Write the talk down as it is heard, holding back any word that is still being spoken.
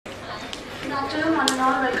Good afternoon, one and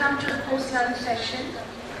all. Welcome to the post-lunch session.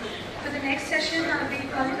 For the next session, I'll be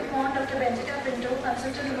calling upon Dr. Benjita Pinto,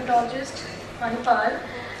 Consultant Rheumatologist, Manipal,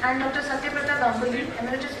 and Dr. Satyaprata Ganguly,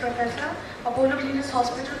 Emeritus Professor, Apollo Clinics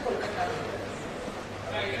Hospital, Kolkata.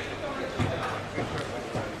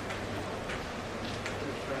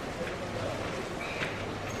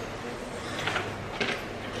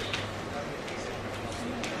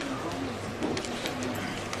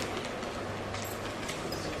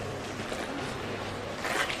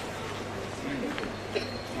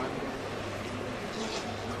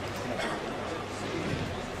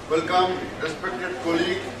 Welcome, respected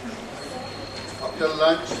colleague, after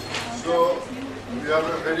lunch. So, we have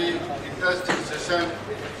a very interesting session.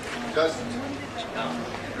 Just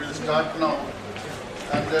it will start now.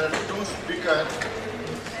 And there are two speakers.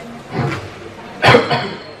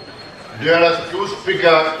 There are two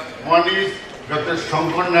speakers. One is Dr.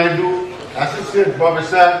 Shankar Naidu, Associate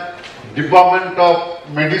Professor, Department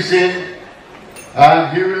of Medicine,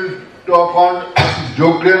 and he will talk on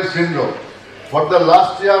Sjogren syndrome. For the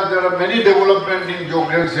last year, there are many developments in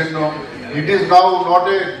Sjogren syndrome. It is now not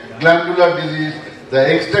a glandular disease. The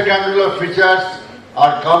extraglandular features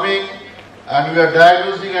are coming and we are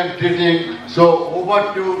diagnosing and treating. So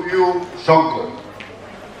over to you, Shankar.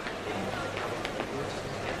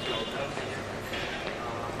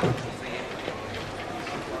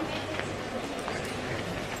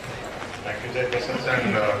 Thank you, Jai Presence,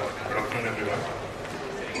 and good afternoon, everyone.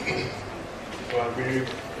 So I'll be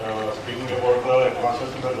speaking about the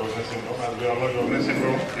advances in the Sjogren syndrome. As we all know, Sjogren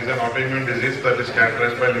syndrome is an autoimmune disease that is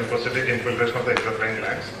characterized by lymphocytic infiltration of the exocrine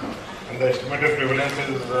glands. And the estimated prevalence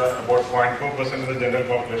is about 0.4% in the general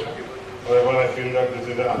population. However, I feel that this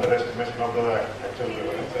is an underestimation of the actual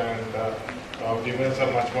prevalence, and females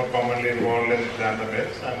are much more commonly involved than the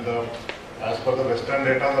males. And as per the Western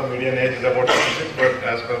data, the median age is about 26, but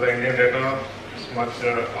as per the Indian data, it's much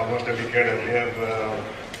almost a decade earlier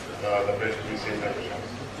the best we see that.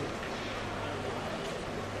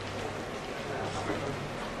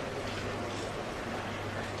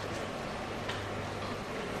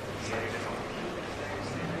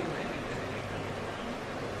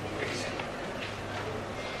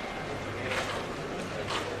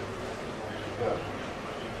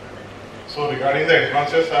 So regarding the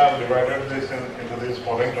advances, I have divided this into these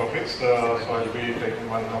following topics. So I'll be taking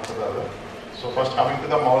one after the other. So first, coming to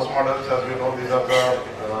the mouse models, as we know, these are the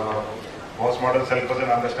mouse models help us in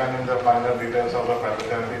understanding the finer details of the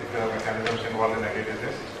pathogenic mechanisms involved in any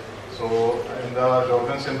disease. So in the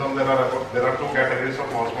Sjogren syndrome, there are two categories of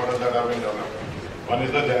mouse models that have been developed. One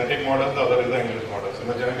is the genetic model, the other is the English models. In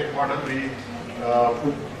the genetic model, we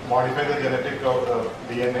modify the genetic of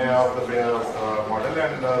the DNA of the model,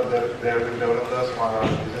 and they have been developed the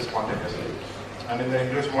disease spontaneously. And in the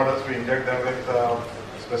English models, we inject them with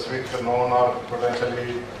specific known or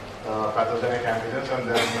potentially pathogenic antigens, and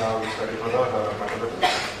then we study for the metabolism.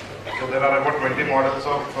 So there are about 20 models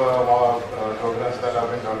of Sjogren's that have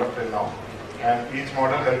been developed till now, and each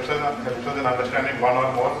model helps us in understanding one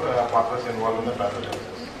or more pathways involved in the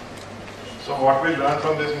pathogenesis. So what we learned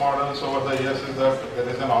from these models over the years is that there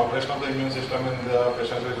is an alteration of the immune system in the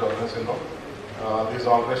patients with Sjogren syndrome. These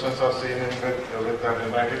alterations are seen with the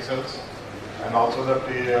dendritic cells, and also that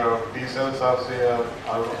the T cells are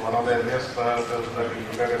one of the earliest cells that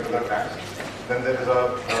integrate into the glands. Then there is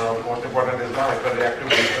most important is the hyperreactive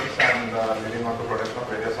T cells, and leading on to production of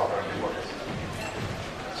various autoantibodies.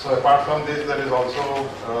 So apart from this, there is also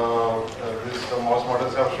the mouse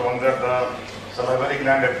models have shown that the salivary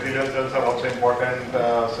gland epithelial cells are also important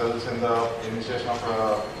cells in the initiation of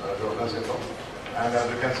Sjogren syndrome. And as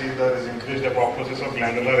you can see, there is increased apoptosis of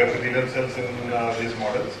glandular epithelial cells in these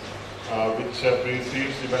models, which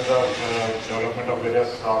precedes even the development of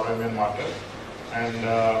various autoimmune markers. And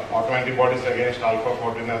autoantibodies against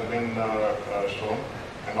alpha-14 has been shown,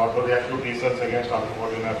 and autoreactive T cells against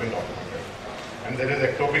alpha-14 have been documented. And there is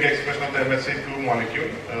ectopic expression of the MSC2 molecule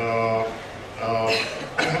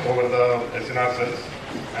over the SNR cells,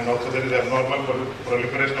 and also there is abnormal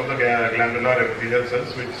proliferation of the glandular epithelial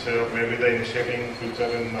cells, which may be the initiating feature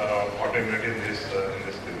in autoimmunity in this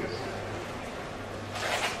disease.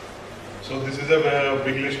 So this is a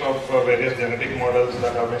big list of various genetic models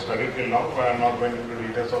that have been studied till now. I am not going into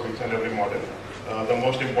details of each and every model. The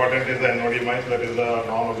most important is the NOD mice, that is the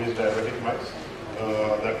non-obese diabetic mice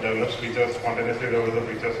that develops features, spontaneously develops the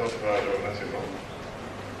features of Sjogren syndrome.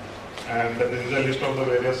 And this is a list of the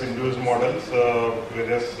various induced models,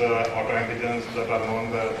 various autoantigens that are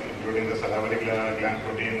known, including the salivary gland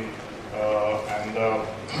protein and the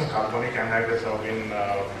carbonic anhydrase have been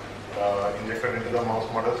injected into the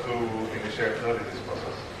mouse models to initiate the disease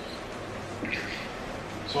process.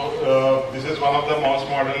 So this is one of the mouse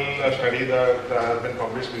model study that has been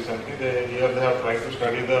published recently. Here they have tried to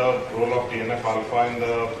study the role of TNF alpha in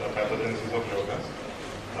the pathogenesis of Sjogren's.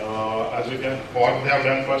 As you can, what they have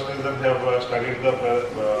done first is that they have studied the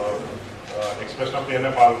expression of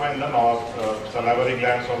TNF alpha in the salivary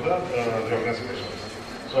glands of the Sjogren's patients.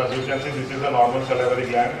 So as you can see, this is a normal salivary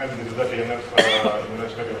gland and this is the TNF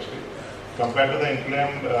immunohistochemistry. Compared to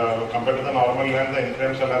the normal gland, the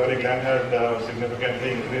inflamed salivary gland had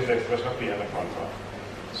significantly increased the expression of TNF alpha.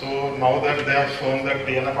 So now that they have shown that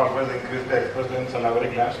TNF alpha is increased expressed in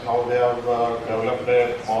salivary glands, now they have developed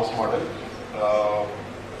a mouse model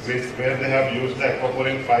where they have used the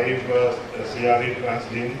aquaporin 5 CRE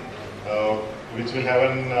transgene, which will have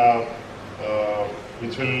an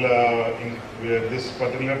this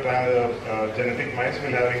particular genetic mice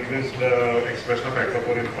will have increased expression of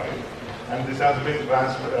aquaporin 5. And this has been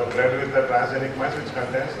bred with the transgenic mice which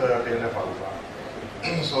contains TNF alpha.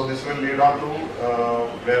 So this will lead on to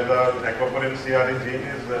where the aquaporin CRE gene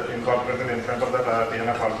is incorporated in front of the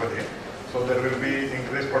TNF alpha gene. So there will be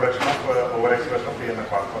increased production of overexpression of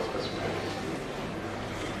TNF alpha specifically.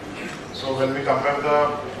 So when we compare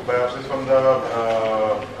the biopsies from the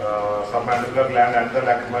submandibular gland and the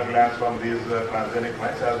lacrimal glands from these transgenic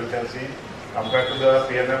mice, as you can see, compared to the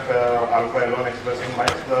TNF alpha alone expressing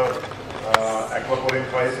mice, the aquaporin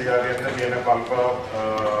 5 CRE and the TNF alpha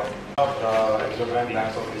exocrine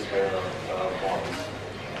glands of these models.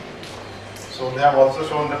 So they have also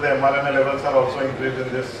shown that the mRNA levels are also increased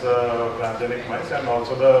in this transgenic mice, and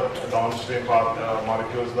also the downstream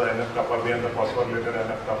molecules, the NF-kappa B and the phosphorylated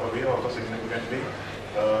NF-kappa B, also significantly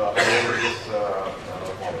higher in this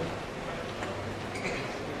model.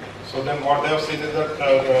 So then what they have seen is that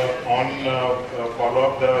on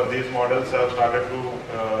follow-up, these models have started to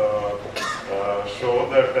show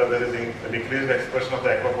that there is decreased expression of the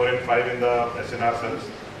aquaporin 5 in the SNR cells,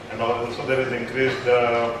 and also there is increased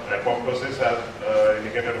apoptosis as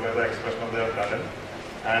indicated by the expression of the talent,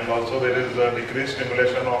 and also there is decreased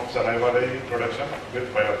stimulation of salivary production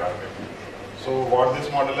with biocarbon. So what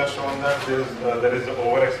this model has shown that there is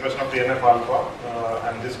overexpression of TNF alpha,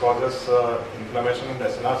 and this causes inflammation in the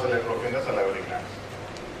SNR cell atrophy in the salivary glands.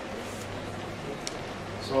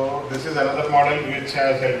 So this is another model which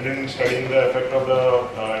has helped in studying the effect of the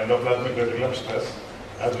endoplasmic reticulum stress.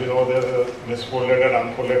 As we know, the misfolded and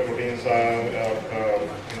unfolded proteins are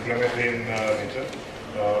inflammatory in nature.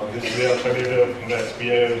 This we have studied in the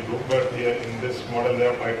SPA group, but here in this model they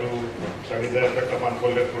have tried to study the effect of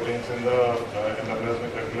unfolded proteins in the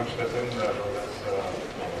endoplasmic reticulum stress in rodents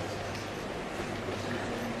models.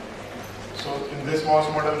 So in this mouse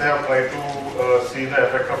model they have tried to see the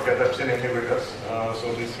effect of cathepsin inhibitors.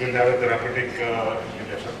 So this will have a therapeutic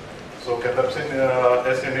implication. So cathepsin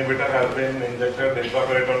S inhibitor has been injected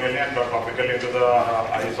intraperitoneally and topically into the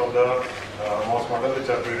eyes of the mouse model, which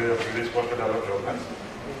are predisposed to develop Sjogren's.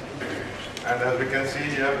 And as we can see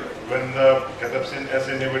here, when the cathepsin S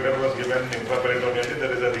inhibitor was given intraperitoneally,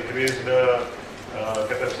 there is a decreased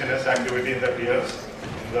cathepsin S activity in the tears,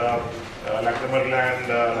 in the lacrimal gland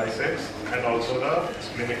lysates, and also the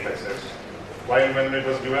splenic lysates. While when it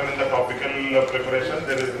was given in the topical preparation,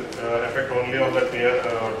 there is effect only on the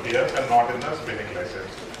tears and not in the splenic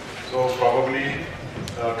lysates. So probably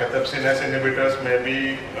cathepsin S inhibitors may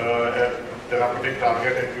be a therapeutic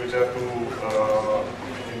target in future to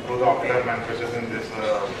improve the ocular manifestations in these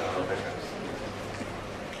patients.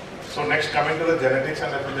 So next, coming to the genetics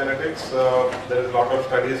and epigenetics, there is a lot of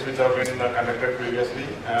studies which have been conducted previously,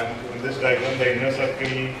 and in this diagram the inner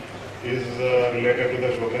circle is related to the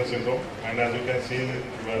Sjogren's syndrome, and as you can see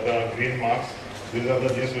the green marks, these are the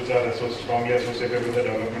genes which are strongly associated with the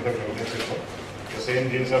development of Sjogren's syndrome. The same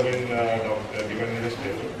genes have been given in this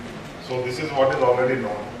table. So this is what is already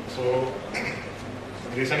known. So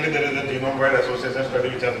recently there is a genome-wide association study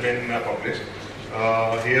which has been published.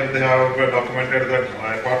 Here they have documented that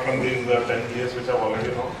apart from these 10 genes which are already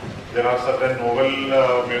known, there are certain novel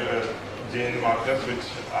gene markers which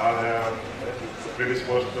are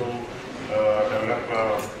predisposed to develop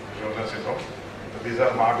Sjogren's syndrome. These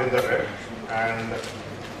are marked in the red, and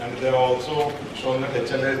they are also shown that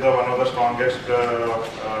HLA is one of the strongest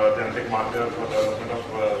genetic markers for development of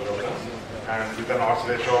Sjogren's, and with an odds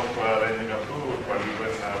ratio of ranging up to 12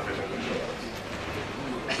 when patients with Sjogren's.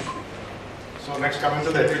 So next, coming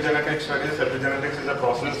to the epigenetic studies, epigenetics is a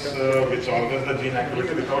process which alters the gene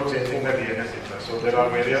activity without changing the DNA sequence. So there are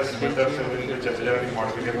various methods in which epigenetic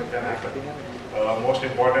modification can happen. Most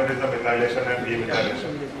important is the methylation and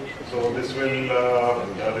demethylation. So this will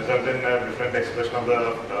result in a different expression of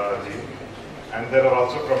the gene. And there are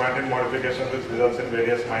also chromatin modifications which results in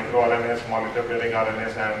various microRNAs, molecular pairing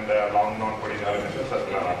RNAs, and long non-coding RNAs and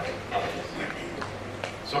circular RNAs.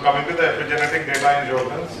 So coming to the epigenetic data in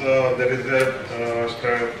Jordan's, there is a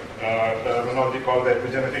terminology called the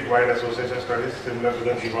epigenetic wide association studies, similar to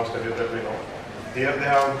the GWAS studies that we know. Here they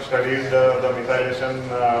have studied the methylation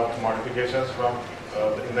modifications from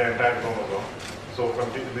in the entire chromosome. So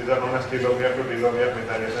these are known as telomere to telomere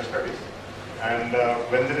methylation studies. And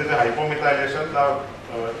when there is a hypomethylation,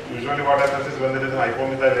 usually what happens is when there is a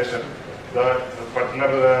hypomethylation, the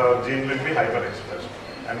particular gene will be hyperexpressed.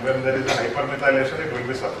 And when there is a hypermethylation, it will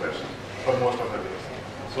be suppressed for most of the days.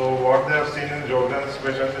 So what they have seen in Jordan's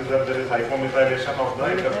patients is that there is hypomethylation of the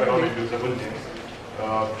interferon inducible genes.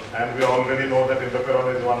 And we already know that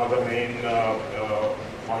interferon is one of the main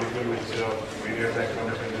molecule which mediates the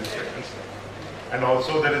inflammation in these patients. And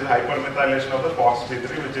also there is hypermethylation of the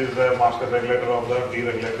FOXP3, which is the master regulator of the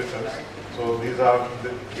deregulatory cells. So these are,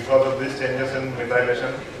 because of these changes in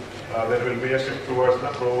methylation, there will be a shift towards the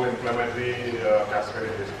pro-inflammatory cascade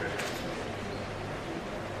in these patients.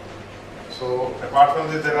 So apart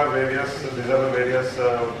from this, there are various, these are the various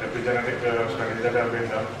epigenetic studies that have been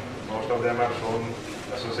done. Most of them have shown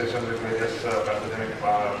association with various pathogenic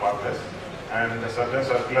pathways. And certain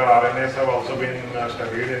circular RNAs have also been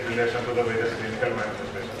studied in relation to the various clinical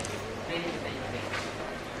manifestations.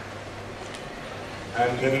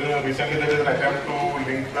 And recently there is an attempt to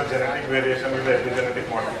link the genetic variation with the epigenetic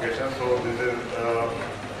modification. So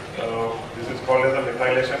this is called as a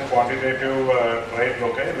methylation quantitative trait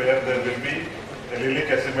loci, where there will be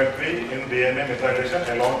allelic asymmetry in DNA methylation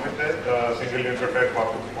along with the single nucleotide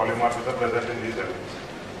polymorphism present in these alleles.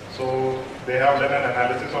 So they have done an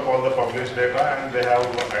analysis of all the published data, and they have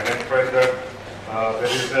identified that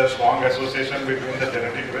there is a strong association between the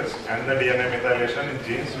genetic risk and the DNA methylation in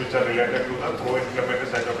genes which are related to the pro-inflammatory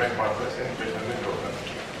cytokine pathways in patients with Jordan.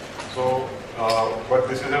 So, but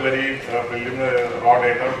this is a very preliminary raw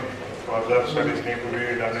data. Further studies need to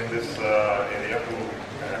be done in this area to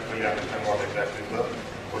actually understand what exactly is the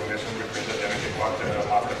correlation between the genetic markers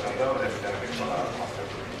and the epigenetic markers.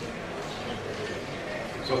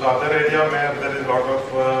 So the other area where there is a lot of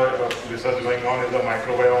research going on is the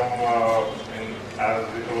microbiome, as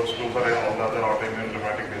it holds true for all the other autoimmune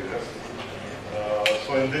rheumatic diseases.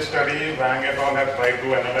 So in this study, Wang et al. Have tried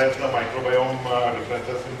to analyze the microbiome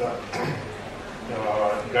differences in the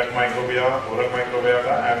gut microbiota, oral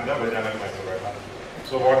microbiota, and the vaginal microbiota.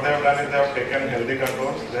 So what they have done is they have taken healthy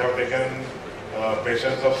controls. They have taken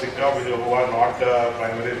patients of Zika who are not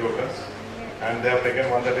primary Jordan's. And they have taken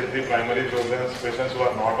 133 primary Jordan's patients who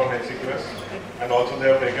are not on HCQS, and also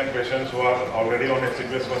they have taken patients who are already on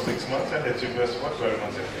HCQS for 6 months and HCQS for 12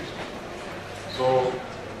 months at least. So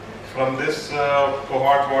from this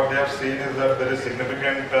cohort, what they have seen is that there is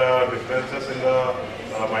significant differences in the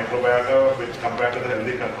microbiota which compared to the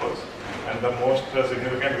healthy controls, and the most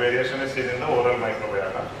significant variation is seen in the oral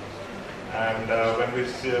microbiota. And when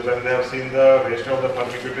they have seen the ratio of the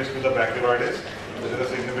firmicutes to the bacteroides, there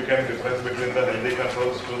is a significant difference between the healthy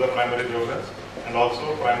controls to the primary Jordan's, and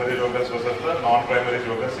also primary Jordan's versus the non-primary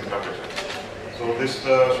Jordan's Zika patients. So this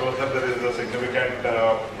shows that there is a significant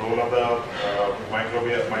role of the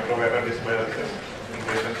microbiota dysbiosis in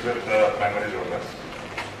patients with primary Jordan's.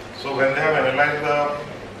 So when they have analyzed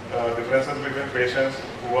the differences between patients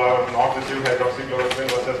who are not receiving hydroxychloroquine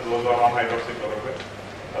versus those who are on hydroxychloroquine,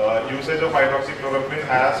 usage of hydroxychloroquine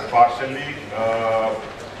has partially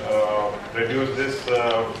reduced this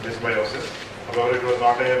dysbiosis. However, it was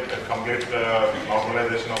not a complete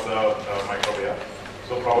normalization of the microbiota.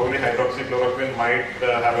 So probably hydroxychloroquine might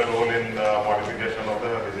have a role in modification of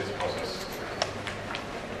the disease process.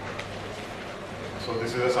 So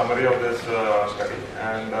this is a summary of this study.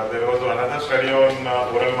 And there was another study on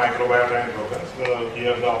oral microbiota in rodents.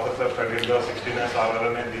 Here the authors have studied the 16S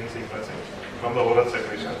rRNA gene sequencing from the oral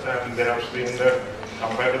secretions, and they have seen that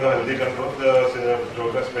compared to the healthy control, the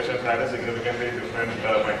rodent patients had a significantly different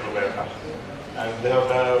microbiota. And they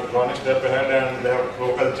have gone a step ahead and they have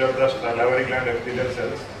pro-cultured the salivary gland epithelial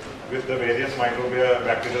cells with the various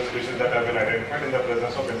bacterial species that have been identified in the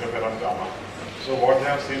presence of interferon gamma. So what they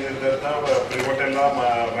have seen is that the Prevotella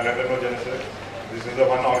melanogenogenesis, this is the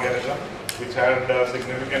one organism which had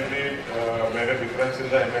significantly made a difference in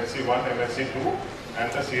the MHC1, MHC2 and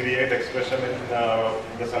the CD8 expression in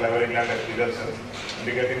the salivary gland epithelial cells,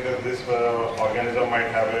 indicating that this organism might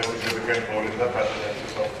have a significant role in the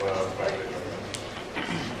pathogenesis of bacteria.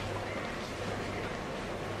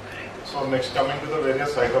 So next, coming to the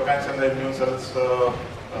various cytokines and the immune cells,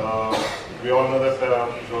 we all know that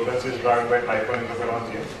Jordan's is driven by type 1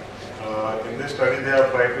 interferon gene, In this study, they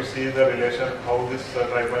have tried to see the relation, how these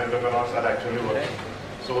type 1 interferons are actually working.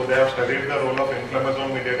 So they have studied the role of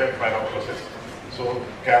inflammasome-mediated pyroptosis. So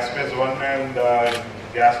caspase 1 and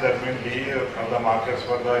gas-dermin D are the markers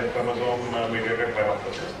for the inflammasome-mediated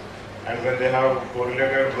pyroptosis. And when they have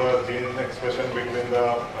correlated the gene expression between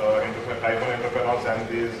the type 1 interferons and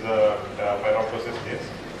these pyroptosis genes,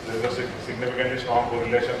 there is a significantly strong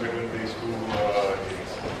correlation between these two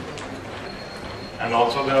genes. And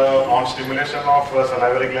also on stimulation of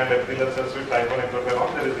salivary gland epithelial cells with type 1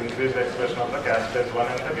 interferon, there is increased expression of the caspase 1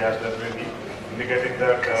 and the gas-dermin D, indicating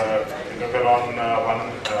that interferon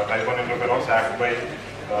type 1 interferons act by,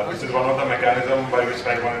 this is one of the mechanisms by which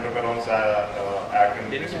type 1 interferons act in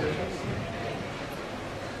these patients.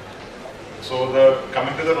 So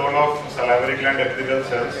coming to the role of salivary gland epithelial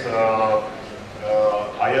cells,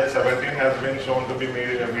 IL-17 has been shown to be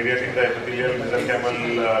mediating the epithelial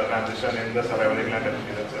mesenchymal transition in the salivary gland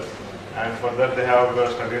epithelial cells. And further, they have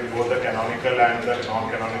studied both the canonical and the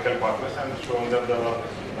non-canonical pathways and shown that the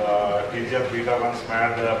TGF-beta1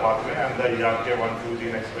 SMAD pathway and the ERK1/2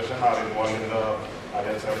 gene expression are involved in the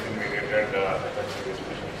IL-17 mediated effects of these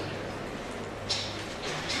patients.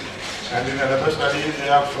 And in another study, they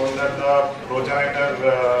have shown that the progenitor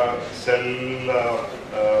cell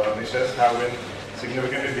niches have been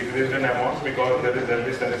significantly decreased in amounts because there is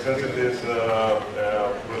early senescence in these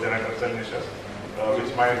progenitor cell niches,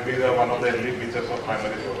 which might be one of the early features of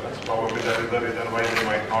primary programs. Probably that is the reason why we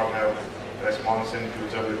might not have response in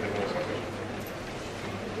future with immunosuppression.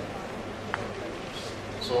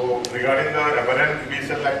 So regarding the aberrant B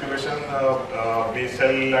cell activation, B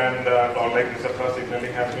cell and toll-like receptor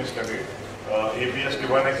signaling has been studied.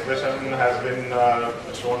 EPST1 expression has been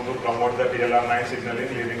shown to promote the TLR9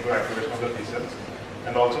 signaling, leading to activation of the B cells.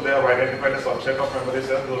 And also they have identified a subset of memory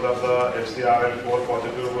cells, those are the FcRL4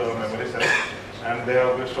 positive memory cells. And they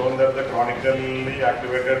have shown that the chronically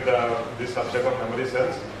activated this subset of memory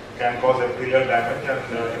cells can cause epithelial damage and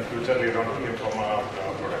in future lead on to lymphoma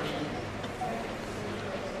production.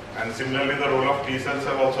 And similarly, the role of T cells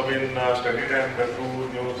have also been studied, and the two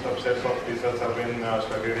new subsets of T cells have been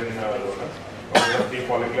studied in rodents. One is the T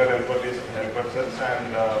follicular helper cells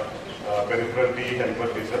and peripheral T helper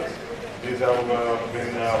T cells. These have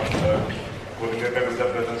been correlated with the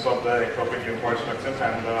presence of the ectopic lymphoid structures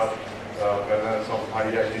and the presence of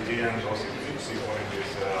high IgG and low C4 in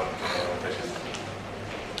these patients.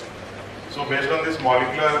 So based on these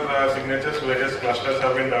molecular signatures, various clusters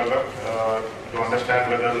have been developed to understand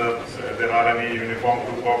whether there are any uniform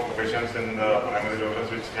group of patients in the primary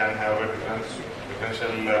lobes which can have a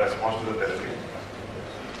differential response to the therapy.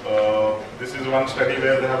 This is one study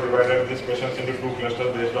where they have divided these patients into two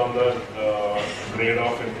clusters based on the grade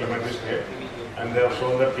of inflammatory state. And they have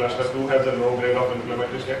shown that cluster 2 has a low grade of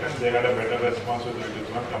inflammatory state and they had a better response with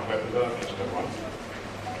rituximab compared to the cluster 1.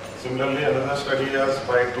 Similarly, another study has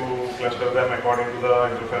tried to cluster them according to the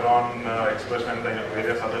interferon expression and the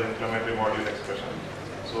various other inflammatory module expression.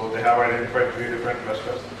 So they have identified 3 different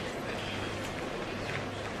clusters.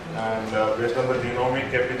 And based on the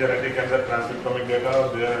genomic, epigenetic and the transcriptomic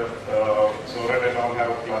data, Soret et al.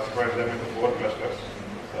 Have classified them into 4 clusters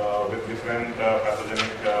with different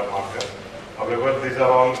pathogenic markers. However, these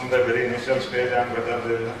are all in the very initial stage, and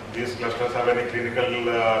whether these clusters have any clinical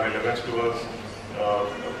relevance to us,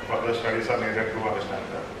 further studies are needed to understand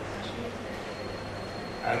that.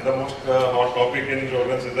 And the most hot topic in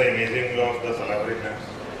rodents is the imaging of the salivary glands.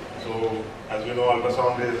 So, as we know,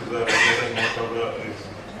 ultrasound is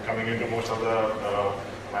coming into most of the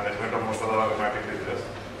management of most of the rheumatic diseases.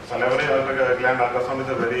 Salivary gland ultrasound is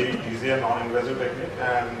a very easy and non-invasive technique,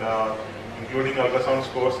 and including ultrasound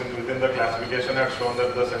scores within the classification have shown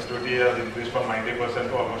that the sensitivity has increased from 90%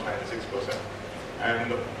 to almost 96%.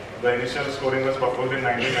 And the initial scoring was proposed in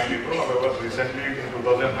 1992, however, recently in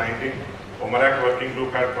 2019, OMERACT working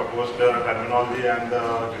group had proposed terminology and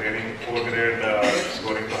grading, 4-grade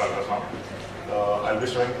scoring for ultrasound. I'll be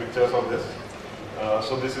showing pictures of this.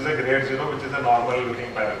 So this is a grade 0, which is a normal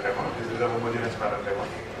looking parenchyma. This is a homogeneous parenchyma.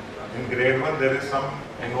 In grade 1, there is some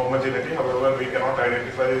inhomogeneity, however, we cannot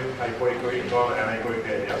identify hypoechoic or anechoic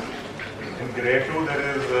areas. In grade 2, there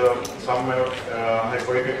is some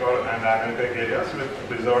hypoechoic and anechoic areas with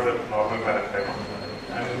preserved normal parenchyma.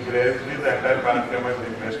 And in grade 3, the entire parenchyma is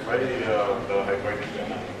replaced by the hypoechoic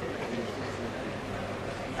and anechoic.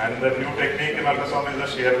 And the new technique in ultrasound is the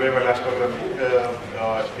shear wave elastography.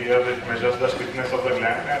 Here it measures the stiffness of the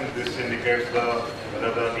gland, and this indicates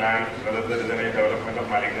whether there is any development of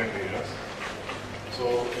malignant lesions.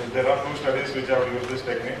 So there are 2 studies which have used this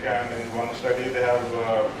technique, and in one study they have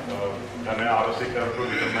done an ROC curve to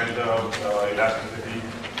determine the elasticity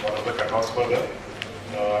or the cutoffs further.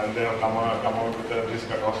 and they have come out with these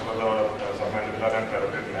cutoffs for the submandibular and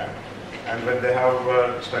parotid gland. And when they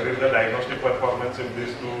have studied the diagnostic performance in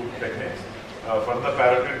these two techniques, for the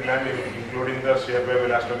parotid gland, including the shear wave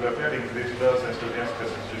elastography, had increased the sensitivity and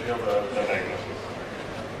specificity of the diagnosis.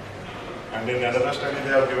 And in another study,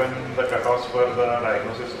 they have given the cutoffs for the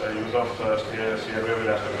diagnosis use of shear wave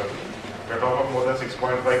elastography. Cutoff of more than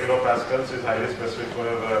 6.5 kilopascals is highly specific for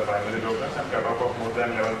primary locus, and cutoff of more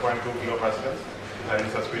than 11.2 kilopascals is highly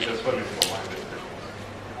suspicious for lymphoma in this patient.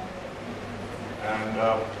 And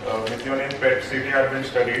methionine PET CT had been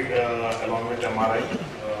studied along with MRI.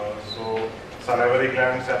 So salivary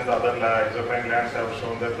glands and the other exocrine glands have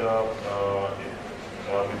shown that the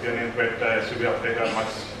methionine PET SUV uptake are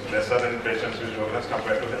much lesser in patients with Sjogren's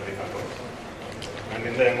compared to healthy controls. And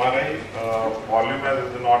in the MRI, volume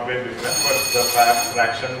has not been different, but the fat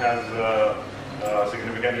fraction has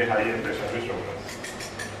significantly high in patients with Sjogren's.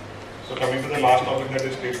 So coming to the last topic, that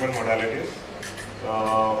is treatment modalities.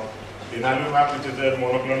 Inalumab, which is a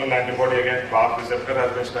monoclonal antibody against BAFF receptor,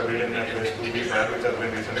 has been studied in a phase 2B trial, which has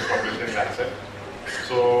been recently published in Lancet.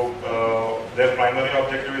 So their primary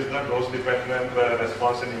objective is the dose-dependent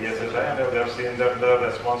response in ESHI, and they have seen that the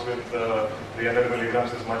response with 300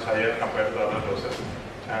 milligrams is much higher compared to the other doses.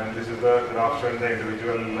 And this is the graph showing the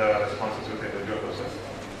individual responses with individual doses.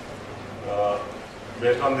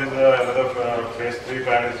 Based on this, another phase 3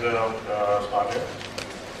 trial is started.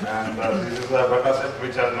 And this is the abatacept,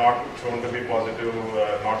 which has not shown to be positive,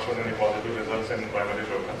 not shown any positive results in primary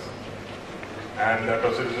Sjogren's. And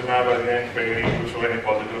tocilizumab again failing to show any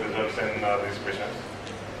positive results in these patients.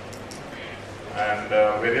 And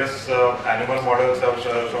various animal models have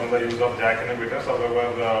shown the use of JAK inhibitors.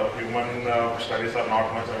 However, human studies are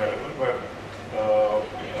not much available, but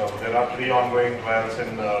there are 3 ongoing trials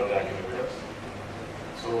in JAK inhibitors.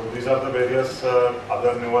 So these are the various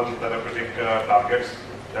other novel therapeutic targets,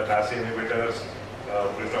 the TACI inhibitors,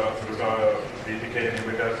 BTK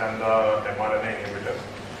inhibitors, and the mRNA inhibitors.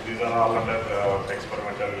 These are all under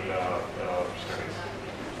experimental studies.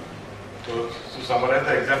 So to summarize,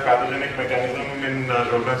 the exact pathogenic mechanism in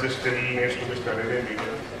Sjogren's still needs to be studied in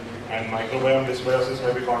detail, and microbiome dysbiosis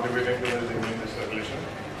may be contributing to this immune dysregulation.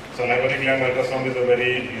 Salivary gland ultrasound is a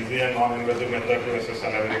very easy and non-invasive method to assess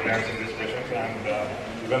salivary glands in these patients, and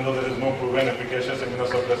even though there is no proven efficacious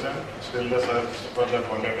immunosuppression, still the search for the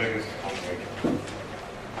contact drug is ongoing.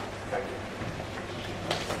 Thank you.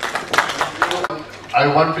 I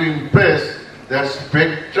want to impress that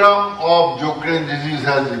spectrum of Sjogren's disease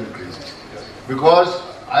has increased, because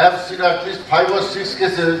I have seen at least 5 or 6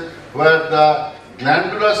 cases where the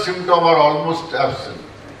glandular symptoms are almost absent.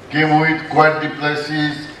 Came with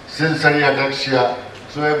quadriplasia, sensory ataxia.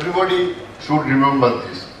 So everybody should remember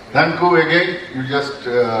this. Thank you again. You just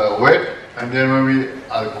wait, and there may be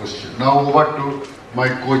a question. Now over to my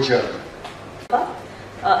co-chair.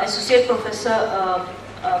 Associate Professor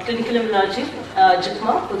Clinical Immunology,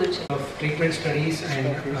 JIPMA, Puducherry. Of treatment studies and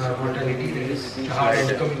mortality, that is hard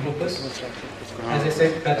endocoming lupus. As I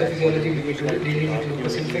said, pathophysiology will be dealing with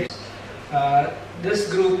lupus infection.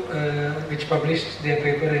 This group, which published their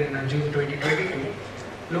paper in June 2022,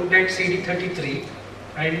 looked at CD33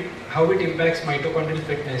 and how it impacts mitochondrial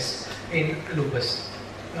fitness in lupus.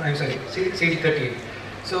 I'm sorry, CD38.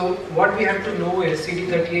 So what we have to know is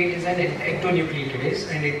CD38 is an ectonucleotidase,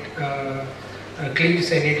 and it cleaves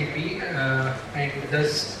NADP and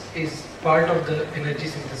thus is part of the energy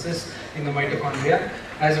synthesis in the mitochondria,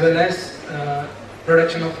 as well as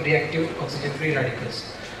production of reactive oxygen-free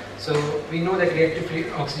radicals. So we know that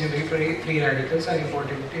reactive oxygen-free radicals are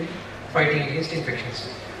important in fighting against infections.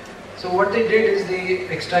 So what they did is they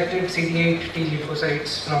extracted CD8 T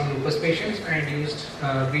lymphocytes from lupus patients and used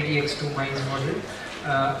BDX2 mice model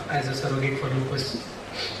as a surrogate for lupus.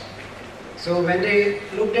 So when they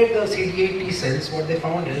looked at the CD8 T cells, what they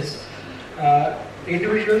found is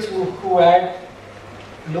individuals who had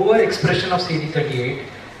lower expression of CD38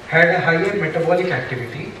 had a higher metabolic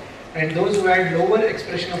activity, and those who had lower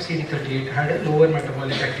expression of CD38 had a lower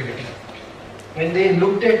metabolic activity. When they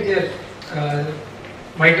looked at their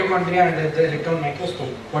mitochondria under the electron microscope,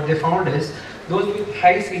 what they found is those with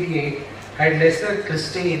high CD8 had lesser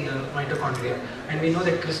cristae in the mitochondria, and we know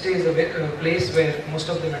that cristae is a place where most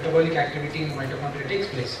of the metabolic activity in the mitochondria takes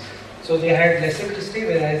place. So they had lesser cristae,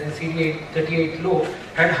 whereas the CD38 low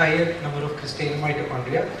had higher number of cristae in the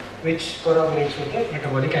mitochondria, which corroborates with the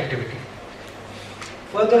metabolic activity.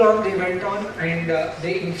 Further on, they went on and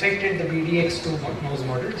they infected the BDX2 mouse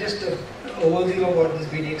model. Just an overview of what this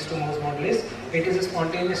BDX2 mouse model is. It is a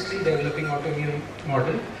spontaneously developing autoimmune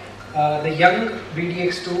model The young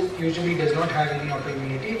BDX2 usually does not have any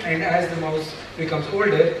autoimmunity, and as the mouse becomes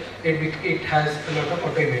older, it has a lot of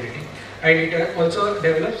autoimmunity, and it also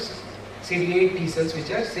develops CD8 T cells which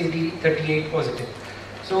are CD38 positive.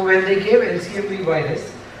 So when they gave LCMV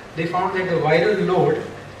virus, they found that the viral load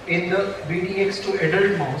in the BDX2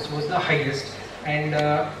 adult mouse was the highest, and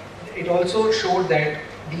it also showed that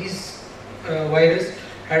these virus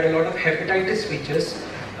had a lot of hepatitis features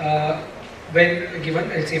when given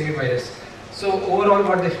LCMV virus. So overall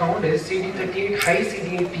what they found is CD38 high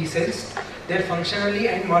CD8 T cells, they are functionally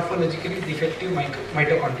and morphologically defective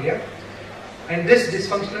mitochondria, and this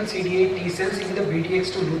dysfunctional CD8 T cells in the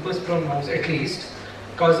BDX2 lupus prone mouse at least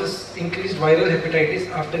causes increased viral hepatitis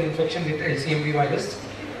after infection with LCMV virus,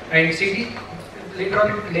 and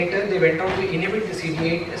later they went on to inhibit the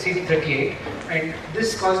CD38, and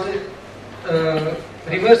this caused a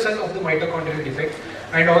reversal of the mitochondrial defect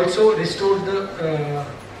and also restored the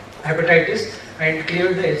hepatitis and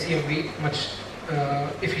cleared the LCMV much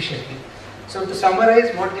efficiently. So to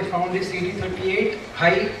summarize, what they found is CD38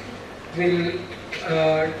 high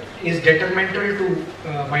is detrimental to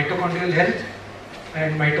mitochondrial health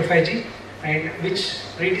and mitophagy, and which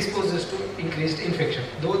predisposes to increased infection.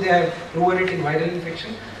 Though they have proven it in viral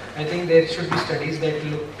infection, I think there should be studies that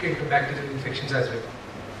look into bacterial infections as well.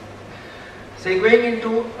 Segueing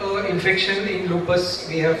into infection in lupus,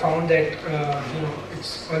 we have found that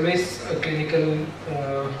it's always a clinical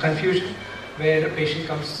confusion where a patient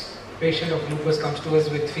of lupus comes to us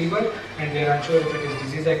with fever, and we are unsure if it is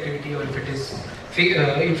disease activity or if it is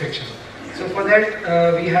infection. So for that,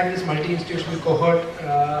 we had this multi-institutional cohort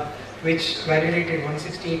which validated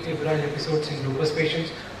 168 febrile episodes in lupus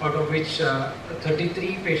patients, out of which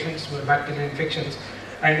 33 patients were bacterial infections.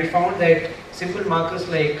 And we found that simple markers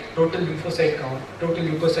like total lymphocyte count,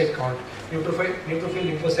 neutrophil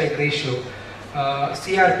lymphocyte ratio,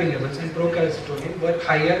 CRP levels and procalcitonin were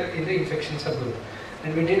higher in the infection subgroup.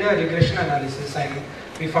 And we did a regression analysis, and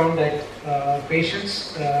we found that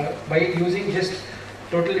patients, by using just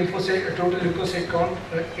total leukocyte count,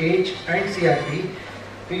 age and CRP,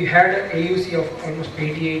 we had an AUC of almost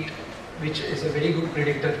 88, which is a very good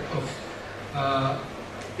predictor of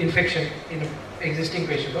infection in an existing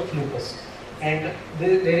patient of lupus. And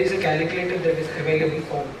there is a calculator that is available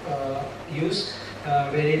for use,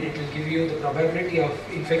 wherein it will give you the probability of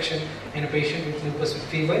infection in a patient with lupus with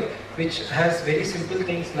fever, which has very simple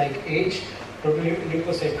things like age, total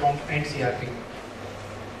leukocyte count and CRP.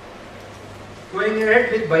 Going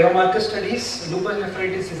ahead with biomarker studies, lupus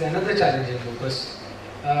nephritis is another challenge in lupus.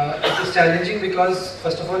 It is challenging because,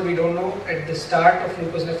 first of all, we don't know at the start of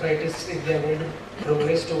lupus nephritis if they are going to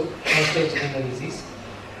progress to end-stage renal disease.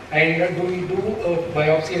 And do we do a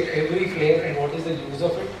biopsy at every flare, and what is the use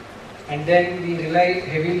of it? And then we rely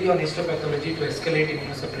heavily on histopathology to escalate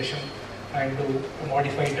immunosuppression and to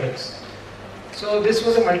modify drugs. So this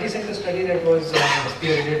was a multi-center study that was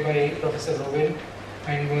spearheaded by Professor Rowen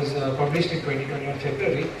and was published in 2021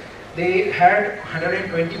 February. They had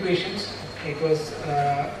 120 patients. The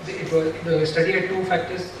study had two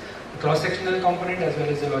factors, the cross-sectional component as well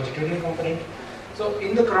as the longitudinal component. So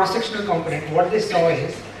in the cross-sectional component, what they saw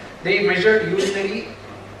is they measured urinary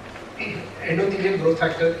endothelial growth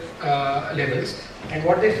factor levels, and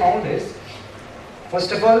what they found is,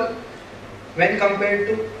 first of all, when compared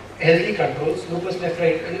to healthy controls, lupus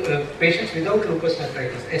nephritis, patients without lupus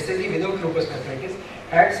nephritis, SLE without lupus nephritis,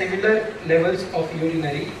 had similar levels of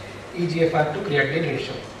urinary EGFR to creatinine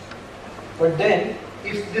ratio. But then,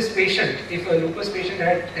 if a lupus patient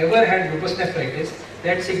had ever had lupus nephritis, they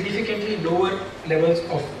had significantly lower levels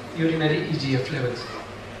of urinary EGF levels.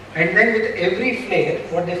 And then with every flare,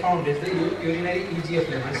 what they found is the urinary EGF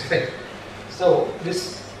levels fell. So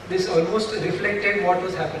this almost reflected what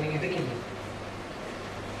was happening in the kidney.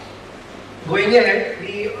 Going ahead,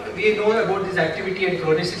 we know about this activity and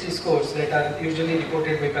chronicity scores that are usually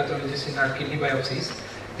reported by pathologists in our kidney biopsies.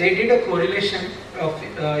 They did a correlation of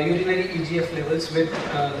urinary EGF levels with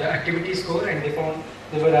the activity score, and they found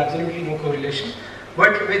there were absolutely no correlation.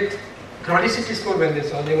 But with chronicity score, when they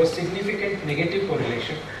saw, there was significant negative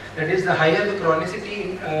correlation. That is, the higher the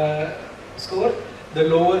chronicity score, the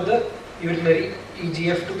lower the urinary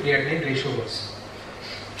EGF to creatinine ratio was.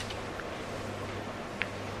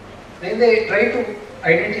 Then they tried to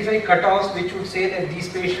identify cutoffs which would say that these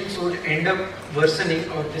patients would end up worsening,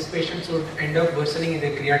 or these patients would end up worsening in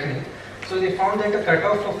their creatinine. So they found that a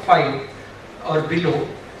cutoff of 5 or below.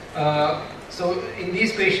 So in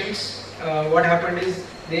these patients, what happened is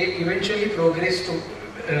they eventually progressed to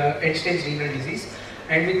end-stage renal disease,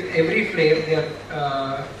 and with every flare, their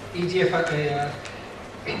EGF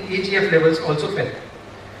levels also fell.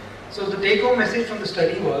 So the take-home message from the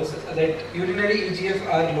study was that urinary EGF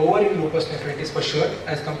are lower in lupus nephritis for sure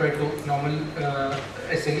as compared to normal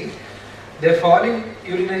SLE. Their fall in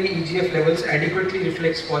urinary EGF levels adequately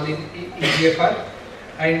reflects fall in EGFR,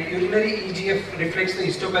 and urinary EGF reflects the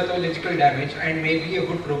histopathological damage and may be a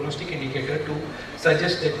good prognostic indicator to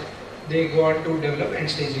suggest that they go on to develop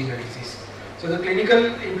end-stage renal disease. So the clinical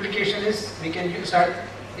implication is we can start,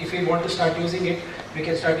 if we want to start using it, we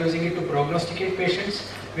can start using it to prognosticate patients.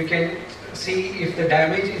 We can see if the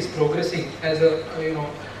damage is progressing as a,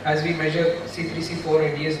 as we measure C3, C4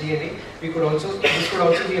 and dsDNA. This could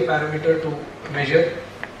also be a parameter to measure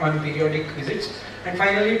on periodic visits. And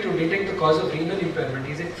finally, to detect the cause of renal impairment,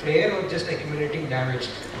 is it flare or just accumulating damage,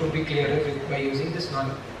 could be clearer by using this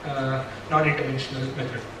non-interventional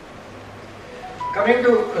method. Coming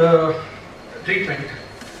to treatment,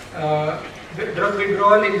 drug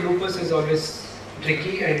withdrawal in lupus is always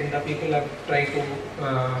tricky, and people have tried to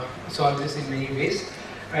solve this in many ways.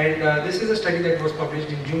 And this is a study that was published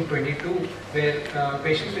in June 22, where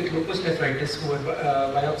patients with lupus nephritis who were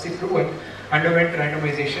biopsy proven underwent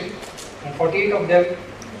randomization, and 48 of them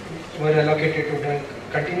were allocated to drug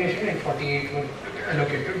continuation and 48 were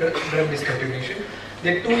allocated to drug discontinuation.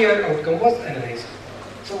 Their 2-year outcome was analyzed.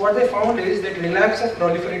 So what they found is that relapse of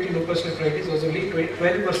proliferative lupus nephritis was only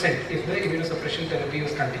 12% if the immunosuppression therapy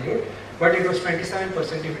was continued, but it was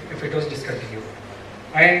 27% if it was discontinued.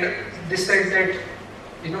 And this said that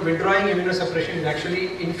withdrawing immunosuppression is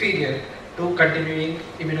actually inferior to continuing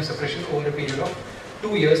immunosuppression over a period of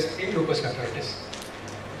 2 years in lupus nephritis.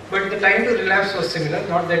 But the time to relapse was similar,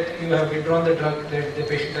 not that you have withdrawn the drug, that the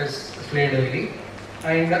patient has flared early.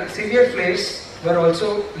 And severe flares were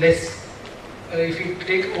also less. If you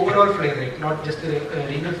take overall flare rate, not just the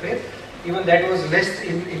renal flare, even that was less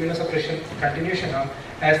in immunosuppression continuation arm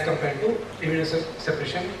as compared to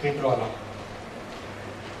immunosuppression withdrawal arm.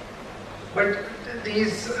 But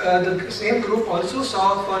the same group also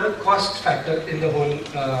saw for a cost factor in the whole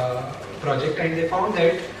project, and they found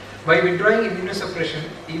that by withdrawing immunosuppression,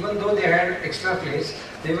 even though they had extra flares,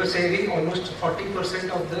 they were saving almost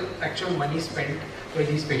 40% of the actual money spent by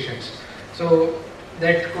these patients. So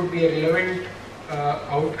that could be a relevant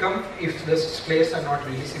outcome if the flares are not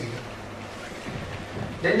really severe.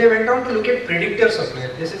 Then they went on to look at predictors of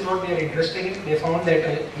flare. This is what we are interested in. They found that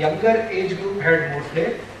a younger age group had more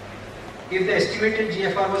flare. If the estimated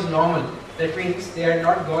GFR was normal, that means they had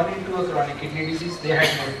not gone into a chronic kidney disease, they had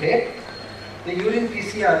more flare. The urine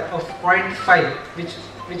PCR of 0.5,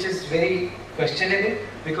 which is very questionable,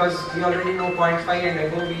 because we already know 0.5 and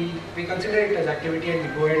above, we consider it as activity and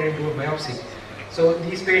we go ahead and do a biopsy. So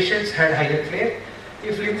these patients had higher flare.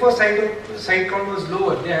 If lymphocyte count was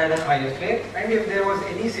lower, they had a higher flare, and if there was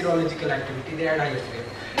any serological activity, they had higher flare.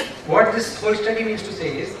 What this whole study means to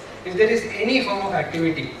say is, if there is any form of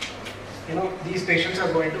activity, these patients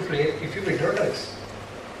are going to flare if you withdraw drugs.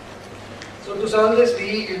 So to solve this,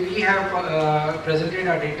 we have presented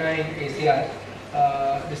our data in ACR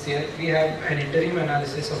this year. We have an interim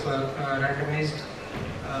analysis of a randomized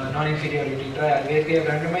non-inferiority trial where we have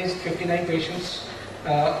randomized 59 patients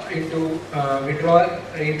into withdrawal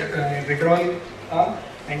arm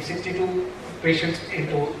and 62 patients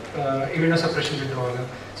into immunosuppression withdrawal arm.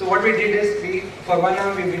 So what we did is, for one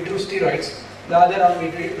arm we withdrew steroids, the other arm we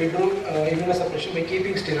withdrew immunosuppression by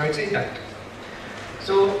keeping steroids intact.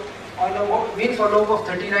 So on a mean follow-up of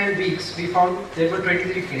 39 weeks, we found there were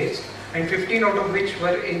 23 flares, and 15 out of which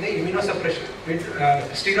were in the immunosuppression with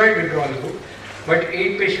steroid withdrawal group, but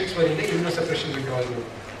 8 patients were in the immunosuppression withdrawal group.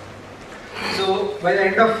 So by the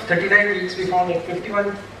end of 39 weeks, we found that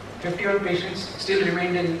 51 patients still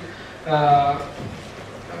remained in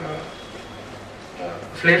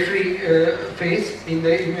flare-free phase in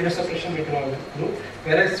the immunosuppression withdrawal group,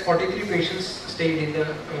 whereas 43 patients stayed in the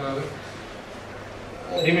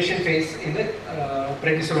remission phase in the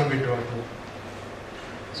prednisolone withdrawal group.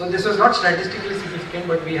 So this was not statistically significant,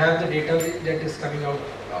 but we have the data that is coming out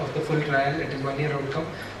of the full trial. It is 1-year outcome.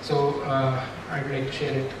 So I would like to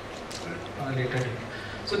share it later date.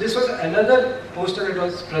 So this was another poster that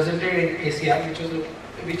was presented in ACR,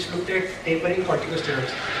 which looked at tapering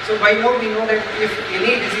corticosteroids. So by now we know that if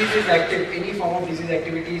any disease is active, any form of disease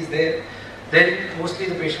activity is there, then mostly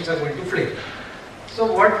the patients are going to flare.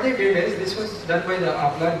 So what they did is, this was done by the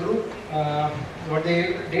APLAR group. What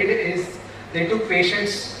they did is, they took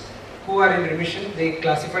patients who are in remission, they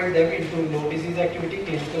classified them into low disease activity,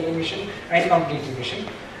 clinical remission and complete remission,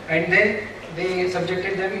 and then they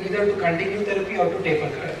subjected them either to continue therapy or to taper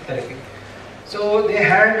therapy. So they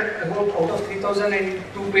had about, out of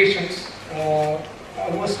 3,002 patients,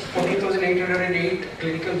 almost 14,808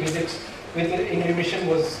 clinical visits in remission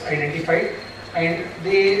was identified, and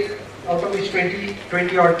they, out of which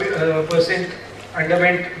 20 odd percent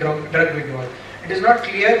underwent drug withdrawal. It is not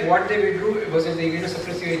clear what they withdrew, was it the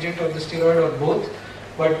immunosuppressive agent or the steroid or both,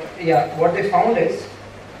 but yeah, what they found is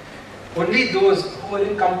only those who are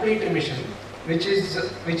in complete remission, which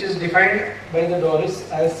is defined by the DORIS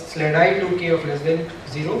as SLEDAI 2K of less than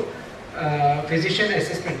 0, physician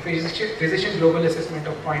assessment, physician global assessment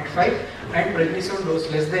of 0.5, and prednisone dose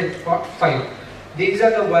less than 5. These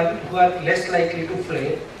are the ones who are less likely to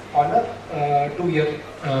flare on a 2-year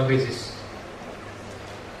basis.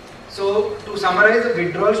 So to summarize the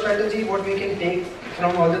withdrawal strategy, what we can take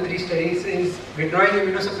from all the 3 studies is withdrawing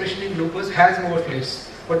immunosuppression in lupus has more flares,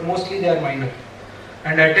 but mostly they are minor,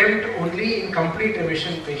 and attempt only in complete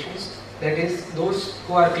remission patients, that is those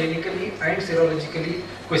who are clinically and serologically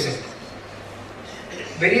quiescent.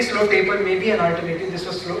 Very slow taper may be an alternative. This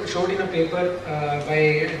was showed in a paper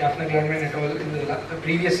by Daphne Gladman et al. In the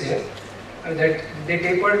previous year, that they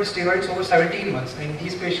tapered steroids over 17 months, and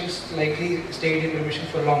these patients likely stayed in remission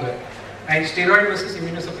for longer. And steroid versus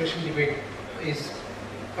immunosuppression debate is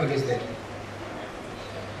always there.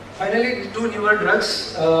 Finally, 2 newer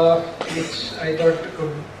drugs which I thought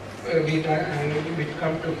could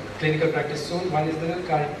come to clinical practice soon. One is the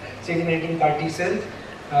CD19 CAR T cell,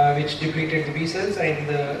 which depleted the B cells, and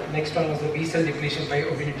the next one was the B cell depletion by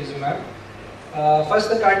obinutuzumab. First,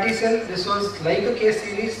 the CAR T cell. This was like a case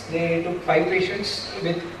series. They took 5 patients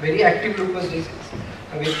with very active lupus disease,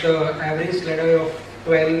 with average SLEDAI of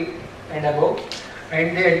 12 and above,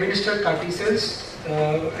 and they administered CAR T cells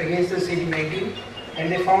against the CD19,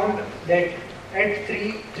 and they found that at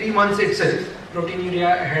 3 months itself,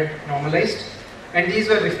 proteinuria had normalized, and these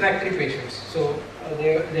were refractory patients. So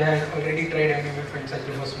they had already tried MMF and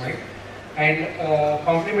cyclophosphamide, and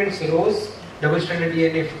complements rose, double-stranded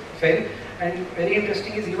DNA fell. And very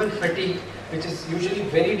interesting is even fatigue, which is usually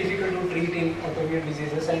very difficult to treat in autoimmune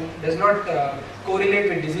diseases and does not correlate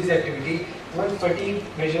with disease activity. Even fatigue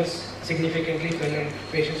measures significantly fell and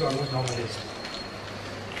patients almost normalized.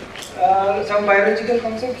 Some biological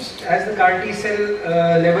concepts: as the CAR T cell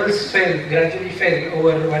levels gradually fell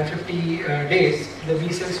over 150 days, the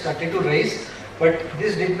B cells started to rise, but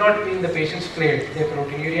this did not mean the patients flared. Their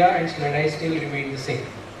proteinuria and SLEDAI still remained the same.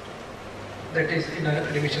 That is in a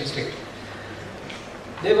remission state.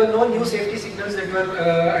 There were no new safety signals that were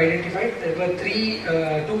identified. There were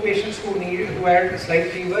 2 patients who had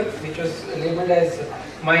slight fever, which was labeled as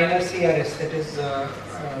minor CRS, that is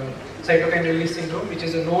cytokine release syndrome, which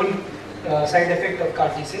is a known side effect of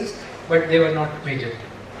CAR T cells, but they were not major.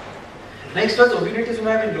 Next was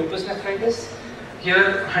obinutuzumab in lupus nephritis.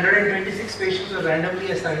 Here, 126 patients were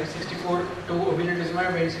randomly assigned, 64 to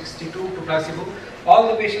obinutuzumab and 62 to placebo. All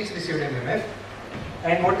the patients received MMF,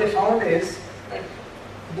 and what they found is that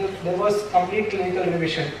there was complete clinical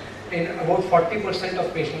remission in about 40%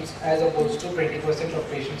 of patients, as opposed to 20% of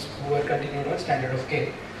patients who were continued on standard of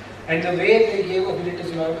care. And the way they gave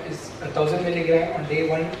obinutuzumab is 1000 mg on day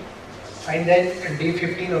 1, and then on day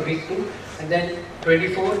 15 of week 2, and then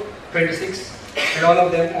 24, 26, and all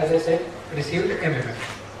of them, as I said, received MMF.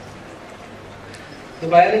 The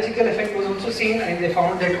biological effect was also seen, and they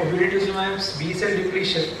found that obinutuzumab's B cell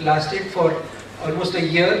depletion lasted for almost a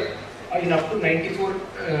year. In up to 94,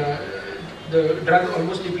 the drug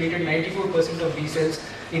almost depleted 94% of B cells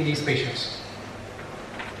in these patients.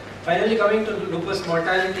 Finally, coming to lupus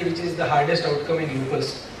mortality, which is the hardest outcome in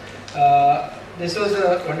lupus. This was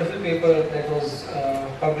a wonderful paper that was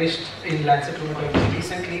published in Lancet Rheumatology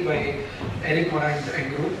recently by Eric Morant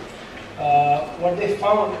and group. What they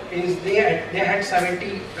found is they had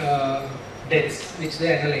 70 deaths which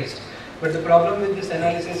they analyzed. But the problem with this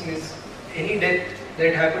analysis is any death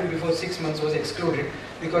that happened before 6 months was excluded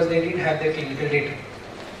because they didn't have their clinical data.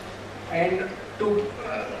 And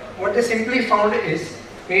what they simply found is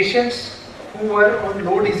patients who were on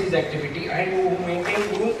low disease activity and who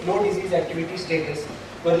maintained low disease activity status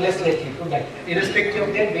were less likely to die, irrespective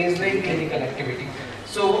of their baseline clinical activity.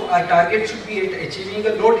 So our target should be at achieving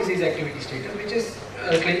a low disease activity status, which is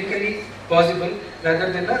clinically possible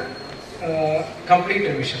rather than a complete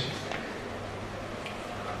remission.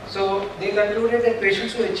 So they concluded that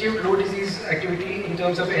patients who achieved low disease activity in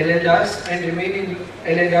terms of LLDAS and remain in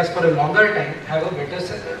LLDAS for a longer time have a better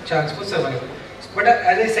chance for survival. But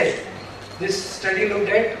as I said, this study looked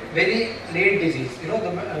at very late disease. You know,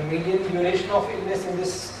 the median duration of illness in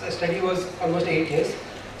this study was almost 8 years.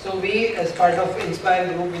 So we, as part of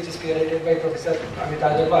INSPIRE group, which is curated by Professor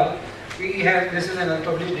Amitabh Agrawal, this is an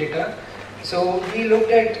unpublished data. So we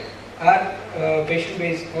looked at our patient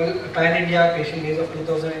base, pan-India patient base of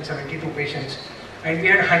 2072 patients, and we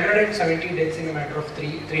had 170 deaths in a matter of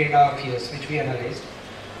 3.5 years, which we analyzed.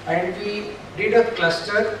 and we did a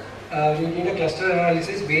cluster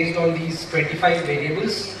analysis based on these 25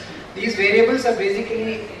 variables. These variables are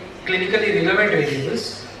basically clinically relevant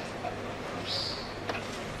variables.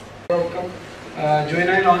 Outcome,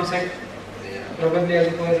 juvenile onset, probably as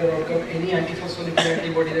a further outcome, any antiphospholipid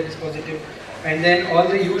antibody that is positive, and then all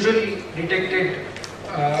the usually detected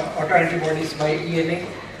autoantibodies by ENA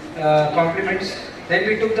complements. Then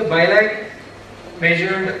we took the BILAG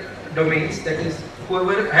measured domains, that is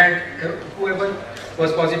whoever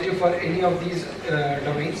was positive for any of these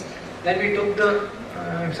domains. Then we took the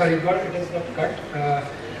it has got cut.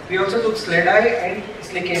 We also took SLEDI and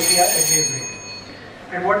SLIC ACR at baseline.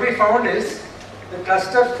 And what we found is the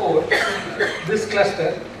cluster 4, this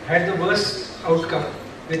cluster had the worst outcome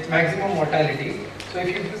with maximum mortality. So if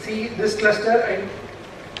you see this cluster and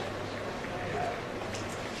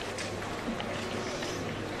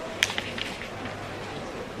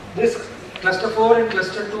this cluster 4 and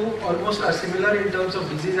cluster 2 almost are similar in terms of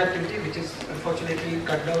disease activity, which is unfortunately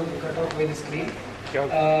cut off by the screen.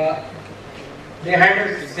 They had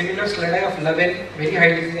a similar SLEDI of 11, very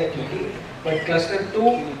high disease activity, but cluster 2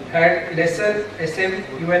 had lesser SM,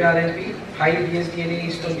 UNRNP, high dsDNA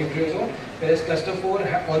histone nucleosome, whereas cluster 4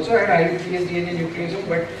 also had high dsDNA nucleosome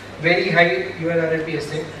but very high UNRNP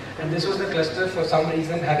SM, and this was the cluster for some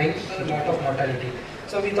reason having a lot of mortality.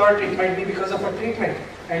 So we thought it might be because of a treatment,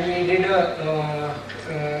 and we did a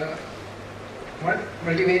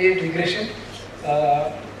multivariate regression.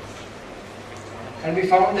 And we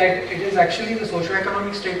found that it is actually the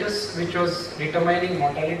socioeconomic status which was determining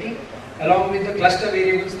mortality along with the cluster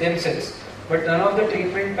variables themselves, but none of the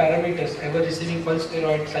treatment parameters, ever receiving pulse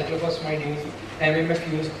steroid, cyclophosphamide use, MMF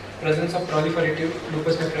use, presence of proliferative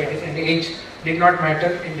lupus nephritis and age did not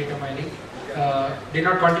matter in determining, did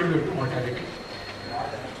not contribute to mortality.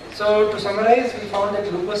 So to summarize, we found that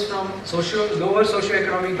lupus from lower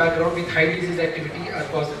socioeconomic background with high disease activity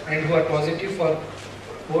and who are positive for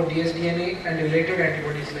both dsDNA and related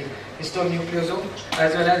antibodies like histone nucleosome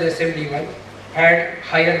as well as SMD1 had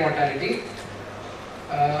higher mortality.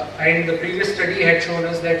 And the previous study had shown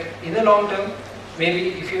us that in the long term,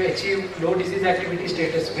 maybe if you achieve low disease activity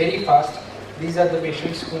status very fast, these are the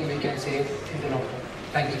patients whom we can save in the long term.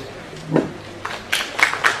 Thank you.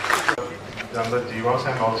 Done the GWAS,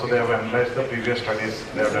 and also they have analyzed the previous studies.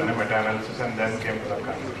 They have done a meta-analysis and then came to that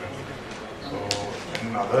conclusion. So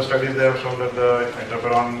in other studies they have shown that the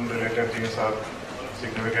interferon related genes are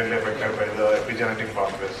significantly affected by the epigenetic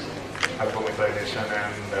pathways, hypomethylation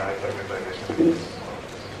and hypermethylation.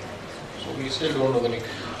 So we still don't know the link.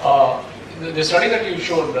 The study that you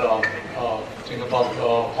showed,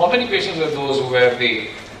 how many patients were those who were the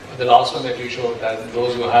last one that you showed, that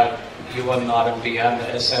those who had U1 RMP and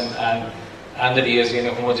the SM and the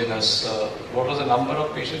dsDNA homogeneous? What was the number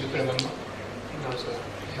of patients, if you remember? No, sir.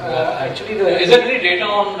 Is there any data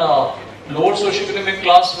on lower socioeconomic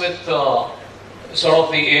class with sort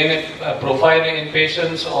of the ANA profile in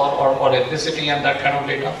patients or ethnicity and that kind of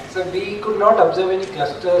data? So we could not observe any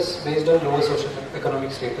clusters based on lower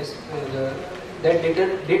socioeconomic status. That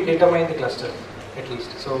did determine the cluster at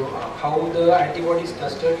least. So how the antibodies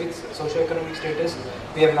clustered with socioeconomic status,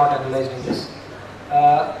 we have not analyzed in this.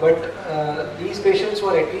 But these patients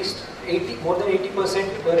were at least more than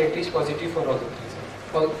 80% were at least positive for all the things,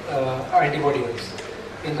 antibody wise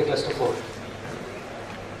in the cluster 4.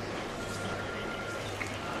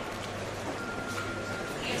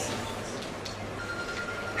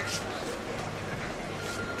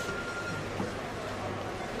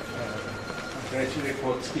 Congratulate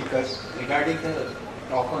both speakers. Regarding the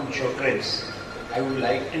talk on Sjogren's, I would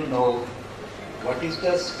like to know what is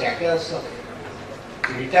the status of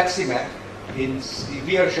rituximab in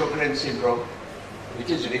severe Sjogren's syndrome, which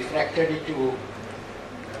is refractory to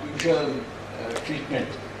usual treatment.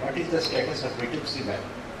 What is the status of rituximab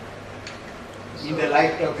in the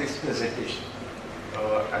light of this presentation?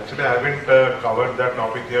 Actually, I haven't covered that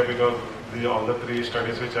topic here because all the three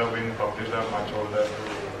studies which have been published are much older,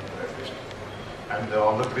 and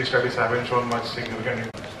all the three studies haven't shown much significant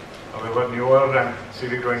impact. However, newer and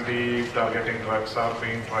CD20 targeting drugs are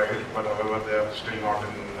being tried, but however they are still not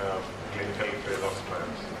in clinical phase of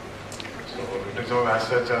trials. So rituximab as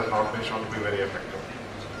such has not been shown to be very effective.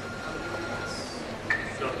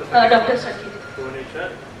 Dr. Saki.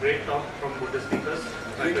 Bhuvaneswar, great talk from both the speakers.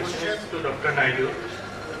 My question is to Dr. Naidu.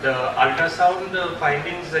 The ultrasound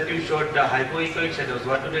findings that you showed, the hypoechoic shadows,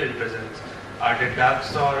 what do they represent? Are they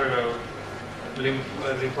ducts or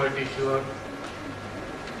lymphoid tissue?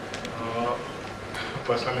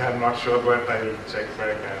 Personally, I'm not sure, but I will check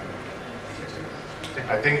back. And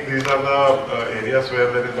I think these are the areas where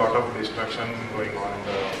there is a lot of destruction going on in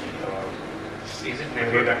the Is it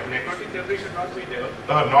necrotic debris should not be there?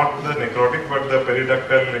 Not the necrotic, but the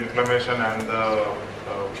periductal inflammation and the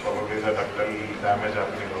probably the ductal damage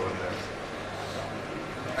happening over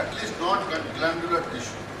there. At least not glandular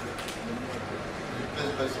tissue.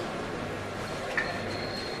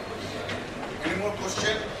 Any more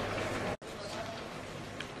question?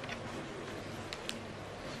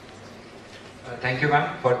 Thank you,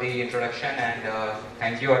 ma'am, for the introduction, and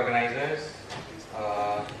thank you, organizers,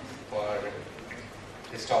 for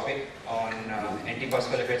this topic on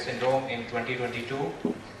antiphospholipid syndrome in 2022.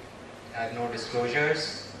 I have no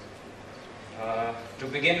disclosures. To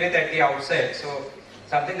begin with, at the outset, so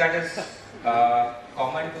something that is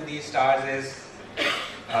common to these stars is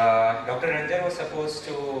Dr. Ranjan was supposed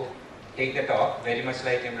to take the talk, very much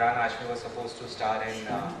like Imran Hashmi was supposed to star in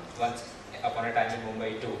Once Upon a Time in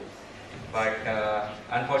Mumbai too. But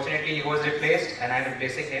unfortunately he was replaced and I am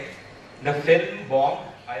replacing him. The film bombed.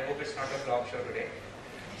 I hope it's not a flop show today.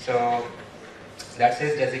 So that's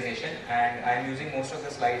his designation, and I am using most of the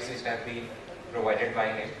slides which have been provided by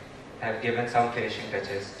him. I have given some finishing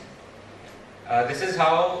touches. This is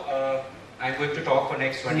how I'm going to talk for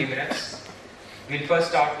next 20 minutes. We'll first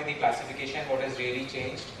start with the classification, what has really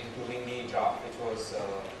changed, including the draft which was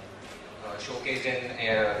showcased in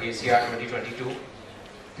ACR 2022.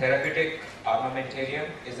 Therapeutic armamentarium,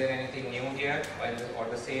 is there anything new here, or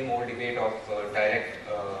the same old debate of direct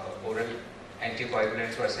oral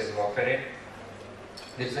anticoagulants versus warfarin?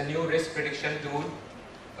 There is a new risk prediction tool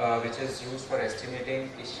which is used for estimating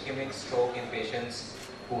ischemic stroke in patients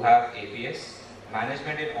who have APS,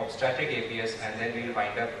 management in obstetric APS, and then we will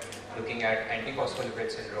wind up looking at antiphospholipid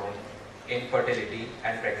syndrome, infertility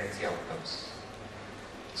and pregnancy outcomes.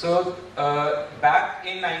 So back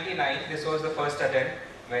in '99, this was the first attempt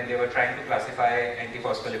when they were trying to classify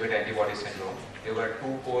antiphospholipid antibody syndrome. There were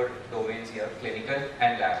two core domains here, clinical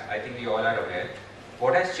and lab. I think we all are aware.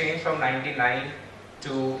 What has changed from '99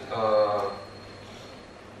 to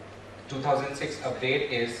 2006 update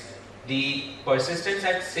is the persistence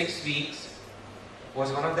at 6 weeks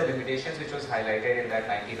was one of the limitations which was highlighted in that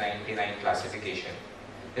 1999 classification.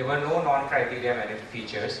 There were no non-criteria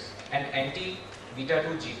features, and anti-beta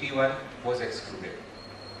 2 GP1 was excluded.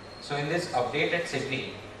 So in this update at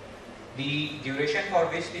Sydney, the duration for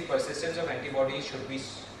which the persistence of antibodies should be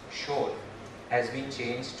shown has been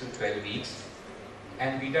changed to 12 weeks,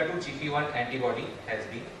 and beta 2 GP1 antibody has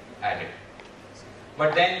been added.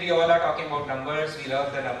 But then we all are talking about numbers, we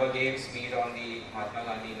love the number games, be it on the Mahatma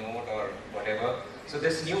Gandhi note or whatever. So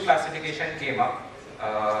this new classification came up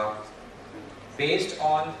based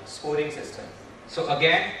on scoring system. So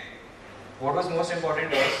again, what was most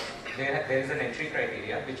important was there is an entry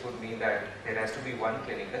criteria, which would mean that there has to be one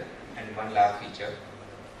clinical and one lab feature.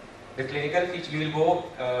 The clinical feature, we will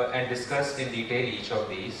go and discuss in detail each of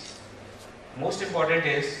these. Most important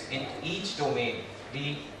is in each domain,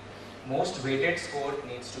 the most weighted score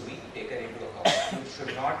needs to be taken into account. You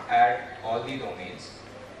should not add all the domains,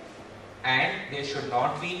 and there should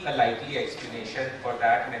not be a likely explanation for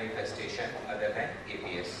that manifestation other than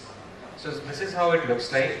APS. So this is how it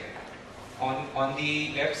looks like. On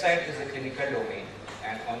the left side is the clinical domain,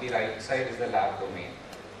 and on the right side is the lab domain.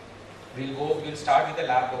 We'll start with the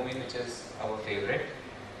lab domain, which is our favorite.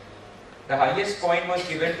 The highest point was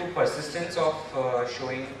given to persistence of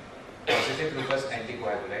showing positive lupus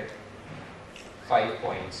anticoagulant, 5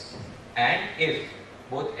 points. And if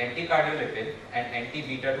both anticardiolipin and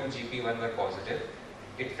anti-beta 2 GP1 were positive,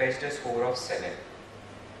 it fetched a score of 7.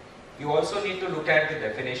 You also need to look at the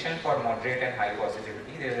definition for moderate and high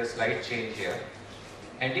positivity. There is a slight change here.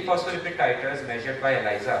 Antiphospholipid titers measured by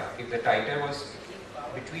ELISA, if the titer was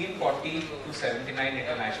between 40 to 79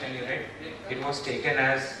 international unit, it was taken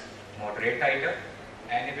as moderate titer,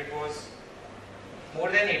 and if it was more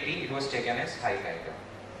than 80, it was taken as high titer.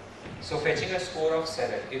 So fetching a score of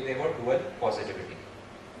 7 if they were dual positivity.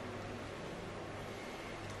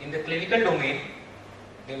 In the clinical domain,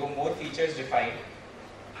 there were more features defined.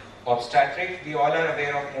 Obstetric, we all are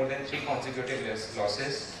aware of more than 3 consecutive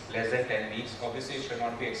losses, less than 10 weeks. Obviously, it should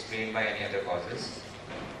not be explained by any other causes.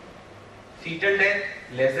 Fetal death,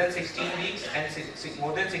 less than 16 weeks, and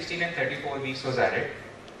more than 16 and 34 weeks was added,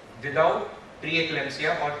 without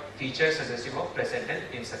preeclampsia or features suggestive of placental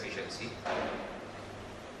insufficiency.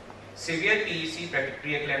 Severe PEC,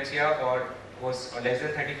 preeclampsia, or was less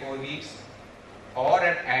than 34 weeks, or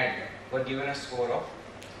an AND were given a score of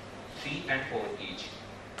 3 and 4 each.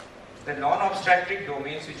 The non-obstetric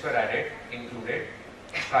domains which were added included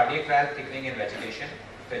cardiac valve thickening and vegetation,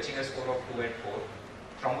 fetching a score of 2 and 4,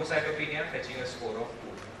 thrombocytopenia, fetching a score of 2.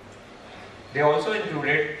 They also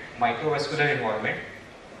included microvascular involvement,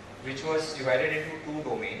 which was divided into two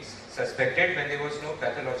domains, suspected when there was no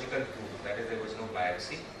pathological proof, that is, there was no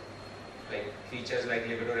biopsy, like features like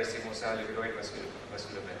livedo racemosa, livedoid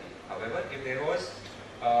vasculopathy. However, if there was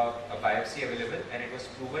a biopsy available and it was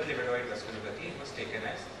proven livedoid vasculopathy, it was taken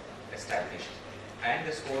as established, and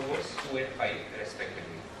the score was 2 and 5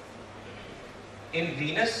 respectively. In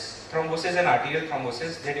venous thrombosis and arterial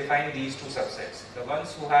thrombosis, they define these two subsets. The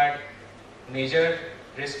ones who had major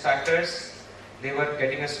risk factors, they were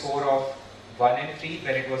getting a score of 1 and 3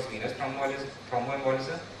 when it was venous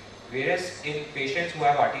thromboembolism, whereas in patients who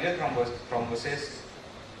have arterial thrombosis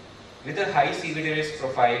with a high CVD risk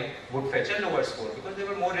profile would fetch a lower score because there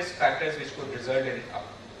were more risk factors which could result in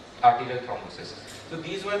arterial thrombosis. So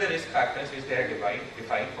these were the risk factors which they had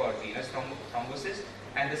defined for venous thrombosis,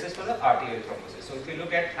 and this is for the arterial thrombosis. So if you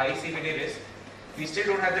look at high CVD risk, we still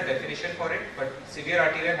don't have the definition for it, but severe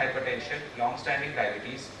arterial hypertension, long-standing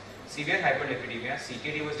diabetes, severe hyperlipidemia,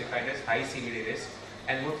 CKD was defined as high CVD risk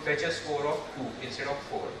and would fetch a score of 2 instead of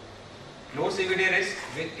 4. Low CVD risk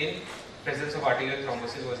in presence of arterial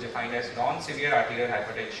thrombosis was defined as non-severe arterial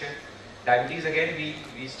hypertension. Diabetes, again,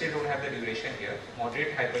 we still don't have the duration here.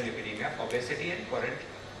 Moderate hyperlipidemia, obesity, and current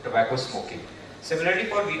tobacco smoking. Similarly,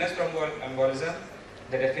 for venous thromboembolism,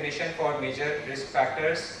 the definition for major risk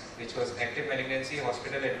factors, which was active malignancy,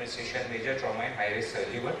 hospital administration, major trauma, and high-risk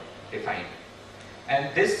surgery were defined.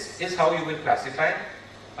 And this is how you will classify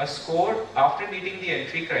a score after meeting the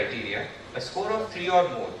entry criteria. A score of 3 or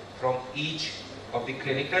more from each of the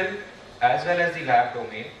clinical as well as the lab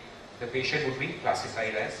domain, the patient would be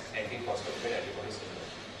classified as anti-phospholipid antibody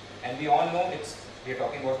syndrome. And we all know we are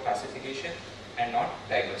talking about classification and not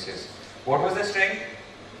diagnosis. What was the strength?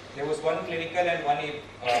 There was one clinical and one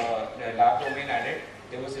lab domain added.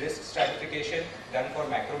 There was risk stratification done for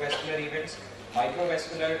macrovascular events.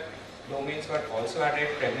 Microvascular domains were also added.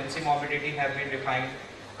 Pregnancy morbidity have been defined.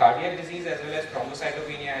 Cardiac disease as well as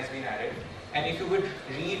thrombocytopenia has been added. And if you would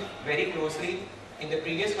read very closely, in the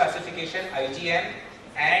previous classification, IgM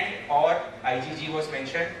and or IgG was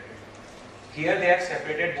mentioned. Here they have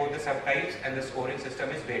separated both the subtypes and the scoring system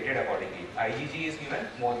is weighted accordingly. IgG is given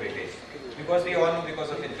more weightage. Because we all know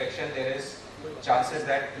because of infection there is chances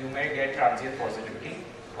that you may get transient positivity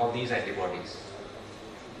of these antibodies.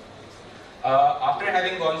 After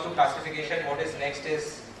having gone through classification, what is next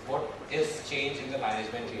is what is changed in the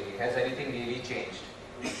management really? Has anything really changed?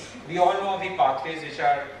 We all know the pathways which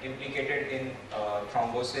are implicated in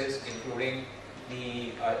thrombosis, including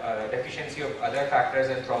the deficiency of other factors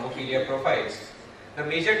and thrombophilia profiles. The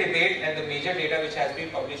major debate and the major data which has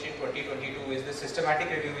been published in 2022 is the systematic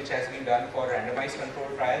review which has been done for randomized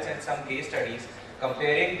controlled trials and some case studies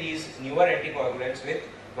comparing these newer anticoagulants with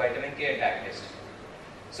vitamin K antagonists.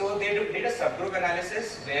 So they did a subgroup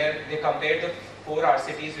analysis where they compared the 4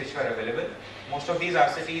 RCTs which were available. Most of these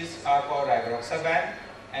RCTs are for rivaroxaban,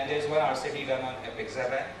 and there is one RCT done on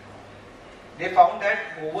apixaban. They found that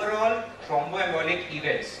overall thromboembolic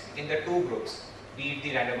events in the 2 groups, be it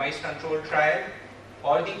the randomized controlled trial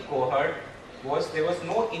or the cohort, there was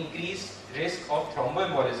no increased risk of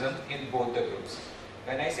thromboembolism in both the groups.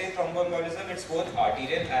 When I say thromboembolism, it's both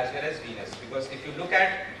arterial as well as venous, because if you look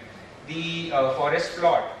at the forest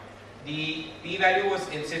plot, the p-value was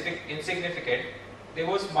insignificant. There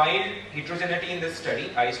was mild heterogeneity in this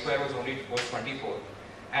study. I-square was 24,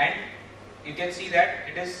 and you can see that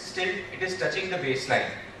it is touching the baseline.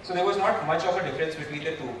 So there was not much of a difference between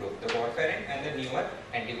the 2 groups, the warfarin and the newer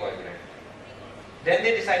anticoagulant. Then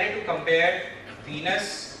they decided to compare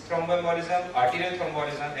venous thromboembolism, arterial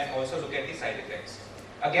thromboembolism, and also look at the side effects.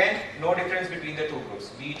 Again, no difference between the 2 groups,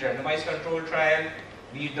 be it randomized controlled trial,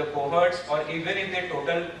 be it the cohorts, or even if they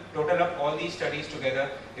total up all these studies together,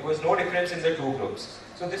 there was no difference in the 2 groups.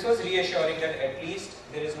 So this was reassuring that at least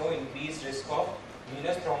there is no increased risk of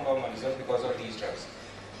venous thromboembolism because of these drugs.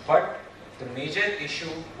 But the major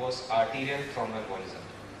issue was arterial thromboembolism.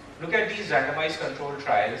 Look at these randomized controlled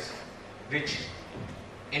trials, which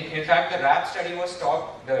in fact the TRAP study was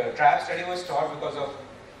stopped because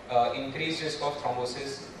of increased risk of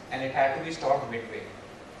thrombosis, and it had to be stopped midway,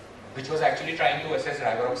 which was actually trying to assess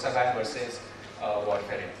rivaroxaban versus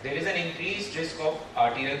warfarin. There is an increased risk of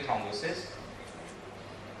arterial thrombosis.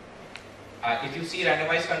 If you see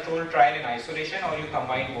randomized controlled trial in isolation or you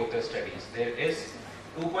combine both the studies, there is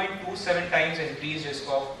 2.27 times increased risk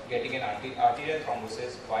of getting an arterial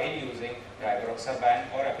thrombosis while using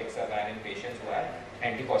rivaroxaban or apixaban in patients who have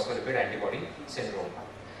antiphospholipid antibody syndrome.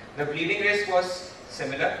 The bleeding risk was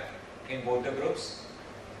similar in both the groups.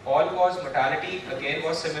 All-cause mortality again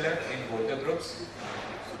was similar in both the groups,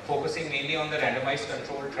 focusing mainly on the randomized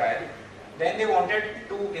controlled trial. Then they wanted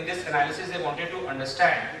to, in this analysis, they wanted to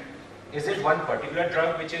understand Is it one particular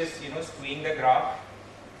drug which is skewing the graph?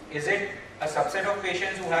 Is it a subset of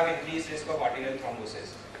patients who have increased risk of arterial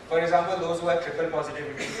thrombosis? For example, those who have triple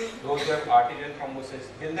positivity, those who have arterial thrombosis,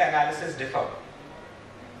 will the analysis differ?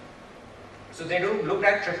 So they looked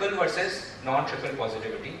at triple versus non-triple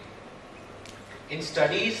positivity. In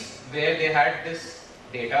studies where they had this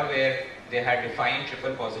data where they had defined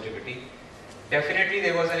triple positivity, definitely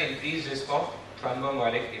there was an increased risk of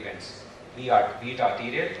thromboembolic events, be it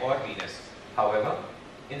arterial or venous. However,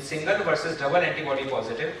 in single versus double antibody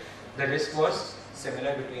positive, the risk was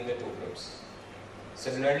similar between the two groups.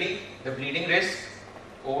 Similarly, the bleeding risk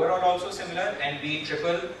overall also similar, and be it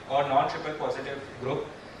triple or non-triple positive group,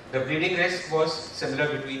 the bleeding risk was similar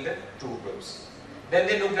between the two groups. Then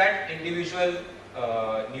they looked at individual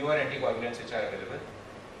newer anticoagulants which are available.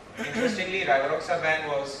 Interestingly, rivaroxaban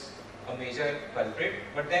was a major culprit,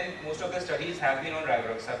 but then most of the studies have been on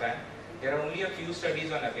rivaroxaban. There are only a few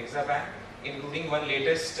studies on apixaban, including one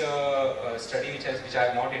latest study which I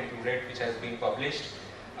have not included, which has been published.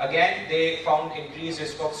 Again, they found increased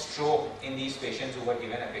risk of stroke in these patients who were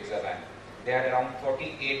given apixaban. They had around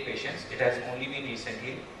 48 patients. It has only been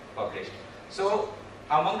recently published. So,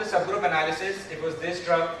 among the subgroup analysis, it was this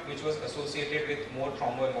drug which was associated with more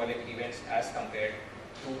thromboembolic events as compared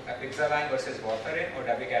to apixaban versus warfarin or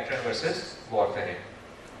dabigatran versus warfarin.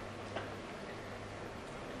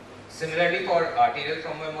 Similarly, for arterial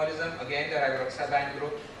thromboembolism, again the rivaroxaban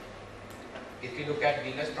group. If you look at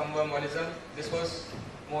venous thromboembolism, this was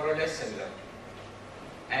more or less similar.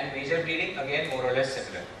 And major bleeding, again more or less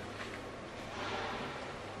similar.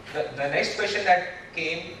 The next question that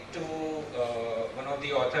came to one of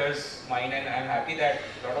the authors' mind, and I am happy that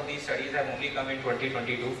a lot of these studies have only come in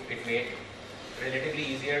 2022. It made relatively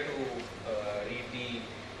easier to read the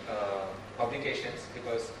publications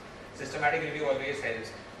because systematic review always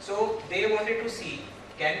helps. So they wanted to see,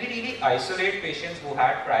 can we really isolate patients who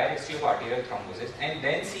had prior history of arterial thrombosis and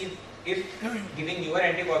then see if giving newer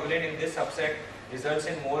anticoagulant in this subset results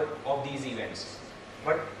in more of these events.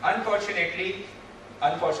 But unfortunately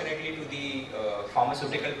to the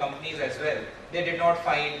pharmaceutical companies as well, they did not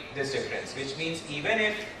find this difference, which means even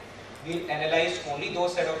if we analyzed only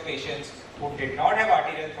those set of patients who did not have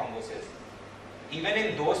arterial thrombosis, even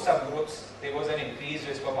in those subgroups, there was an increased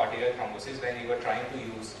risk of arterial thrombosis when we were trying to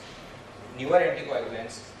use newer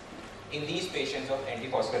anticoagulants in these patients of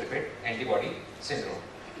antiphospholipid antibody syndrome.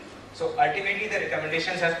 So ultimately the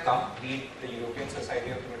recommendations have come, be it the European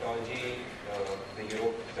Society of Rheumatology, the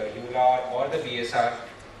EULAR or the BSR.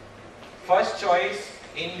 First choice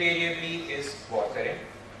invariably is warfarin.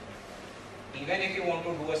 Even if you want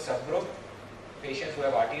to do a subgroup, patients who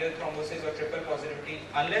have arterial thrombosis or triple positivity,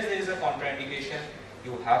 unless there is a contraindication,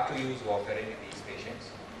 you have to use warfarin in these patients.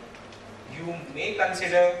 You may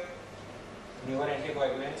consider newer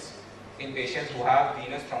anticoagulants in patients who have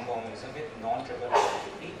venous thromboembolism with non-triple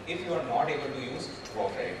positivity if you are not able to use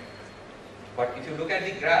warfarin. But if you look at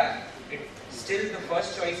the graph, it's still the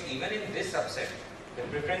first choice even in this subset. The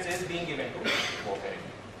preference is being given to warfarin.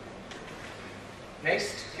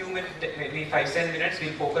 Next few minutes, maybe 5-10 minutes,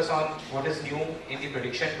 we'll focus on what is new in the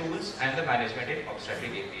prediction tools and the management in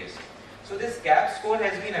obstetric APS. So this GAP score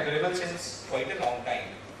has been available since quite a long time,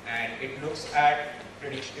 and it looks at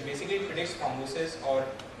it basically predicts thrombosis or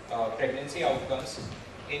pregnancy outcomes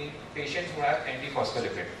in patients who have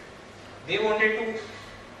antiphospholipid. They wanted to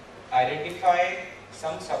identify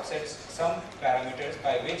some subsets, some parameters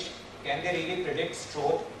by which can they really predict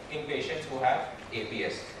stroke in patients who have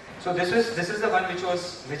APS. So this is the one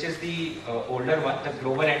which is the older one, the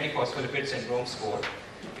global antiphospholipid syndrome score.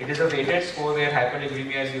 It is a weighted score where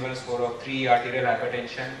hyperlipidemia is given a score of 3, arterial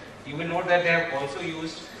hypertension. You will note that they have also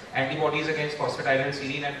used antibodies against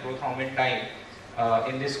phosphatidylserine and prothrombin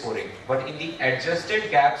in this scoring. But in the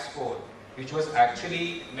adjusted GAP score, which was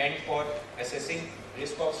actually meant for assessing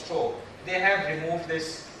risk of stroke, they have removed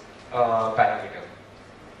this parameter.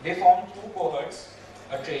 They formed two cohorts,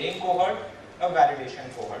 a training cohort, a validation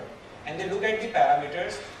cohort, and they looked at the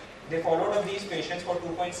parameters. They followed up these patients for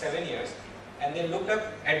 2.7 years, and they looked up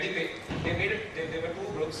at there were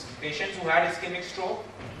two groups, patients who had ischemic stroke,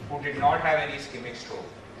 who did not have any ischemic stroke.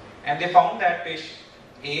 And they found that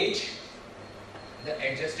age, the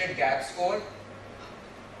adjusted GAP score,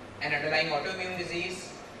 and underlying autoimmune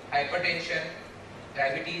disease, hypertension,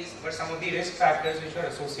 diabetes were some of the risk factors which were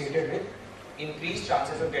associated with increased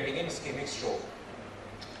chances of getting an ischemic stroke.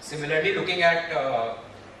 Similarly, looking at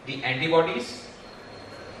the antibodies,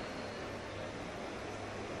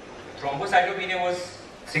 thrombocytopenia was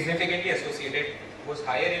significantly associated, was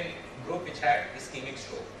higher in group which had ischemic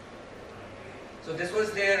stroke. So this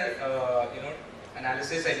was their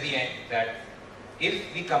analysis at the end, that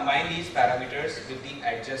if we combine these parameters with the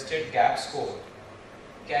adjusted gap score,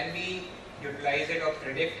 can we utilize it or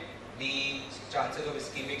predict the chances of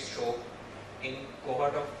ischemic stroke in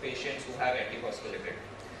cohort of patients who have antiphospholipid?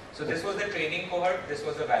 So this was the training cohort, this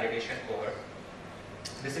was the validation cohort.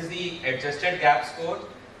 This is the adjusted gap score,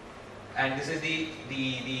 and this is the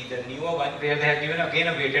newer one where they have given again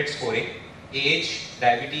a weighted scoring. Age,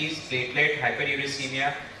 diabetes, platelet,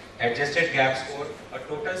 hyperuricemia, adjusted gap score. A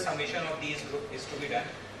total summation of these groups is to be done.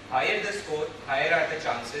 Higher the score, higher are the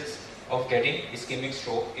chances of getting ischemic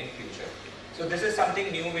stroke in future. So this is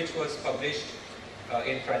something new which was published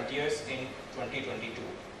in Frontiers in 2022.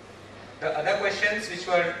 The other questions which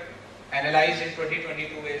were analyzed in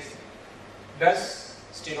 2022 is, does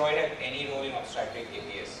steroid have any role in obstetric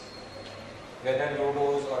APS? Whether low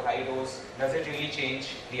dose or high dose, does it really change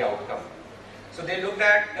the outcome? So they looked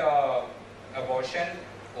at abortion,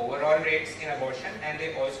 overall rates in abortion, and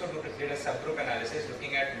they also did a subgroup analysis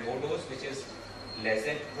looking at low dose, which is less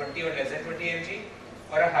than 20 or less than 20 mg,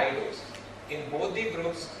 or a high dose. In both the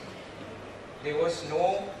groups, there was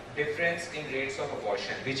no difference in rates of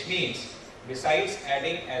abortion, which means besides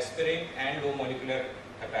adding aspirin and low molecular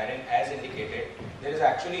heparin as indicated, there is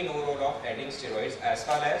actually no role of adding steroids as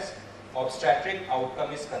far as obstetric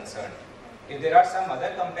outcome is concerned. If there are some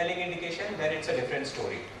other compelling indication, then it's a different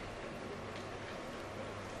story.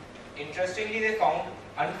 Interestingly,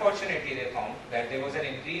 unfortunately they found that there was an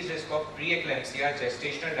increased risk of preeclampsia,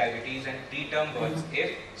 gestational diabetes and preterm births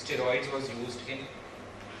if steroids was used in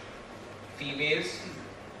females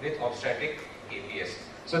with obstetric APS.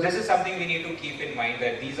 So this is something we need to keep in mind,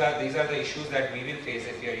 that these are the issues that we will face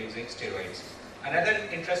if we are using steroids. Another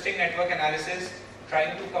interesting network analysis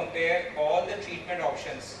trying to compare all the treatment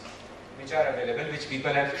options which are available, which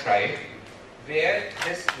people have tried, where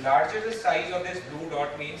this larger the size of this blue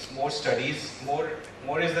dot means more studies,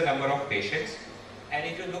 more is the number of patients. And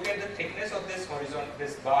if you look at the thickness of this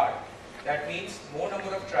this bar, that means more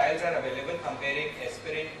number of trials are available comparing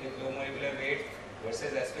aspirin with low molecular weight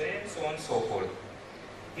versus aspirin and so on and so forth.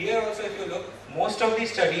 Here also if you look, most of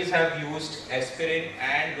these studies have used aspirin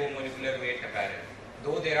and low molecular weight heparin.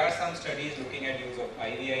 Though there are some studies looking at use of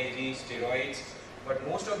IVIG, steroids, but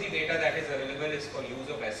most of the data that is available is for use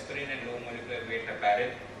of aspirin and low molecular weight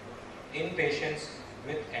heparin in patients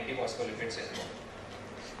with antiphospholipid syndrome.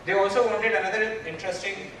 They also wanted another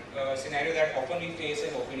interesting scenario that often we face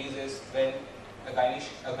in OPDs is when a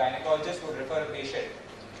gynecologist would refer a patient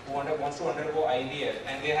who wants to undergo IVF,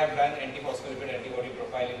 and they have done antiphospholipid antibody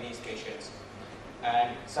profile in these patients,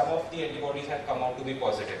 and some of the antibodies have come out to be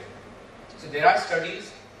positive. So there are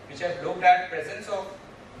studies which have looked at presence of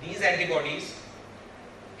these antibodies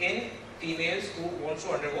in females who want to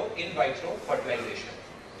undergo in vitro fertilization.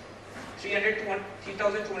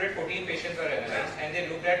 3,214 patients were analyzed, and they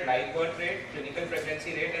looked at live birth rate, clinical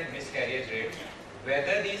pregnancy rate and miscarriage rate,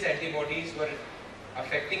 whether these antibodies were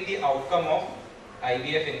affecting the outcome of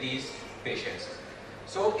IVF in these patients.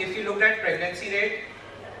 So if you looked at pregnancy rate,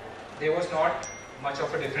 there was not much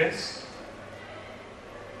of a difference.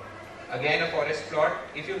 Again a forest plot.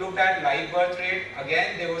 If you looked at live birth rate,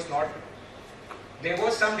 again there was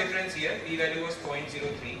some difference here. P-value was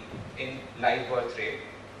 0.03 in live birth rate.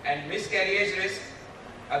 And miscarriage risk,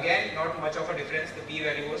 again not much of a difference. The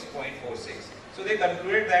p-value was 0.46. So they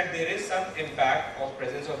concluded that there is some impact of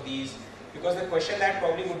presence of these, because the question that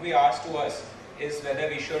probably would be asked to us is whether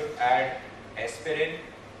we should add aspirin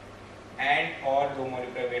and or low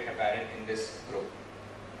molecular weight heparin in this group.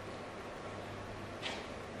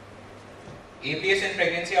 APS and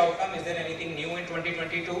pregnancy outcome, is there anything new in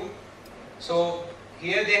 2022? So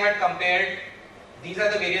here they had compared, these are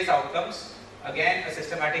the various outcomes. Again a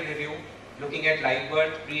systematic review looking at live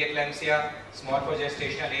birth, pre-eclampsia, small for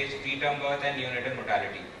gestational age, preterm birth and neonatal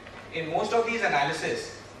mortality. In most of these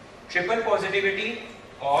analyses, triple positivity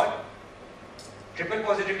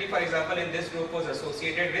for example in this group was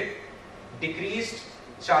associated with decreased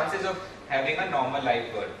chances of having a normal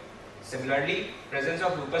live birth. Similarly, presence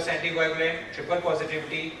of lupus anticoagulant, triple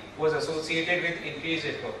positivity was associated with increased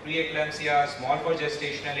risk of pre-eclampsia, small for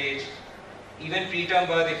gestational age. Even preterm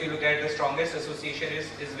birth, if you look at, the strongest association is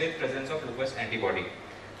with presence of lupus antibody.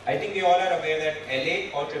 I think we all are aware that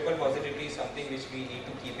LA or triple positivity is something which we need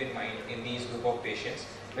to keep in mind in these group of patients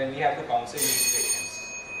when we have to counsel these patients.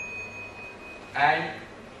 And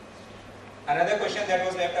another question that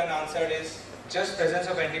was left unanswered is, just presence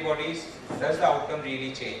of antibodies, does the outcome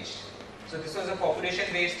really change? So this was a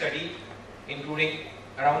population-based study including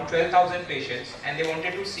around 12,000 patients, and they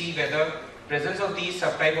wanted to see whether presence of these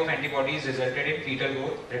subtype of antibodies resulted in fetal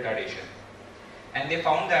growth retardation. And they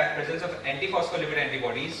found that presence of antiphospholipid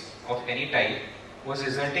antibodies of any type was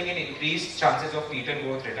resulting in increased chances of fetal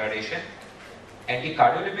growth retardation.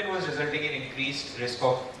 Anticardiolipin was resulting in increased risk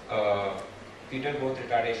of fetal growth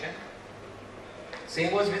retardation.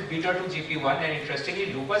 Same was with beta-2 GP1, and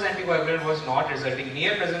interestingly, lupus anticoagulant was not resulting,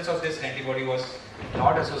 near presence of this antibody was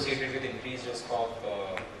not associated with increased risk of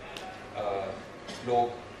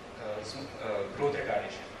low growth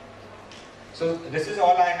retardation. So this is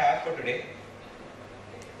all I have for today.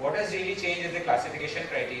 What has really changed is the classification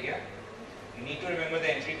criteria. You need to remember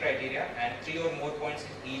the entry criteria and 3 or more points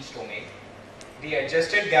in each domain. The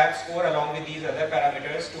adjusted gap score along with these other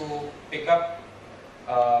parameters to pick up,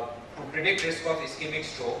 to predict risk of ischemic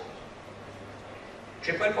stroke.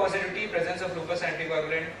 Triple positivity, presence of lupus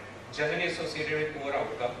anticoagulant generally associated with poor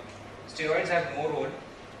outcome. Steroids have no role.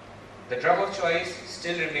 The drug of choice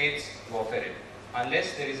still remains warfarin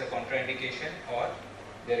unless there is a contraindication or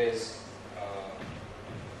there is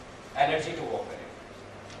allergy to warfarin.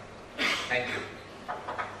 Thank you.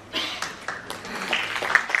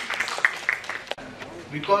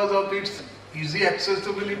 Because of its easy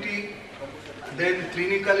accessibility, then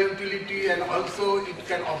clinical utility, and also it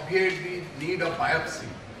can obviate the need of biopsy.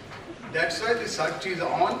 That's why the search is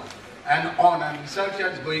on, and research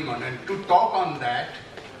is going on. And to talk on that,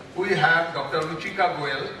 we have Dr. Ruchika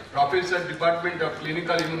Goyal, Professor, Department of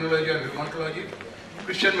Clinical Immunology and Rheumatology,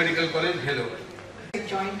 Christian Medical College. Hello. A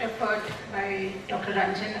joint effort by Dr.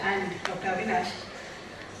 Ranjan and Dr. Avinash.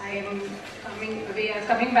 We are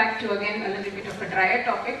coming back to again a little bit of a drier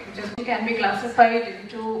topic, which can be classified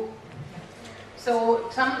into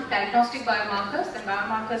some diagnostic biomarkers and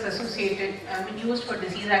biomarkers associated, used for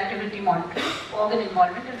disease activity monitoring, organ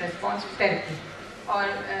involvement and response to therapy, or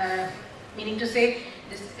meaning to say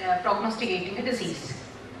prognosticating a disease.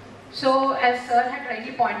 So as Sir had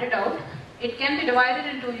rightly pointed out, it can be divided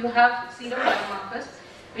into, you have serum biomarkers,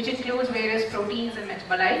 which includes various proteins and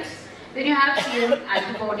metabolites. Then you have serum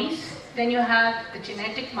antibodies. Then you have the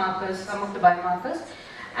genetic markers, some of the biomarkers.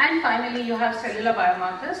 And finally, you have cellular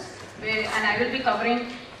biomarkers, and I will be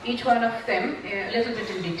covering each one of them a little bit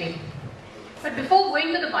in detail. But before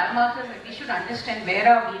going to the biomarkers, we should understand where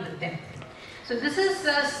are we with them. So this is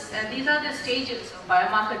these are the stages of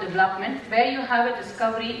biomarker development, where you have a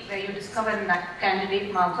discovery, where you discover a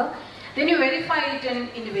candidate marker. Then you verify it in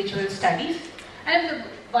individual studies, and if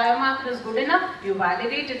the biomarker is good enough, you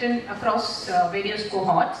validate it across various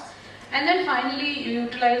cohorts, and then finally you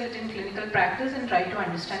utilize it in clinical practice and try to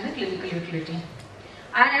understand the clinical utility.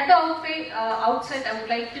 And at the outset, I would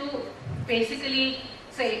like to basically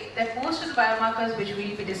say that most of the biomarkers which we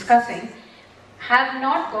will be discussing have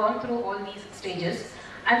not gone through all these stages,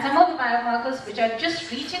 and some of the biomarkers which are just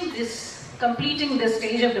completing this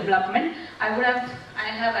stage of development, I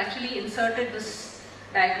have actually inserted this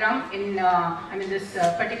diagram in this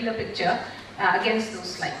particular picture against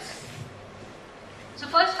those slides. So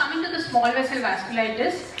first, coming to the small vessel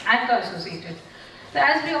vasculitis, ANCA associated. So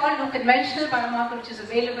as we all know, conventional biomarker which is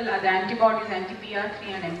available are the antibodies, anti-PR3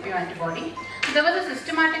 and MPO antibody. So there was a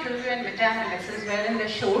systematic review and meta-analysis wherein they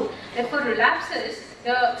showed that for relapses,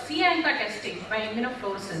 the C-ANCA testing by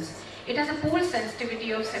immunofluorescence, it has a pooled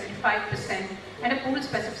sensitivity of 75% and a pooled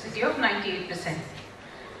specificity of 98%.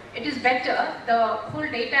 It is better, the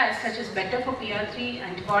pooled data as such is better for PR3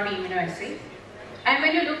 antibody immunoassay. And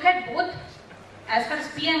when you look at both, as far as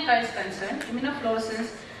P-ANCA is concerned, immunofluorescence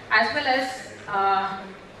as well as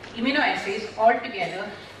immunoassays altogether,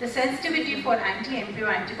 the sensitivity for anti-MPO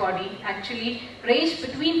antibody actually ranged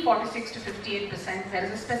between 46 to 58%,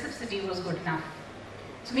 whereas the specificity was good enough.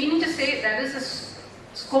 So meaning to say there is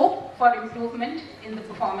a scope for improvement in the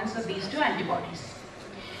performance of these two antibodies.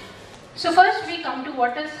 So first we come to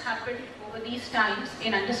what has happened over these times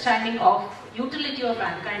in understanding of utility of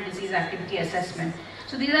ANCA and disease activity assessment.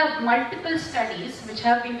 So these are multiple studies which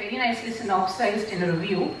have been very nicely synopsized in a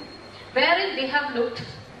review, wherein they have looked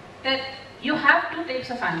that you have two types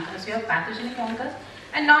of ANCAs. You have pathogenic ANCAs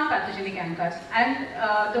and non-pathogenic ANCAs. And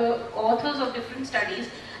the authors of different studies,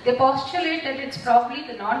 they postulate that it's probably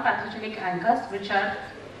the non-pathogenic ANCAs which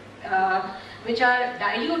are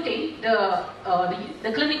diluting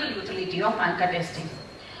the clinical utility of ANCA testing.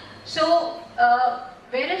 So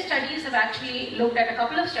various studies have actually looked at, a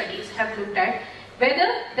couple of studies have looked at whether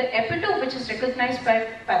the epitope which is recognized by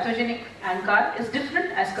pathogenic ANCA is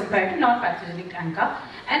different as compared to non-pathogenic ANCA,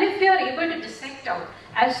 and if we are able to dissect out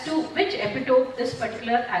as to which epitope this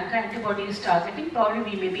particular ANCA antibody is targeting, probably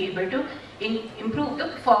we may be able to improve the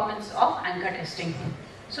performance of ANCA testing.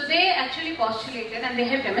 So they actually postulated, and they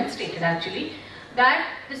have demonstrated actually, that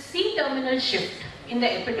the C-terminal shift in the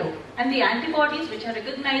epitope and the antibodies which are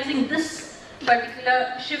recognizing this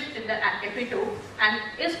particular shift in the epitope and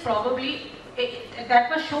is probably,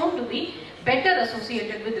 that was shown to be better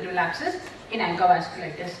associated with relapses in ANCA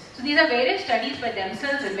vasculitis. So these are various studies by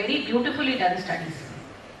themselves and very beautifully done studies.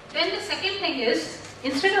 Then the second thing is,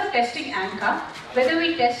 instead of testing ANCA, whether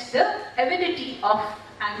we test the avidity of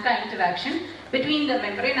ANCA interaction between the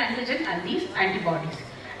membrane antigen and these antibodies.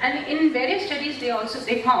 And in various studies,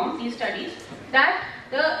 they found these studies that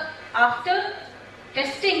after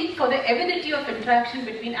testing for the avidity of interaction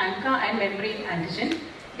between ANCA and membrane antigen,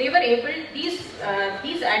 they were able,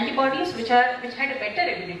 these antibodies which had a better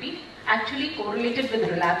avidity actually correlated with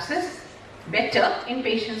relapses better in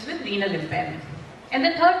patients with renal impairment. And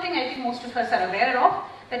the third thing I think most of us are aware of,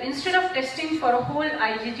 that instead of testing for a whole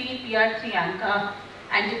IgG PR3 ANCA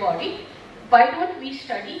antibody, why don't we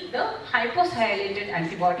study the hyposialylated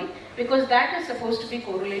antibody, because that is supposed to be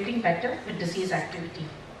correlating better with disease activity.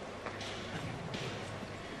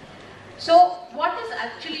 So what is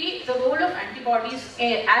actually the role of antibodies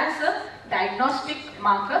as a diagnostic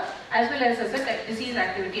marker as well as a disease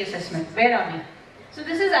activity assessment? Where are we? So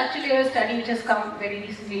this is actually a study which has come very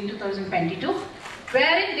recently in 2022,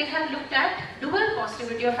 wherein they have looked at dual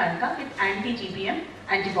positivity of ANCA with anti-GBM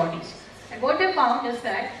antibodies. And what they found is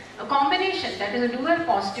that a combination, that is a dual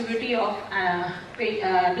positivity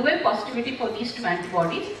for these two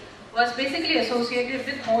antibodies, was basically associated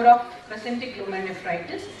with more of crescentic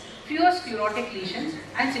glomerulonephritis, fewer sclerotic lesions,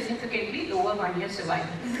 and significantly lower 1-year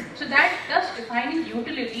survival. So that thus defining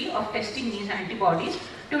utility of testing these antibodies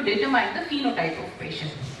to determine the phenotype of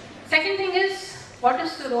patient. Second thing is, what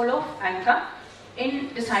is the role of ANCA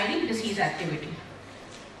in deciding disease activity?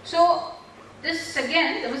 So this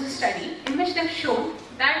again, there was a study in which they've shown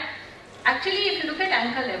that actually if you look at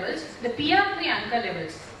ANCA levels, the PR3 ANCA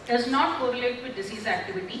levels does not correlate with disease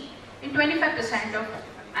activity in 25% of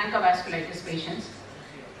ANCA vasculitis patients,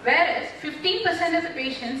 whereas 15% of the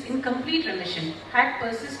patients in complete remission had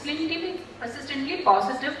persistently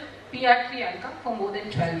positive PR3 ANCA for more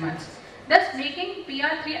than 12 months, thus making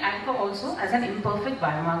PR3 ANCA also as an imperfect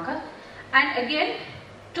biomarker. And again,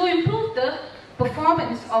 to improve the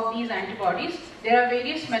performance of these antibodies, there are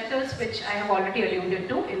various methods which I have already alluded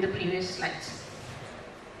to in the previous slides.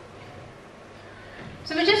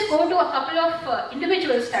 So we just go to a couple of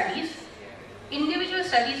individual studies. Individual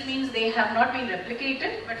studies means they have not been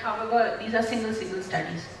replicated, but however, these are single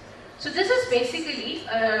studies. So this is basically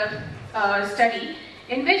a study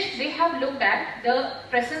in which they have looked at the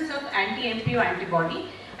presence of anti-MPO antibody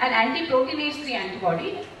and anti-proteinase 3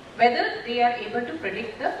 antibody, whether they are able to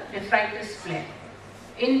predict the nephritis flare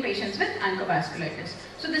in patients with ANCA vasculitis.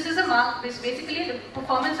 So this is basically the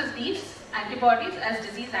performance of these antibodies as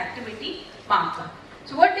disease activity marker.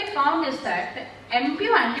 So what they found is that the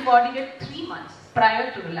MPO antibody at 3 months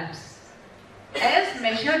prior to relapse, as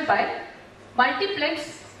measured by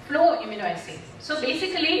multiplex flow immunoassay. So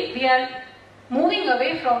basically we are moving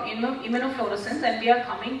away from immunofluorescence and we are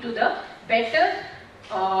coming to the better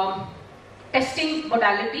testing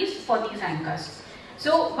modalities for these ANCAs.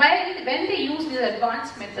 So when they use these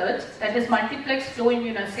advanced methods, that is multiplex flow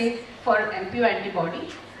immunoassay for MPO antibody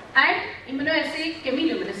and immunoassay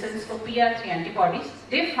chemiluminescence for PR3 antibodies,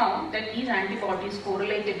 they found that these antibodies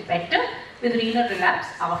correlated better with renal relapse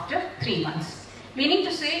after 3 months. Meaning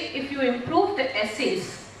to say, if you improve the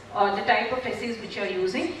assays or the type of assays which you are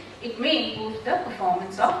using, it may improve the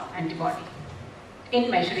performance of antibody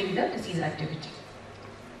in measuring the disease activity.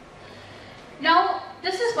 Now,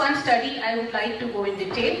 this is one study I would like to go in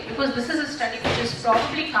detail, because this is a study which is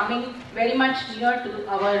probably coming very much near to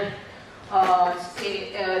our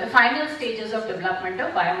the final stages of development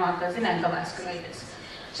of biomarkers in ANCA vasculitis.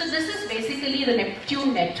 So this is basically the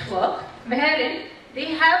Neptune network, wherein they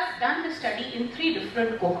have done the study in 3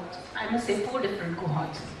 different cohorts. I must say 4 different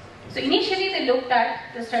cohorts. So initially they looked at,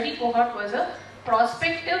 the study cohort was a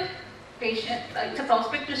prospective patient, it's a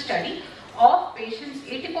prospective study of patients,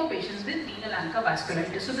 84 patients with renal ANCA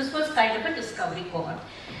vasculitis. So this was kind of a discovery cohort.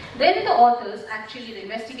 Then the authors, actually the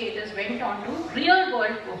investigators, went on to real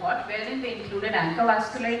world cohort, wherein they included ANCA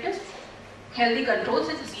vasculitis, healthy controls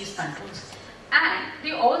and disease controls. And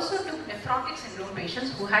they also took nephrotic syndrome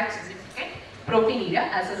patients who had significant proteinuria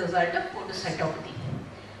as a result of photocytopathy.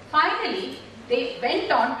 Finally, they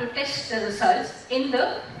went on to test the results in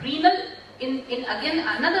the renal, in again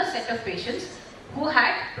another set of patients who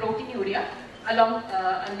had proteinuria along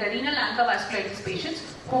the renal ANCA vasculitis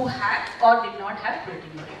patients who had or did not have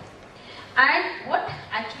proteinuria. And what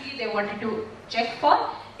actually they wanted to check for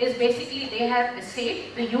is basically they have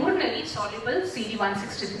assayed the urinary soluble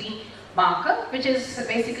CD163 marker, which is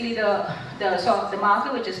basically the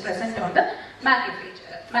marker which is present on the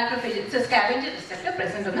macrophage. It's a scavenger receptor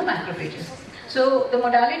present on the macrophages. So the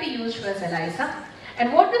modality used was ELISA,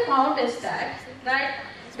 and what they found is that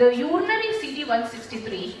the urinary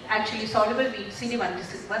CD163, actually soluble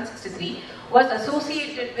CD163, was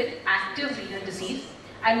associated with active renal disease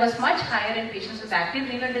and was much higher in patients with active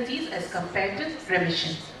renal disease as compared to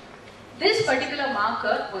remission. This particular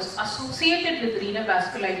marker was associated with renal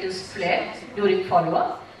vasculitis flare during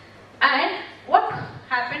follow-up, and what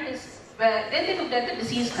happened is, then they looked at the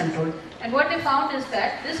disease control, and what they found is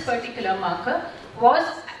that this particular marker was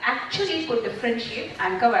actually could differentiate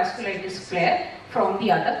ANCA vasculitis flare from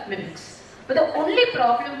the other mimics. But the only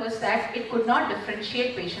problem was that it could not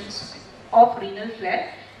differentiate patients of renal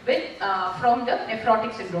flare from the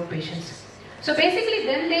nephrotic syndrome patients. So basically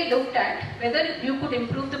then they looked at whether you could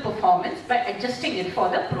improve the performance by adjusting it for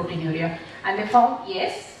the proteinuria, and they found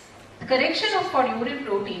yes, the correction for urine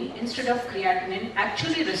protein instead of creatinine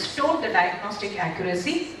actually restored the diagnostic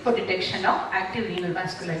accuracy for detection of active renal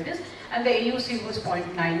vasculitis, and the AUC was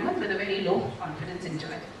 0.91 with a very low confidence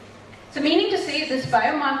interval. So meaning to say, this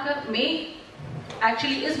biomarker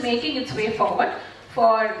is making its way forward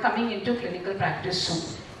for coming into clinical practice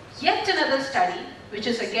soon. Yet another study which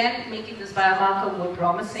is again making this biomarker more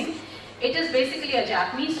promising. It is basically a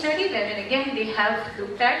Japanese study wherein again they have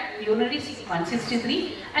looked at urinary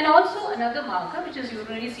CD163 and also another marker which is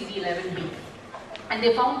urinary CD11B. And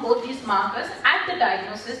they found both these markers at the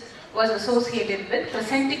diagnosis was associated with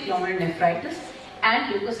presentic glomerulonephritis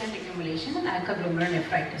and leukocyte accumulation and ANCA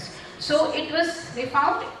glomerulonephritis. So they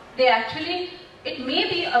found it may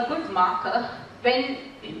be a good marker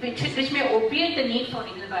which may obviate the need for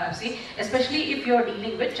renal biopsy, especially if you are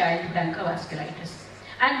dealing with childhood ANCA vasculitis.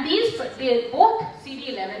 And both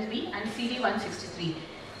CD11B and CD163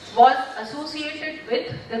 was associated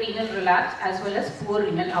with the renal relapse as well as poor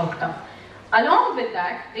renal outcome. Along with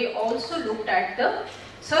that, they also looked at the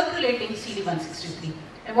circulating CD163.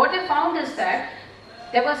 And what they found is that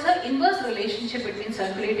there was an inverse relationship between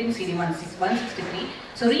circulating CD163.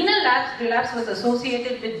 So renal relapse was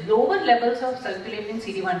associated with lower levels of circulating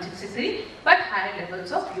CD163 but higher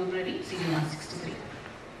levels of urinary CD163.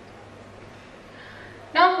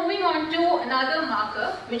 Now moving on to another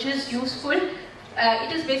marker which is useful.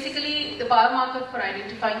 It is basically the biomarker for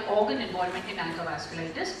identifying organ involvement in ANCA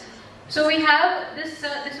vasculitis. So we have this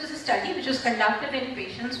was a study which was conducted in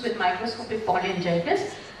patients with microscopic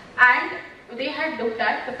polyangiitis, and they had looked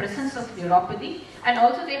at the presence of neuropathy, and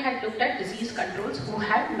also they had looked at disease controls who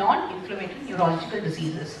had non-inflammatory neurological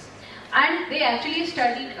diseases. And they actually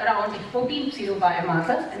studied around 14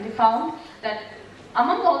 serobiomarkers, and they found that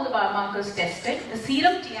among all the biomarkers tested, the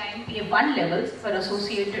serum TIMP1 levels were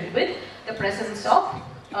associated with the presence of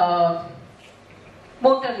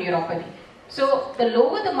motor neuropathy. So the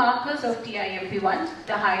lower the markers of TIMP1,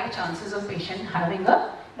 the higher chances of patient having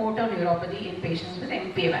a motor neuropathy in patients with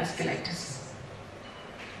MPA vasculitis.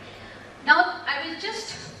 Now I will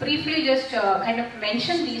just briefly kind of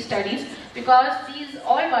mention these studies because these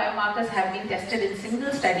all biomarkers have been tested in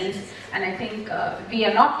single studies, and I think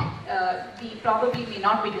we probably may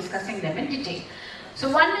not be discussing them in detail.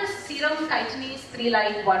 So one is serum chitinase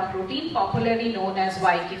 3-like 1 protein, popularly known as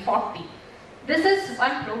YK40. This is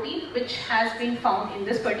one protein which has been found in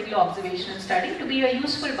this particular observational study to be a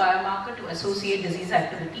useful biomarker to associate disease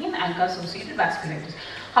activity in ANCA-associated vasculitis.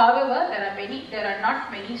 However, there are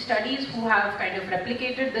not many studies who have kind of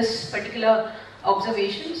replicated this particular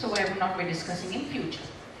observation, so I will not be discussing in future.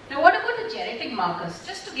 Now what about the genetic markers?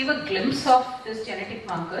 Just to give a glimpse of this genetic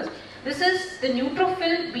markers, this is the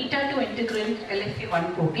neutrophil beta-2 integrin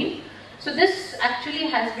LFA1 protein. So this actually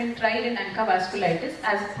has been tried in ANCA vasculitis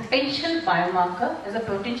as a potential biomarker, as a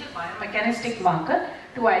potential biomechanistic marker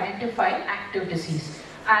to identify active disease.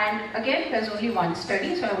 And again, there's only one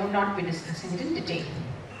study, so I will not be discussing it in detail.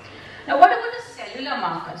 Now what about the cellular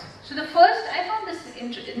markers? So the first, I found this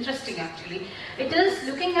interesting actually. It is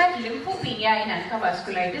looking at lymphopenia in ANCA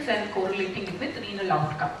vasculitis and correlating it with renal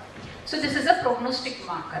outcome. So this is a prognostic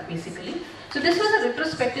marker basically. So this was a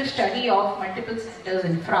retrospective study of multiple centers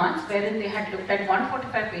in France wherein they had looked at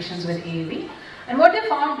 145 patients with AAV. And what they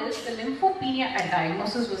found is the lymphopenia at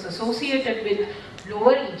diagnosis was associated with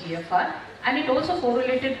lower EGFR, and it also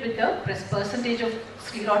correlated with the percentage of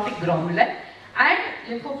sclerotic glomeruli, and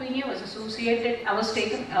lymphopenia was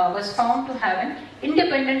was found to have an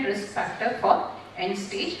independent risk factor for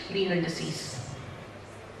end-stage renal disease.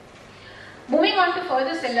 Moving on to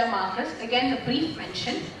further cellular markers, again a brief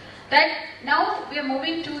mention that now we are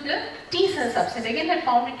moving to the T cell subset. Again, I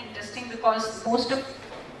found it interesting because most of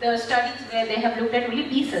the studies where they have looked at only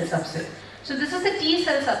B cell subset. So this is the T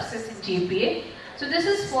cell subsets in JPA. So this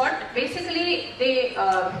is what basically there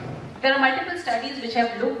are multiple studies which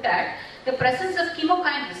have looked at the presence of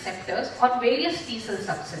chemokine receptors on various T cell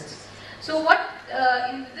subsets. So what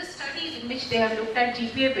in this study in which they have looked at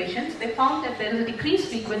GPA patients, they found that there is a decreased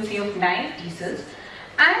frequency of naive T cells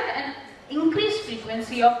and an increased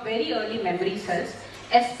frequency of very early memory cells,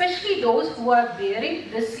 especially those who are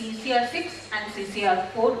bearing the CCR6 and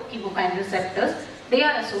CCR4 chemokine receptors. They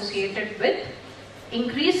are associated with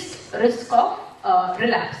increased risk of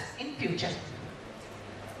relapse in future.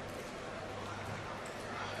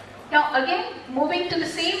 Now again, moving to the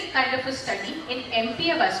same kind of a study in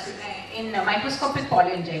MPA in microscopic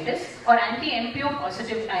polyangiitis or anti-MPO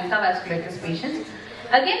positive ANCA vasculitis patients,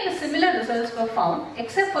 again the similar results were found,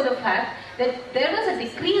 except for the fact that there was a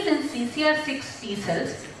decrease in CCR6 T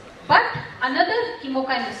cells, but another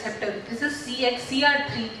chemokine receptor, this is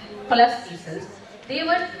CR3 plus T cells, they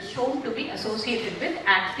were shown to be associated with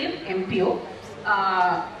active MPO,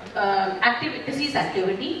 active disease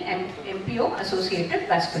activity and MPO associated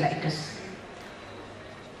vasculitis.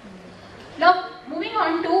 Now moving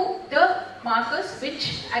on to the markers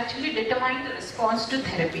which actually determine the response to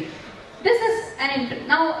therapy. This is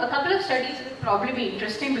now a couple of studies will probably be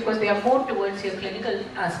interesting because they are more towards your clinical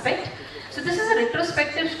aspect. So this is a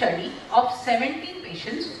retrospective study of 70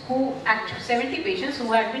 patients who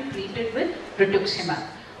had been treated with rituximab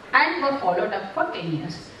and were followed up for 10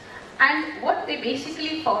 years. And what they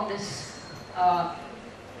basically found is,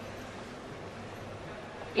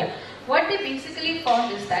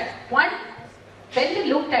 that when they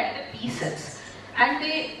looked at the B cells and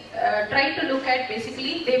they tried to look at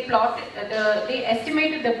they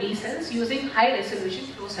estimated the B cells using high resolution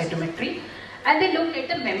flow cytometry and they looked at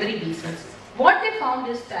the memory B cells. What they found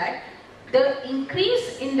is that the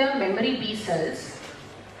increase in the memory B cells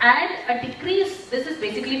and a decrease, this is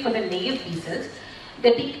basically for the naive B cells,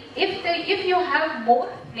 if you have more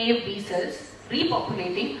naive B cells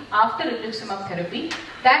repopulating after rituximab therapy,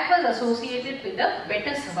 that was associated with a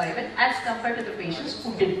better survival as compared to the patients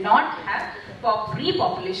who did not have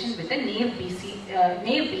repopulation with the naive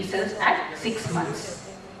B cells at 6 months.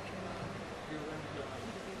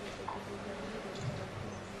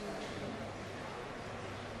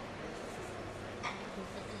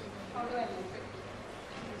 How do I move it?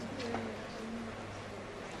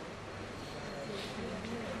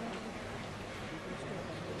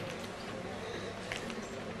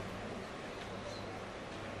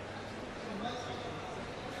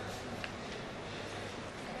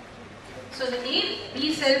 So the naive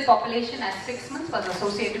B cell population at 6 months was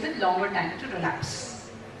associated with longer time to relapse.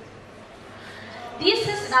 This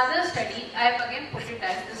is another study, I have again put it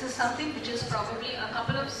as, this is something which is probably a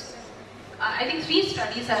couple of, I think 3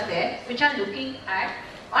 studies are there which are looking at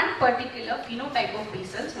one particular phenotype of B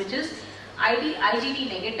cells, which is IgD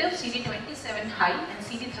negative, CD27 high and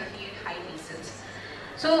CD38 high B cells.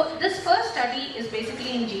 So this first study is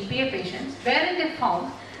basically in GPA patients wherein they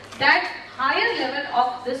found that higher level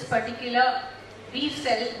of this particular B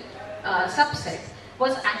cell subset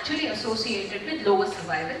was actually associated with lower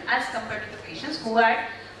survival as compared to the patients who had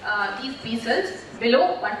these B cells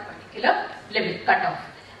below one particular limit cutoff.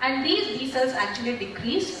 And these B cells actually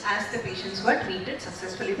decreased as the patients were treated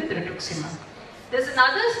successfully with rituximab. There's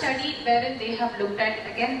another study wherein they have looked at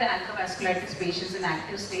again the ANCA vasculitis patients in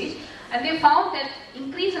active stage, and they found that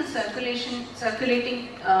increase in circulating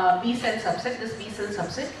B cell subset, this B cell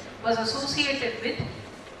subset, was associated with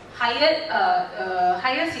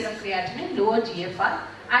higher serum creatinine, lower GFR,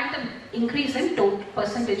 and the increase in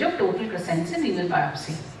percentage of total crescents in renal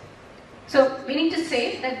biopsy. So we need to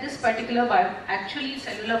say that this particular actually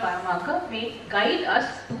cellular biomarker may guide us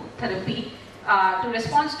to therapy, to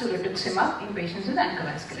response to rituximab in patients with ANCA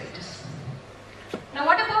vasculitis. Now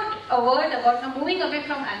what about a word about, now moving away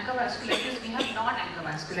from ANCA vasculitis, we have non-ANCA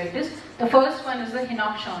vasculitis. The first one is the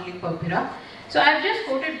Hinoch-Schönlein purpura. So I have just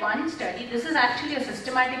quoted one study. This is actually a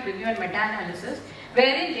systematic review and meta-analysis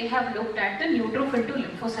wherein they have looked at the neutrophil to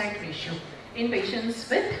lymphocyte ratio in patients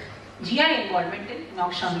with GI involvement in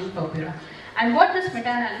Hinoch-Schönlein purpura. And what this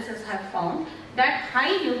meta-analysis have found, that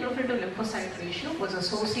high neutrophil to lymphocyte ratio was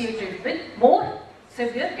associated with more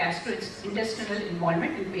severe gastrointestinal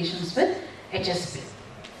involvement in patients with HSP.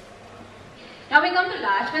 Now we come to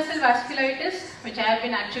large vessel vasculitis, which I have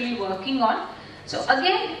been actually working on. So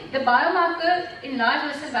again, the biomarker in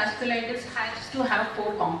large vessel vasculitis has to have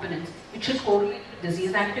 4 components, which should correlate with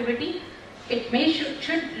disease activity. It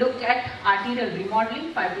should look at arterial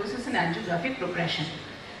remodeling, fibrosis and angiographic progression.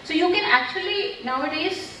 So you can actually,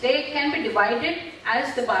 nowadays, they can be divided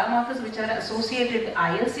as the biomarkers which are associated with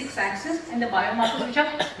IL-6 axis and the biomarkers which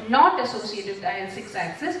are not associated with IL-6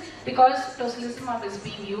 axis, because tocilizumab is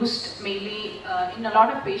being used mainly in a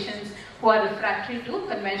lot of patients who are refractory to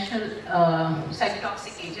conventional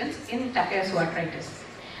cytotoxic agents in Takayasu arthritis.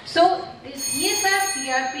 So this ESR,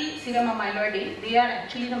 CRP, serum amyloid A, they are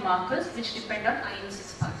actually the markers which depend on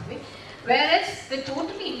IL-6 pathway, whereas the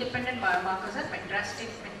totally independent biomarkers are pentraxin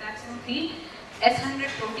 3, S100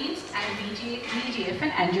 proteins, and VEGF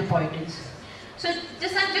and angiopoietins. So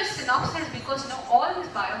this are just synopsis because all these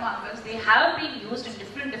biomarkers, they have been used in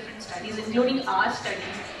different studies, including our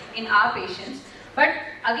studies in our patients. But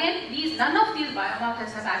again, none of these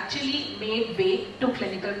biomarkers have actually made way to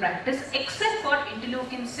clinical practice except for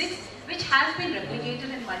interleukin 6, which has been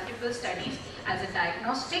replicated in multiple studies as a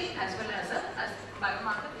diagnostic as well as a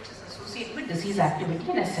biomarker which is associated with disease activity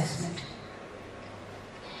and assessment.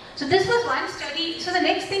 So this was one study. So the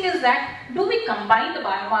next thing is that, do we combine the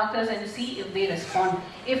biomarkers and see if they respond,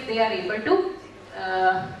 if they are able to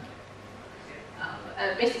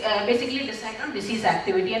basically decide on disease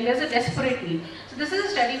activity, and there's a desperate need. So this is a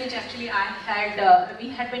study which actually we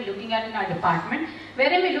had been looking at in our department,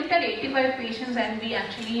 wherein we looked at 85 patients and we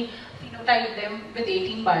actually phenotyped them with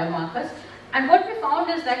 18 biomarkers. And what we found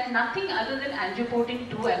is that nothing other than angiopoietin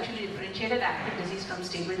 2 actually differentiated active disease from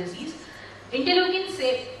stable disease. Interleukin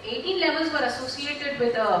 18 levels were associated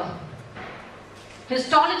with a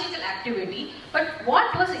histological activity, but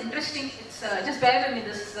what was interesting, just bear with me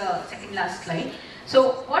this second last slide.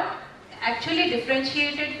 So what actually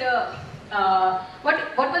differentiated the,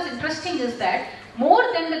 what was interesting is that more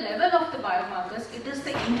than the level of the biomarkers, it is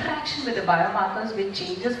the interaction with the biomarkers which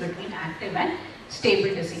changes between active and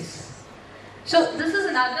stable disease. So this is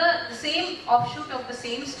the same offshoot of the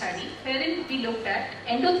same study, wherein we looked at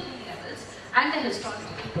endothelin levels and the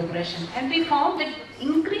histological progression, and we found that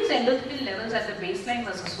increased endothelin levels at the baseline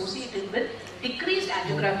was associated with decreased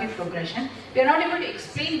angiographic progression. We are not able to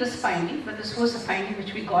explain this finding, but this was a finding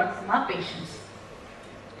which we got from our patients.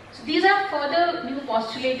 So these are further new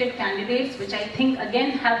postulated candidates which I think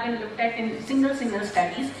again have been looked at in single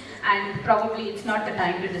studies, and probably it's not the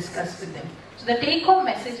time to discuss with them. So the take home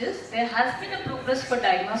message is, there has been a progress for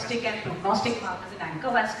diagnostic and prognostic markers in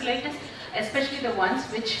ANCA vasculitis, especially the ones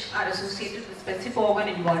which are associated with specific organ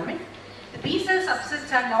involvement. The B-cell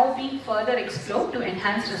subsets are now being further explored to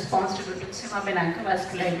enhance response to rituximab in ANCA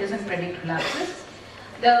vasculitis and predict relapses.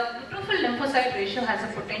 The neutrophil lymphocyte ratio has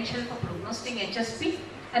a potential for prognosticating HSP,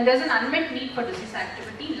 and there's an unmet need for disease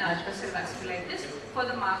activity in large vessel vasculitis for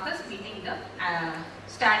the markers meeting the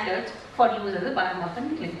standards for use as a biomarker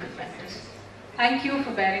in clinical practice. Thank you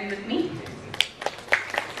for bearing with me.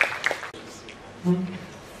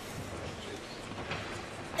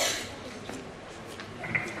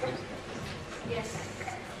 Yes.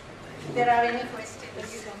 If there are any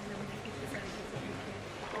questions.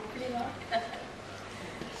 Hopefully not.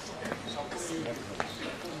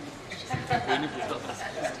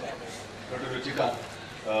 Dr. Ruchika,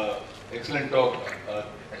 excellent talk.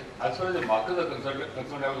 As far as the markers are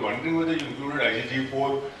concerned, I was wondering whether you included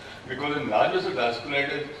IgG4, because in large vessel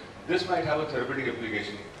vasculitis, this might have a therapeutic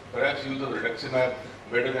application. Perhaps use of rituximab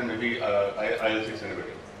better than maybe IL-6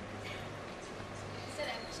 inhibitor.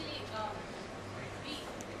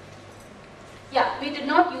 Yeah, we did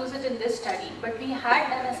not use it in this study, but we had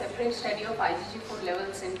done a separate study of IgG4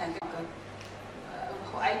 levels in Tanaka.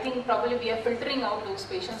 I think probably we are filtering out those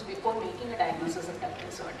patients before making a diagnosis of ductal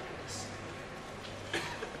arteritis.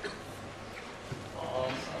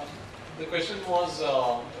 The question was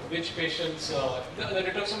which patients, the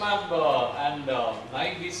rituximab and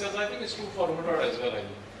naive B cells, I think it's true for rheumatoid as well.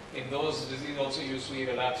 In those diseases also usually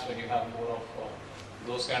relapse when you have more of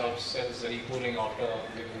those kind of cells re-pooling after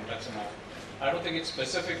giving rituximab. I don't think it's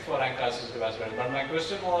specific for ANCA-associated vasculitis, but my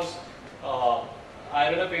question was, I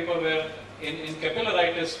read a paper where in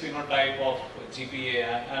capillaritis phenotype of GPA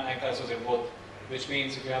and ANCA-associated both, which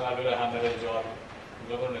means if you have alveolar hemorrhage or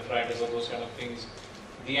glomerulonephritis or those kind of things,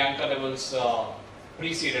 the ANCA levels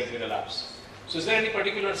preceded the relapse. So is there any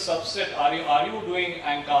particular subset, are you doing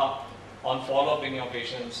ANCA on follow-up in your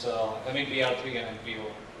patients, I mean PR3 and NPO,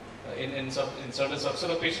 in certain subset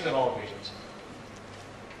of patients and all patients?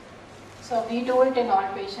 So we do it in all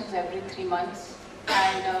patients every 3 months,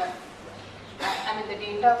 and I mean the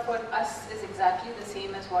data for us is exactly the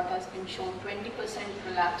same as what has been shown, 20%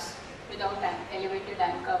 relapse without an elevated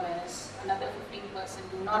ANCA, whereas another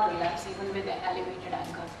 15% do not relapse even with an elevated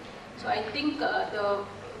ANCA. So I think the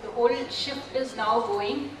whole shift is now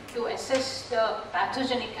going to assess the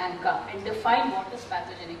pathogenic ANCA and define what is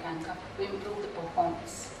pathogenic ANCA to improve the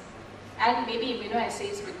performance. And maybe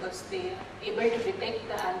immunoassays because they are able to detect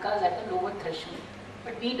the ANCAs at a lower threshold.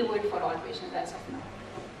 But we do it for all patients as of now.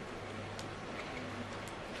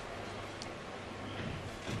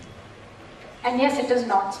 And yes, it is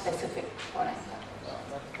not specific for ANCA.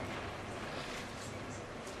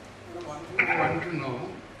 I want to know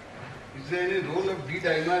Is there any role of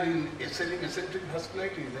D-dimer in SLE mesenteric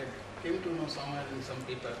vasculitis? I came to know somewhere in some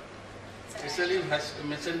paper. SLE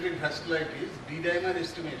mesenteric vasculitis, D-dimer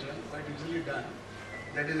estimation, quite easily done.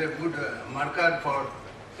 That is a good marker for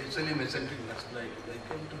SLE mesenteric vasculitis. I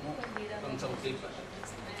came to know from some paper.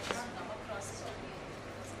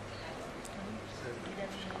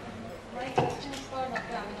 My question is for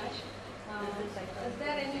Dr. Avinash. Is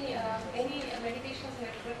there any medications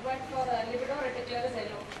required for lipido reticulars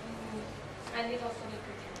alone?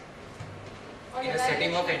 Antiphospholipid. In a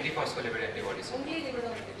setting of antiphospholipid antibodies? Only lipido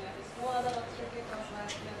reticulars, no other obstetric or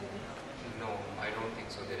vascular? No, I don't think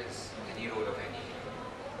so. There is any role of any.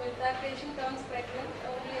 So if that patient turns pregnant,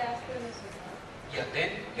 only aspirin is required. Yeah,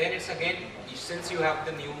 then it's again, since you have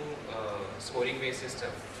the new scoring-based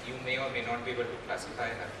system, you may or may not be able to classify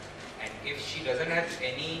her. And if she doesn't have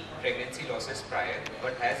any pregnancy losses prior,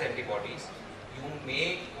 but has antibodies, you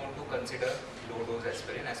may want to consider low-dose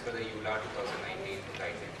aspirin as per the EULAR 2019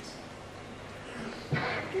 guidelines.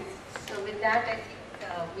 So with that, I think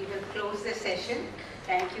we will close the session.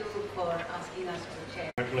 Thank you for asking us to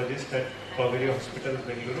chair. Rheumatologist at Kaveri Hospital,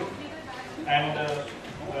 Bengaluru, and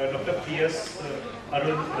Dr. P.S.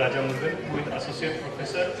 Arun Rajamurugan, who is Associate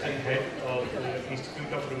Professor and Head of the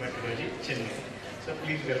Institute of Rheumatology, Chennai. So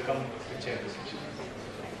please welcome to chair the session.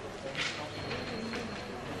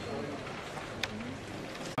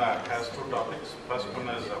 Has two topics. First one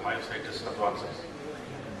is myositis advances.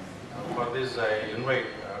 For this, I invite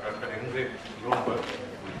Dr. Ingrid Bloomberg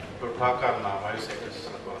to talk on myositis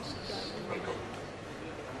advances. Welcome.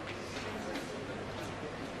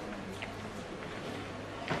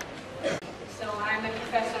 So I'm a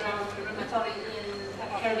professor of rheumatology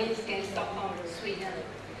at Karolinska in Stockholm, Sweden.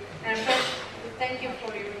 And first, thank you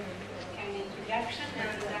for your kind introduction, and I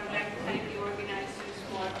would like to thank the organizers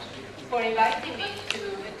for inviting me to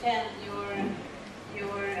attend your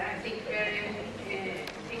I think very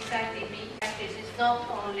exciting meeting. This is not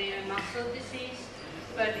only a muscle disease,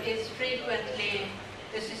 but it's frequently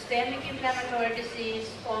a systemic inflammatory disease,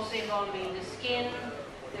 also involving the skin,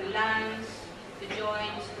 the lungs, the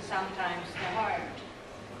joints, and sometimes the heart.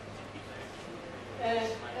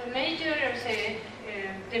 A major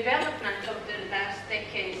development of the last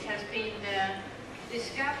decades has been the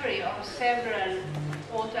discovery of several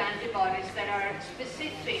autoantibodies that are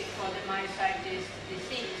specific for the myositis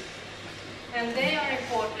disease. And they are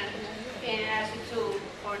important as a tool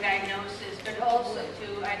for diagnosis, but also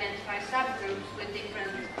to identify subgroups with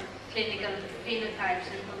different clinical phenotypes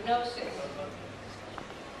and prognosis.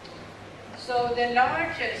 So the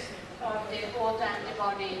largest of the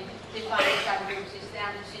autoantibody defined subgroups is the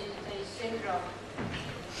antisynthetase syndrome.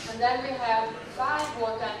 And then we have 5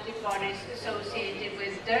 autoantibodies associated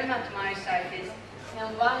with dermatomyositis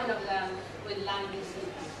and 1 of them with lung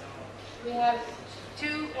disease. We have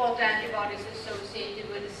 2 autoantibodies associated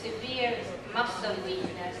with severe muscle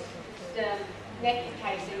weakness, the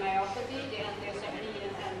necrotizing myopathy, the NDSRE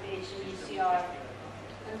and the HMECR.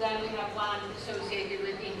 And then we have 1 associated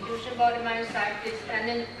with infusion body myositis and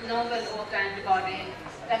a novel autoantibody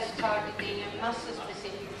that's targeting a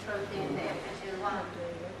muscle-specific protein, the FSL1.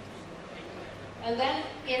 And then,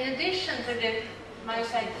 in addition to the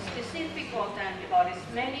myositis-specific autoantibodies,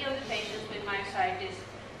 many of the patients with myositis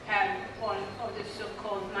have one of the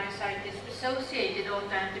so-called myositis-associated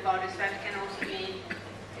autoantibodies that can also be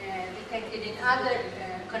detected in other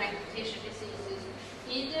connective tissue diseases,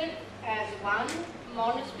 either as one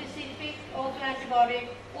monospecific autoantibody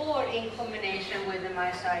or in combination with the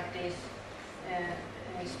myositis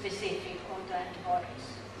specific autoantibodies.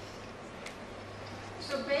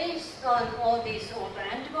 So based on all these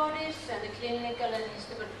autoantibodies and the clinical and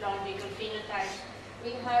histological phenotypes,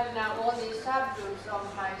 we have now all these subgroups of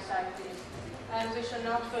myositis. And we should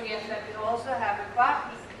not forget that we also have a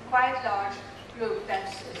quite large group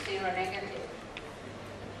that's seronegative.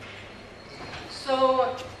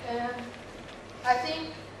 So I think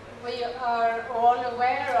we are all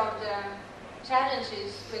aware of the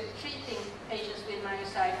challenges with treating patients with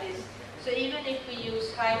myositis. So even if we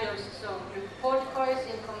use high doses of glucocorticoids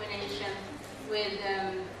in combination with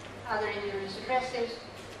other immunosuppressives,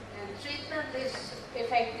 treatment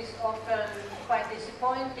effect is often quite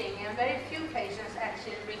disappointing, and very few patients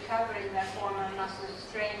actually recover in their former muscle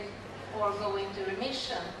strain or go into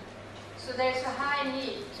remission. So there's a high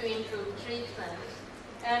need to improve treatment.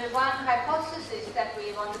 And one hypothesis that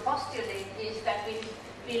we want to postulate is that we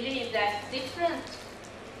believe that different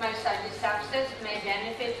myositis subsets may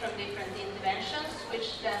benefit from different interventions,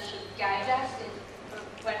 which then should guide us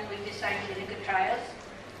when we design clinical trials.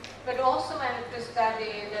 But also when we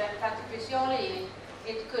study the pathophysiology,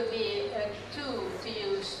 it could be a tool to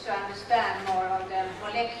use to understand more on the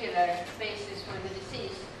molecular basis for the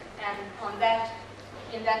disease, and on that,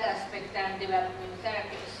 in that aspect, then develop new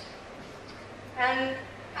therapies. And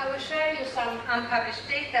I will share you some unpublished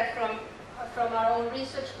data from our own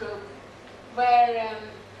research group, where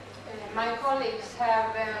my colleagues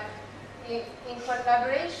have, in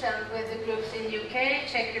collaboration with the groups in UK,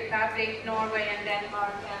 Czech Republic, Norway, and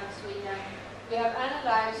Denmark, and Sweden, we have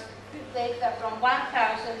analyzed data from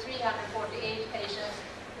 1,348 patients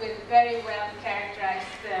with very well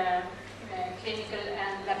characterized clinical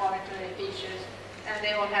and laboratory features, and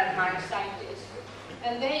they all have myositis.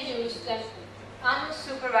 And they used an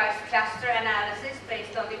unsupervised cluster analysis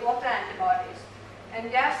based on the autoantibodies. And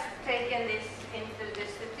just taking this into the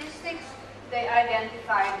statistics, they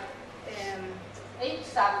identified 8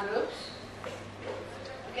 subgroups.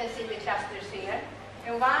 You can see the clusters here.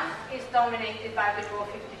 And one is dominated by the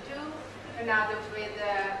RAW52, another with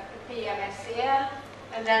PMSCL,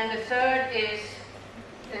 and then the third is,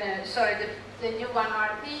 the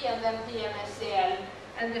U1RP, and then PMSCL,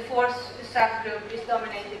 and the fourth subgroup is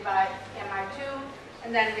dominated by MI2,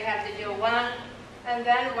 and then we have the Jo1, and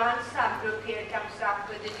then one subgroup here comes up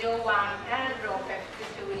with the Jo1 and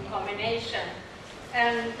RAW52 in combination,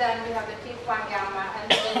 and then we have the TIF1 gamma,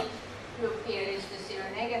 and the group here is the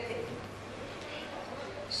seronegative.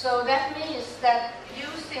 So that means that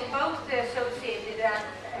using both the associated and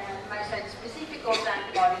myosite-specific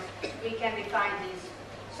autoantibodies, we can define these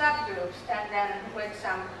subgroups, and then with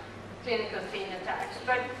some clinical phenotypes.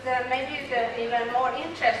 But maybe the even more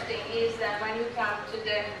interesting is that when you come to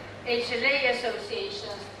the HLA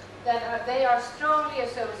associations, that they are strongly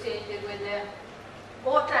associated with the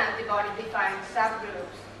autoantibody-defined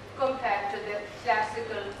subgroups compared to the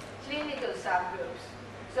classical clinical subgroups.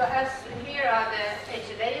 So as here are the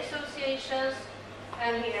HLA associations,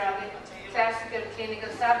 and here are the classical clinical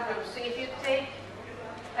subgroups. So if you take,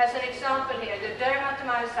 as an example here, the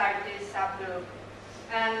dermatomyositis subgroup,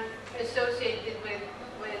 and associated with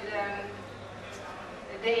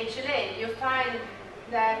the HLA, you find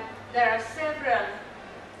that there are several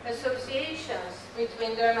associations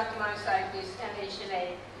between dermatomyositis and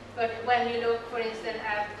HLA. But when you look, for instance,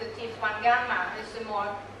 at the TIF1 gamma, it's a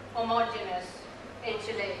more homogeneous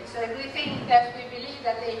HLA. So we think that we believe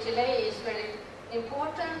that the HLA is very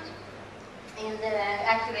important in the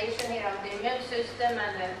activation here of the immune system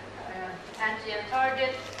and the antigen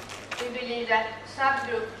target. We believe that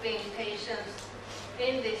subgrouping patients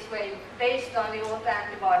in this way, based on the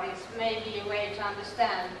autoantibodies, may be a way to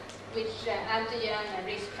understand which antigen and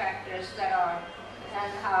risk factors there are,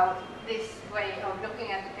 and how this way of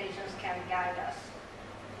looking at the patients can guide us.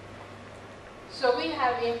 So we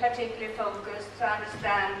have in particular focused to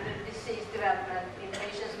understand the disease development in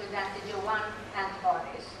patients with anti-Jo1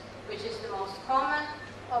 antibodies, which is the most common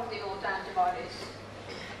of the autoantibodies.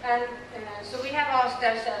 And so we have asked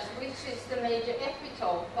ourselves, which is the major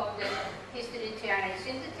epitope of the histidine tRNA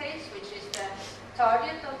synthetase, which is the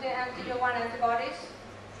target of the anti-Jo1 antibodies,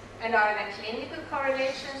 and are there clinical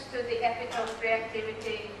correlations to the epitope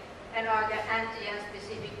reactivity, and are there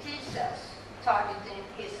antigen-specific T cells targeting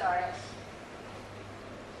HISRS?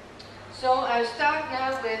 So I'll start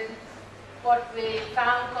now with what we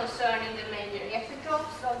found concerning the major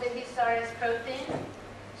epitopes of the HISRS protein.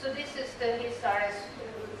 So this is the HISRS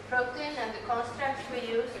protein and the constructs we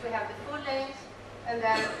use. We have the full length, and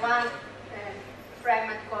then one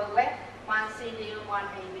fragment called WEP, one CDU, one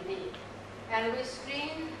ABD. And we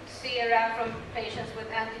screen sera from patients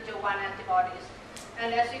with anti-Jo1 antibodies.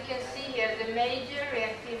 And as you can see here, the major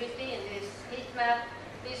reactivity in this heat map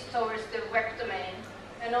is towards the WEP domain,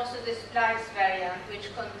 and also the splice variant,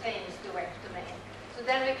 which contains the WEP domain. So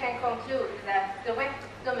then we can conclude that the WEP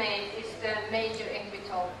domain is the major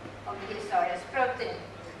epitope of the HISRS protein.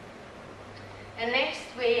 And next,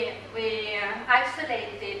 we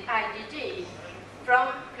isolated IgG from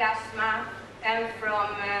plasma and from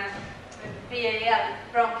BAL,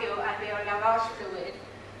 bronchoalveolar lavage fluid.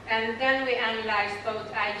 And then we analyzed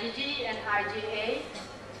both IgG and IgA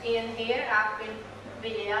in here, up in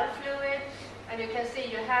BAL fluid. And you can see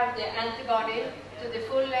you have the antibody to the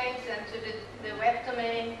full length and to the WEP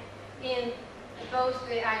domain in both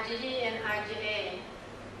the IgG and IgA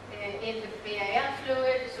in the BAL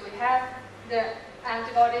fluid. So we have the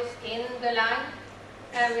antibodies in the lung,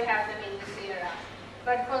 and we have them in the sera.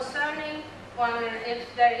 But concerning if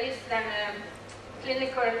there is then a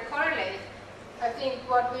clinical correlate, I think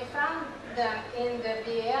what we found then in the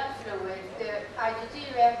BAL fluid, the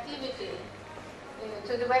IgG reactivity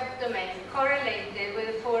to the WEP domain correlated with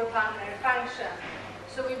the poor pulmonary function.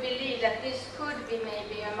 So we believe that this could be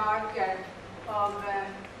maybe a marker of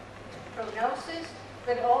prognosis,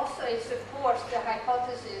 but also it supports the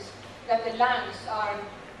hypothesis that the lungs are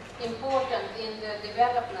important in the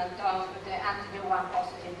development of the antigen 1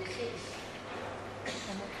 positive disease.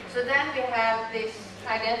 So then we have this,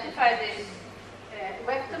 identify this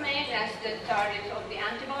web domain as the target of the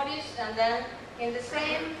antibodies, and then in the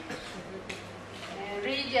same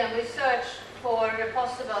region we search for a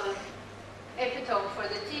possible epitope for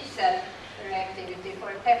the T cell reactivity for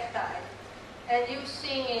a peptide. And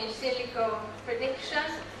using in silico prediction,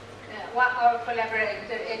 our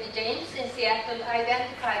collaborator Eddie James in Seattle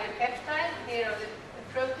identified a peptide here of the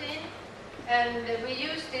protein, and we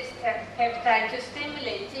use this peptide to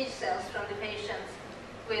stimulate T cells from the patients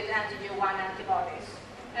with antigen 1 antibodies.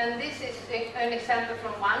 And this is an example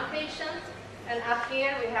from one patient, and up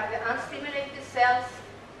here we have the unstimulated cells,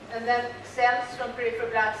 and then cells from peripheral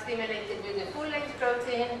blood stimulated with the full-length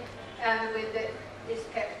protein and with this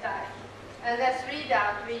peptide. And as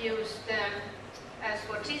readout, we used, as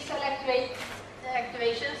for T cell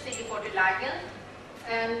activation, CD40 ligand,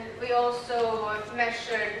 and we also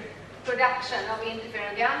measured production of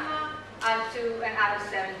interferon gamma, IL-2, and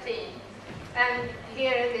IL-17. And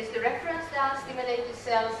here is the reference, the unstimulated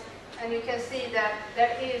cells, and you can see that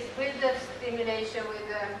there is, with the stimulation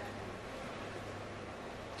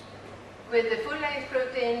with the full-length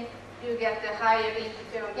protein, you get the higher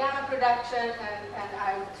interferon gamma production and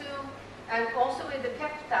IL-2. And also with the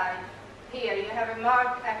peptide, here you have a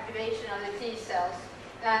marked activation of the T cells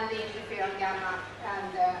and the interferon gamma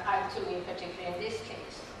and IL-2 in particular in this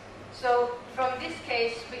case. So from this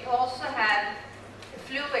case, we also had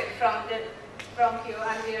fluid from the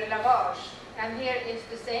bronchoalveolar lavage. And here is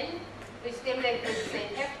the same. We stimulate with the same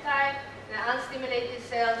peptide, the unstimulated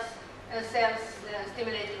cells, and cells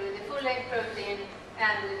stimulated with the full-length protein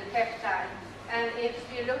and with the peptide. And if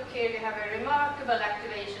you look here, you have a remarkable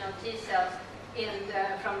activation of T cells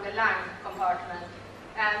from the lung compartment.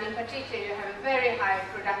 And in particular, you have a very high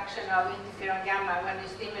production of interferon gamma when you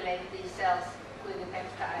stimulate these cells with the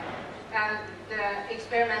peptide. And the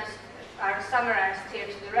experiments are summarized here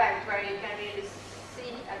to the right, where you can really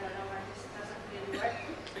see, I don't know why this doesn't really work,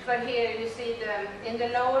 but here you see in the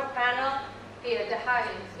lower panel, here the high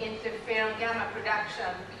interferon gamma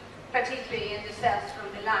production, particularly in the cells from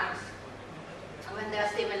the lungs, when they are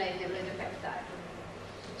stimulated with the peptide.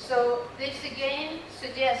 So this again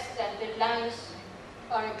suggests that the lungs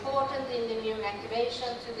are important in the immune activation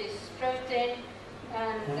to this protein,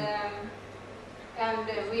 and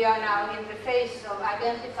we are now in the phase of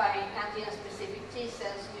identifying antigen-specific T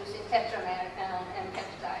cells using tetramer and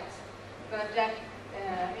peptides, but that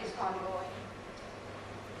is ongoing.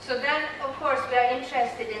 So then, of course, we are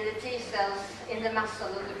interested in the T cells in the muscle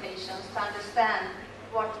of the patients to understand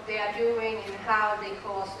what they are doing and how they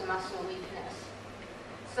cause the muscle weakness.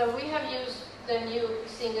 So we have used the new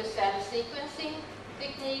single-cell sequencing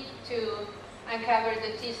technique to uncover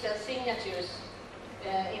the T cell signatures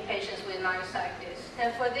in patients with myositis.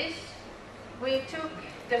 And for this, we took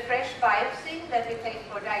the fresh biopsy that we take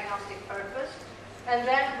for diagnostic purpose, and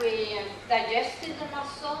then we digested the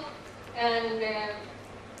muscle and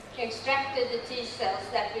extracted the T cells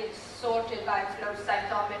that we sorted by flow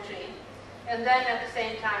cytometry. And then at the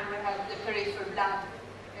same time, we have the peripheral blood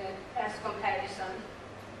as comparison.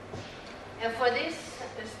 And for this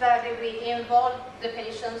study, we involved the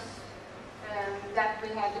patients that we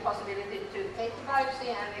had the possibility to take the biopsy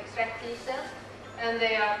and extract T cells. And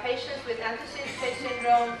they are patients with anticipated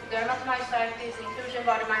syndrome, dermatomyositis, inclusion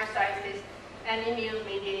body myositis, and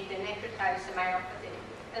immune-mediated necrotizing myopathy.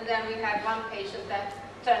 And then we had one patient that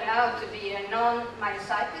turned out to be a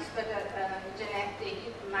non-myositis, but a genetic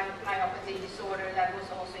myopathy disorder that was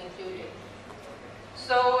also included.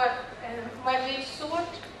 So when we sort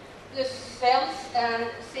the cells and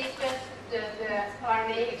sequence the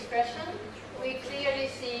RNA expression, we clearly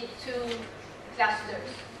see two clusters.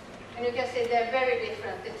 And you can see they're very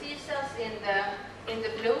different. The T cells in the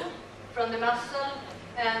blue from the muscle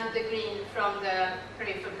and the green from the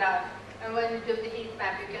peripheral blood. And when you do the heat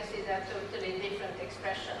map, you can see they're totally different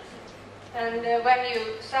expressions. And when you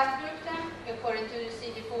subgroup them, according to the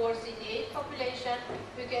CD4, CD8 population,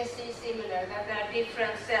 you can see similar, that there are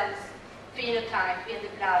different cells phenotype in the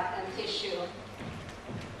blood and tissue.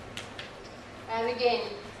 And again,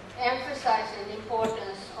 emphasizing the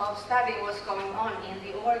importance of studying what's going on in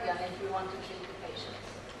the organ if we want to treat the patients.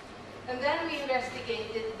 And then we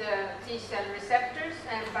investigated the T cell receptors,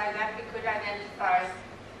 and by that we could identify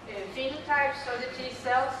phenotypes of the T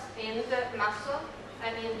cells in the muscle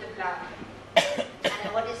and in the blood.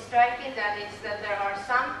 And what is striking then is that there are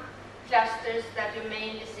some clusters that you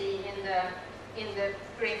mainly see in the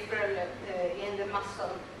peripheral, in the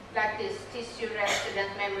muscle, like these tissue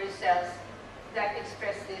resident memory cells, that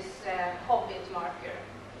express this Hobbit marker.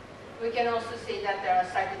 We can also see that there are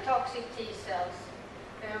cytotoxic T cells,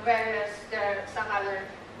 whereas there are some other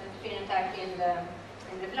phenotype in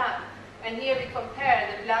the blood. And here we compare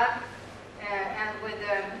the blood and with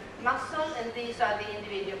the muscle, and these are the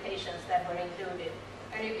individual patients that were included.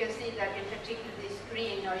 And you can see that in particular these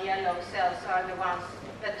green or yellow cells are the ones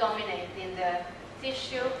that dominate in the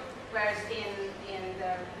tissue, whereas in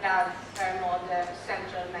the blood are more the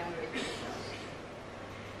central memory T cells.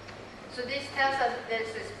 So this tells us that this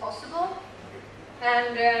is possible.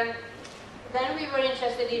 And then we were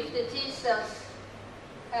interested if the T cells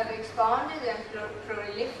have expanded and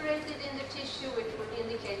proliferated in the tissue, which would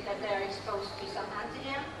indicate that they are exposed to some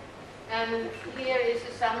antigen. And here is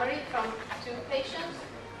a summary from 2 patients.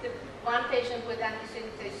 One patient with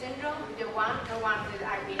antisynthetase syndrome, the one, and one with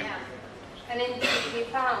IBM. And indeed, we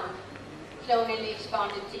found clonally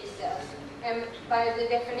expanded T cells. And by the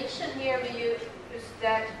definition here, we use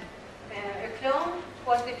that a clone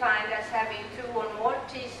was defined as having 2 or more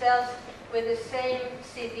T cells with the same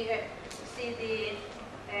CD3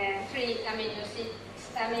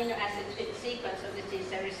 amino acid sequence of the T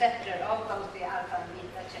cell receptor of both the alpha and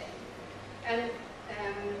beta chain. And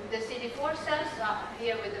the CD4 cells are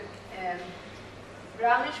here with the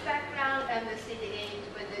brownish background, and the CD8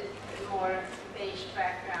 with the more beige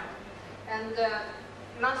background. And the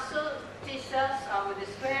muscle T cells are with the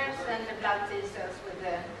squares, and the blood T cells with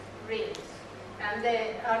the rings. And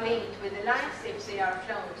they are linked with the lines if they are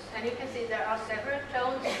clones. And you can see there are several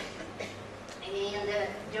clones in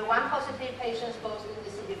the 1 positive patients, both in the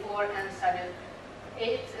CD4 and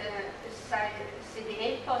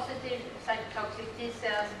CD8 positive cytotoxic T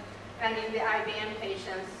cells, and in the IBM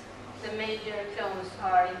patients, the major clones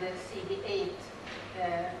are in the CD8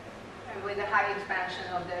 with a high expansion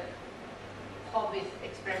of the Hobbit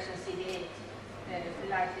expression CD8,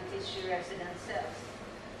 like the tissue resident cells.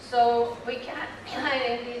 So we can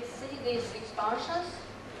indeed see these expansions.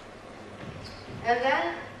 And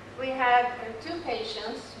then we had 2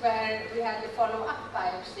 patients where we had the follow-up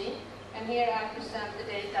biopsy. And here I present the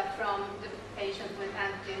data from the patient with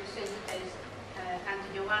antisynthetase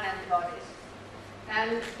antigen 1 antibodies.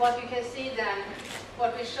 And what you can see then,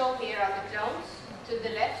 what we show here are the clones. To the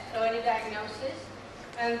left, early diagnosis.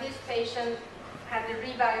 And this patient had a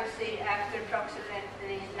rebiopsy after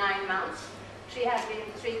approximately 9 months. She had been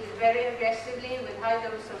treated very aggressively with high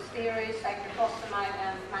dose of steroids, cyclophosphamide,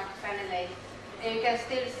 and mycophenolate. And you can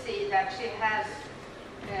still see that she has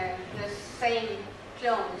the same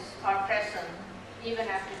clones are present even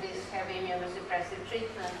after this heavy immunosuppressive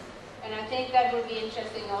treatment. And I think that would be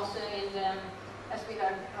interesting also in the, as we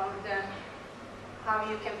heard from how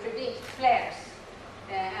you can predict flares.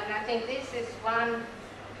 And I think this is one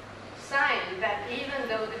sign that even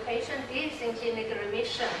though the patient is in clinical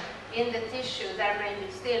remission in the tissue, there may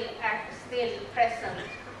be still present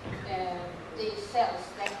these cells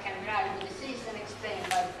that can drive the disease and explain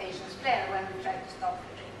why the patient's flare when we try to stop the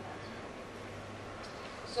treatment.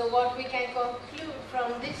 So what we can conclude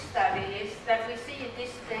from this study is that we see a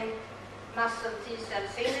distinct muscle T cell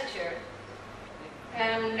signature,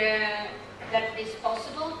 and that it is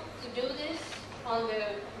possible to do this on the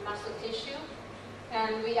muscle tissue.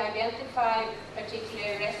 And we identified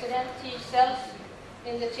particularly resident T cells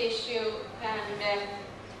in the tissue, and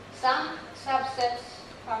some subsets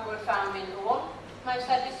were found in all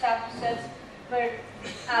myocytic subsets, where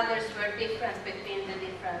others were different between the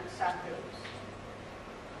different subgroups.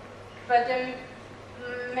 But the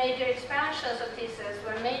major expansions of T cells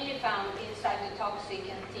were mainly found in cytotoxic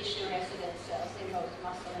and tissue resident cells in both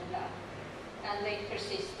muscle and blood, and they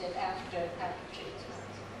persisted after treatment.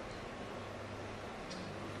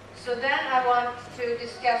 So then I want to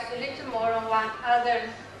discuss a little more on one other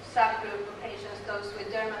subgroup of patients, those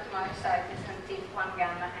with dermatomyositis and TIF1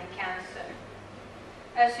 gamma and cancer.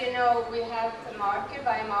 As you know, we have a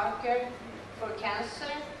biomarker for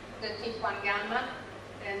cancer, the TIF1 gamma,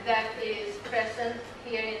 and that is present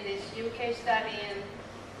here in this UK study in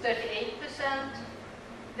 38%.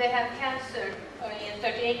 They have cancer in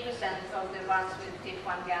 38% of the ones with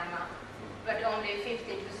TIF1 gamma, but only 15%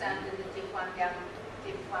 in the TIF1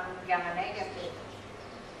 gamma negative.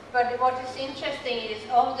 But what is interesting is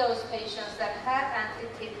of those patients that have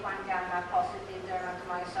anti-TIF1 gamma positive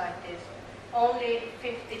dermatomyositis, only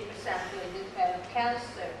 50% will develop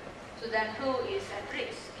cancer. So then who is at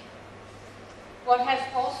risk? What has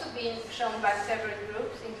also been shown by several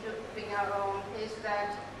groups, including our own, is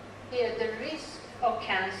that here the risk of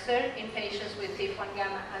cancer in patients with TIF1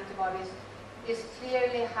 gamma antibodies is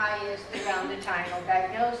clearly highest around the time of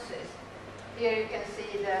diagnosis. Here you can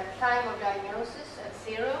see the time of diagnosis at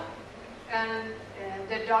 0, and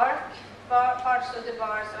the dark parts of the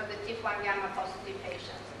bars are the TIF1 gamma positive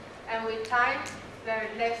patients. And with time, there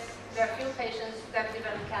are few patients that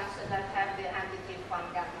develop cancer that have the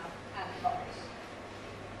anti-TIF1 gamma antibodies.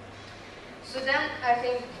 So then I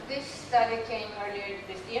think this study came earlier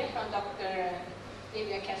this year from Dr.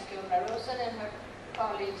 Livia Casciola-Rosen and her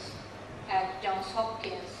colleagues at Johns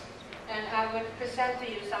Hopkins. And I will present to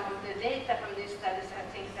you some of the data from these studies I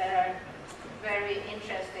think that are very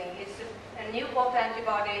interesting. It's a new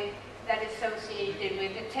autoantibody that is associated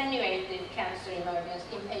with attenuated cancer emergence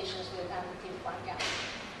in patients with anti-TIF1 gamma.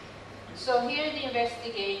 So here the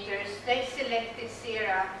investigators, they selected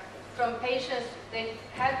sera from patients that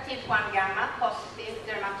had TIF1 gamma positive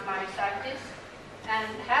dermatomyositis, and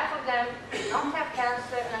half of them did not have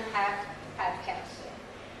cancer and half had cancer.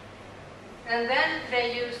 And then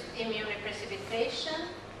they used immunoprecipitation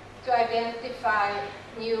to identify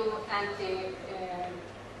new antibody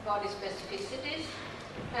specificities.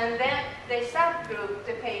 And then they subgrouped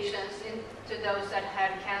the patients into those that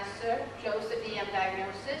had cancer, close to DM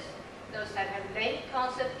diagnosis, those that had late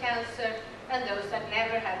onset cancer, and those that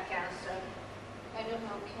never had cancer. I don't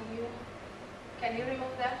know, can you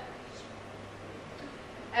remove that?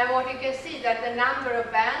 And what you can see that the number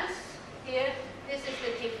of bands here, this is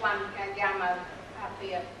the TIF1 gamma up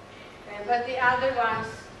here. But the other ones,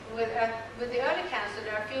 with the early cancer,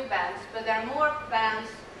 there are few bands, but there are more bands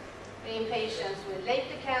in patients with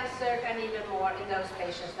later cancer and even more in those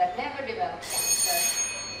patients that never developed cancer.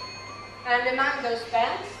 And among those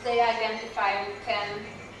bands, they identified 10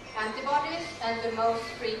 antibodies, and the most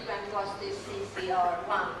frequent was this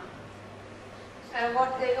CCR1. And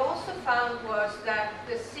what they also found was that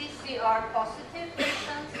the CCR positive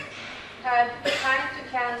patients had time to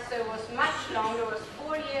cancer was much longer, was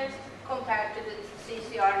 4 years, compared to the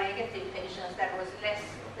CCR negative patients that was less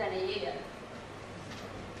than a year.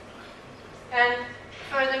 And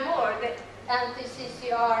furthermore, the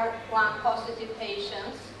anti-CCR1 positive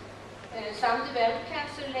patients, some developed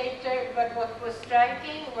cancer later, but what was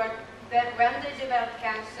striking was that when they developed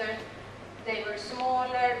cancer, they were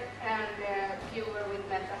smaller and fewer with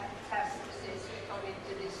metastasis according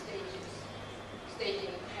to this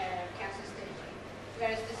staging, cancer staging,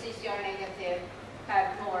 whereas the CCR negative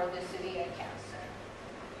had more of the severe cancer.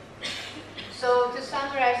 So to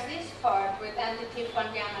summarize this part with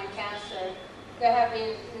anti-TIF1 gamma cancer, there have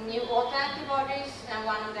been new autoantibodies, and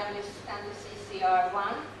one of them is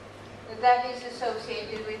anti-CCR1. That is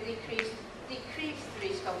associated with decreased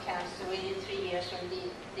risk of cancer within 3 years from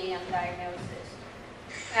the DM diagnosis.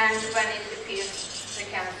 And when it appears the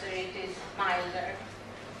cancer, it is milder.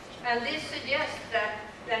 And this suggests that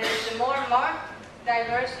there is a more marked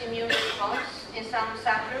diverse immune response in some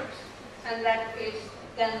subgroups, and that is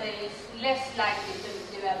then there is less likely to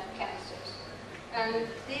develop cancers. And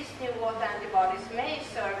these new autoantibodies may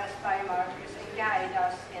serve as biomarkers and guide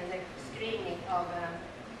us in the screening of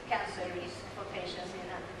cancer risk for patients in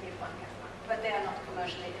anti-TIF1 gamma, but they are not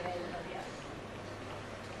commercially available yet.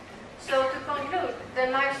 So to conclude,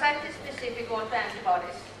 the myositis-specific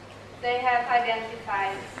autoantibodies, they have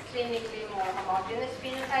identified clinically more homogeneous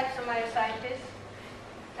phenotypes of myositis,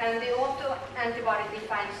 and the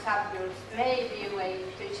autoantibody-defined subgroups may be a way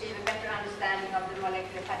to achieve a better understanding of the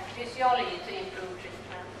molecular pathophysiology to improve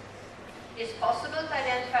treatment. It's possible to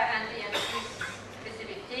identify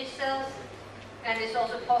antigen-specific T cells, and it's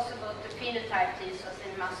also possible to phenotype T cells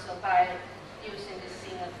in muscle by using the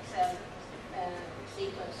single-cell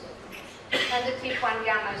sequencing. And the TIF1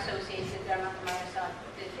 gamma-associated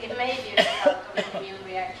dermatomyositis, it may be a result of an immune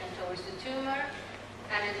reaction towards the tumor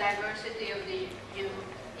and a diversity of the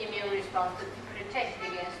immune response to protect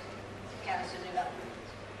against cancer development.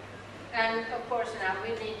 And of course now we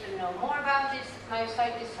need to know more about these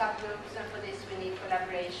myositis subgroups, and for this we need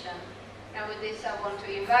collaboration. And with this I want to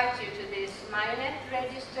invite you to this MyoNet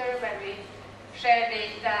register where we share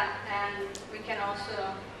data, and we can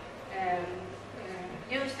also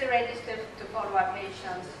use the register to follow our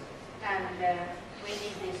patients, and we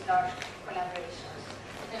need these large collaborations.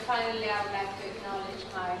 And finally, I would like to acknowledge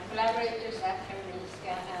my collaborators at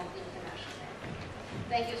Karolinska and International.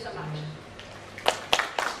 Thank you so much.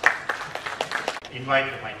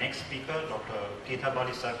 Invite my next speaker, Dr. Geeta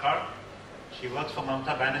Bali Sarkar. She works for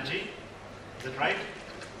Mamata Banerjee. Is it right?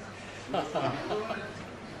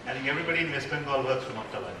 I think everybody in West Bengal works for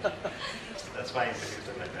Mamata Banerjee. That's why I introduced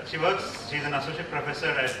her like that. She's an associate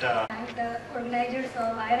professor at... Thank the organizers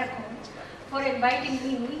of Iracon for inviting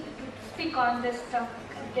me to speak on this topic,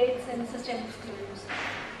 updates in systemic sclerosis.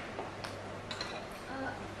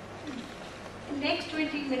 In the next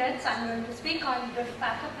 20 minutes, I'm going to speak on the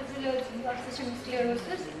pathophysiology of systemic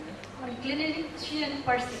sclerosis, on clinician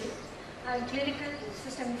per se, and clinical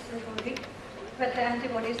system sclerosis with the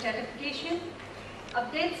antibody stratification,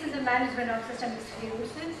 updates in the management of systemic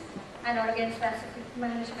sclerosis, and organ-specific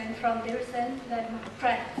management from their landmark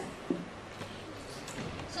trials.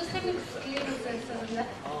 Systemic sclerosis is an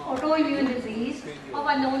autoimmune disease of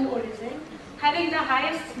unknown origin, having the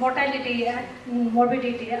highest mortality and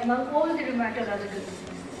morbidity among all the rheumatological diseases.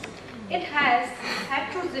 It has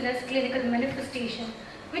heterogeneous clinical manifestation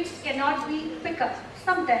which cannot be picked up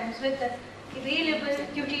sometimes with the available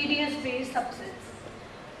cutaneous-based substance.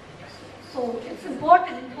 So it's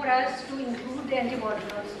important for us to include the antibody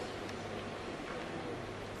also.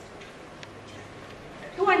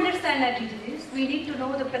 To understand that disease, we need to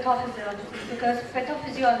know the pathophysiology because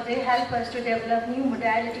pathophysiology helps us to develop new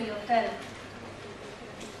modality of therapy.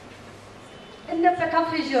 In the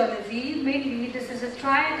pathophysiology, mainly this is a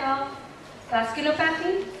triad of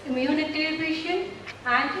vasculopathy, immunodeterioration,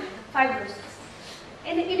 and fibrosis.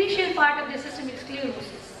 In the initial part of the systemic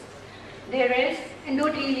sclerosis, there is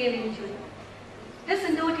endothelial injury. This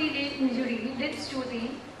endothelial injury leads to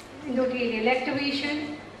the endothelial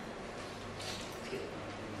activation,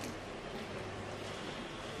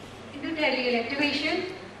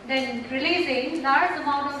 then releasing large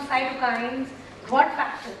amount of cytokines, growth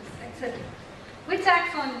factors, etc., which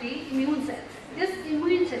acts on the immune cells. These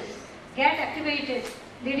immune cells get activated,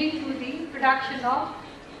 leading to the production of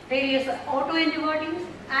various autoantibodies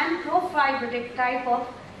and pro-fibrotic type of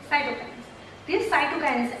cytokines. These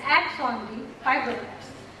cytokines act on the fibroblasts.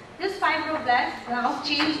 This fibroblast now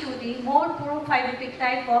change to the more pro-fibrotic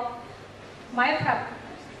type of myofibroblasts,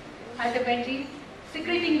 ultimately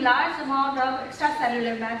secreting large amount of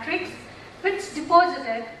extracellular matrix which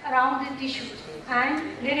deposited around the tissues and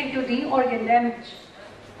leading to the organ damage.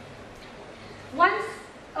 Once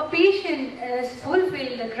a patient has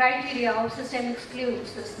fulfilled the criteria of systemic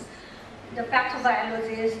sclerosis, the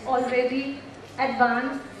pathobiology is already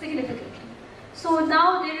advanced significantly. So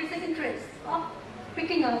now there is an interest of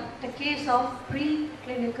picking up the case of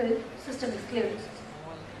preclinical systemic sclerosis.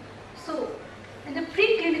 So in the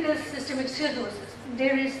preclinical systemic sclerosis,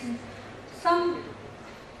 there is some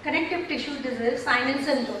connective tissue disease, Simon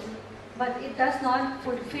syndrome, but it does not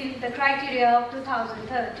fulfill the criteria of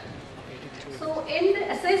 2030. So in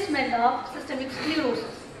the assessment of systemic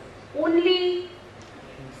sclerosis, only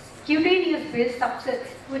cutaneous-based subsets,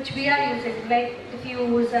 which we are using, like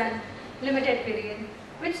diffuse and limited variant,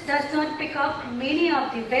 which does not pick up many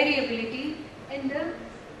of the variability in the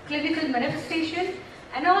clinical manifestation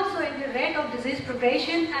and also in the rate of disease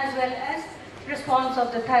progression as well as response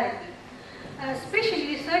of the therapy.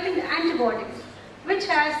 Especially certain antibodies which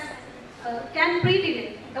can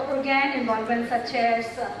predict the organ involvement such as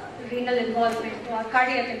renal involvement or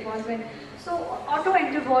cardiac involvement. So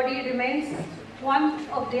autoantibody remains one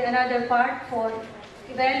of the another part for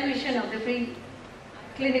evaluation of the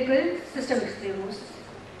preclinical systemic sclerosis.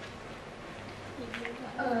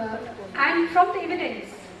 And from the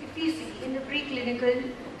evidence, if we see in the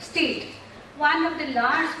preclinical state, one of the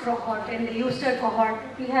large cohort in the Euster cohort,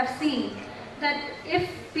 we have seen that if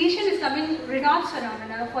patient is coming Raynaud's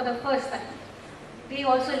phenomena for the first time, we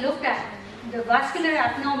also looked at the vascular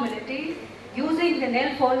abnormality using the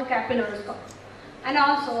Nelfold capillaroscope and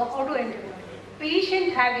also autoantibody.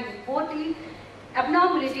 Patient having both the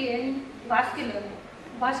abnormality in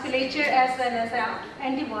vasculature as well as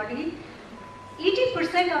antibody,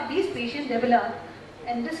 80% of these patients develop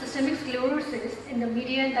in the systemic sclerosis in the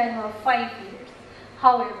median time of 5 years.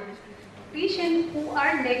 However, patients who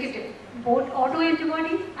are negative, both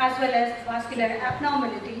autoantibody as well as vascular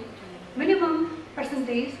abnormality, minimum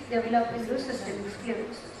percentage develop into systemic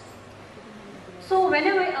sclerosis. So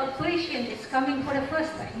whenever a patient is coming for the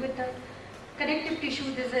first time with the connective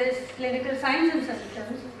tissue disease, clinical signs and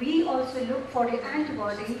symptoms, we also look for the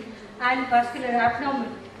antibody and vascular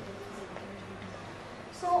abnormality.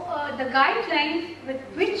 So the guideline with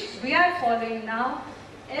which we are following now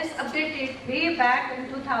is updated way back in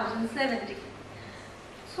 2017.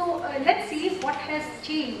 So let's see what has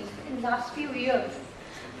changed in the last few years.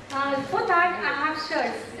 For that, I have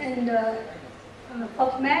searched in the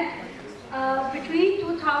PubMed between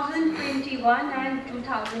 2021 and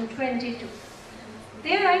 2022.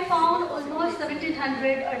 There I found almost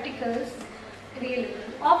 1700 articles available,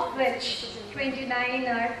 of which 29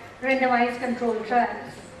 are randomized controlled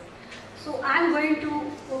trials. So I'm going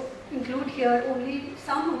to include here only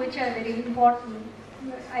some which are very important,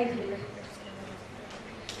 I believe.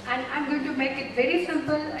 And I'm going to make it very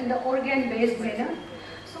simple in the organ-based manner.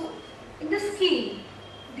 So in the scheme,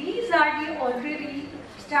 these are the already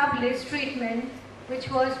established treatment which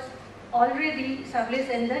was already established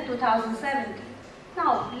in the 2017.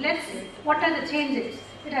 Now let's see what are the changes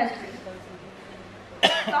it has been.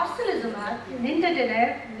 Tocilizumab,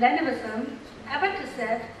 nintedanib, lenalidomide,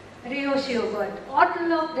 abatacept, rioconazole,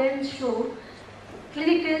 all of them show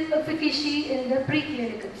clinical efficacy in the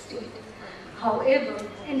preclinical state. However,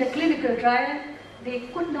 in the clinical trial, they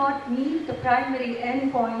could not meet the primary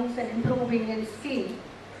endpoints and improving in skin.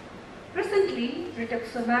 Recently,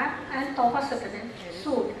 rituximab and tofacitinib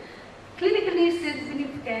showed clinically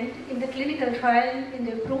significant in the clinical trial in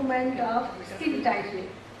the improvement of skin tightening.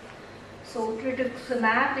 So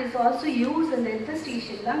rituximab is also used in the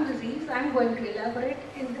interstitial lung disease. I am going to elaborate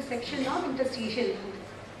in the section of interstitial lung disease.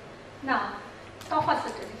 Now,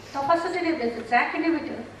 tofacitinib. Tofacitinib is a JAK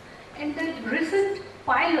inhibitor. In the recent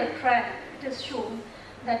pilot trial, it is shown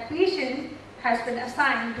that patient has been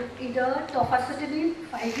assigned to either tofacitinib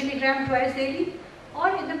 5 mg twice daily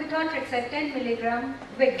or in the methotrexate 10 mg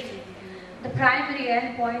weekly. The primary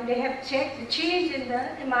endpoint, they have checked the change in the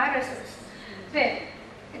MRSS, where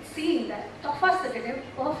it's seen that tofacitinib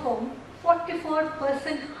performed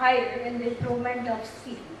 44% higher in the improvement of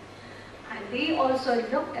skin. And they also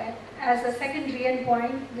looked at, as a secondary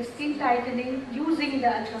endpoint, the skin tightening using the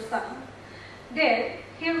ultrasound.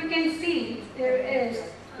 Here we can see there is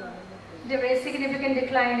significant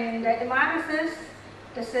decline in the MRSS.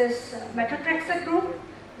 This is methotrexate group.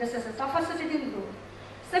 This is a tofacitinib group.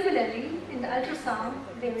 Similarly, in the ultrasound,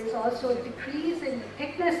 there is also a decrease in the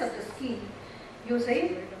thickness of the skin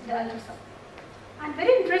using the ultrasound. And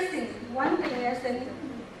very interesting, one thing is in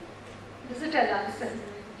digital ulcer.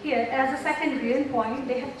 Here, as a secondary endpoint,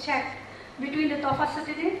 they have checked between the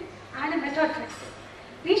tofacitinib and a methotrexate.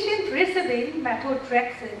 Patient receiving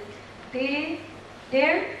methotrexate,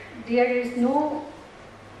 there is no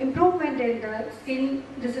improvement in the skin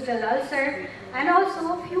digital ulcer, and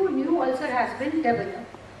also a few new ulcer has been developed.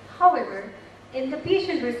 However, in the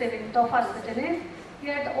patient receiving tofacitinib,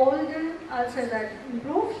 here all the ulcers are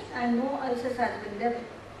improved and no ulcers has been developed.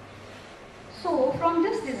 So from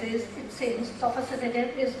this disease, it seems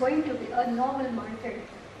tofacitinib is going to be a novel marker,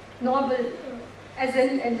 as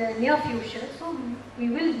in the near future. So we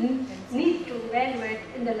will need to evaluate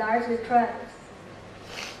in the larger trials.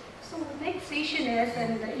 So next session is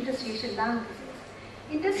in the interstitial lung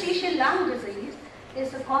disease. Interstitial lung disease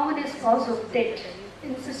is the commonest cause of death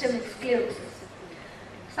in systemic sclerosis.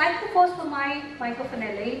 Cyclophosphamide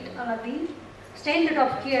mycophenolate are the standard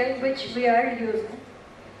of care which we are using.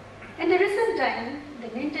 In the recent time, the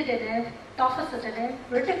nintedanib, tofacitinib,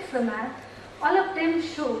 rituximab, all of them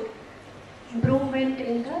showed improvement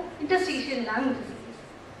in the interstitial lung disease.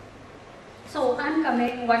 So I'm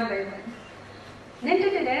coming one by one.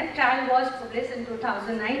 Nintedanib trial was published in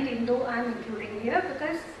 2019, though I'm including here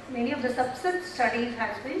because many of the subset studies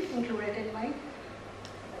has been included in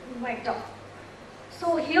my talk.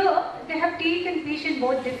 So here they have taken patient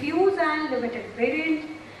both diffuse and limited variant,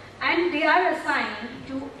 and they are assigned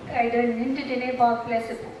to either nintedanib or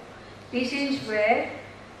placebo. Patients were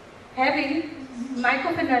having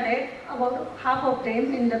mycophenolate, about half of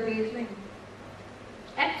them in the baseline.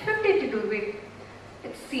 At 52 weeks,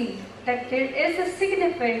 it seems that there is a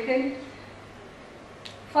significant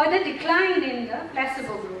further decline in the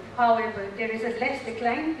placebo group. However, there is a less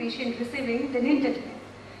decline patient receiving the nintedanib.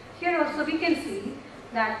 Here also we can see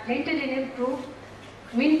that nintedanib group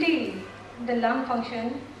maintain the lung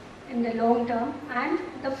function in the long term and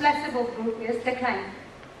the placebo group is declining.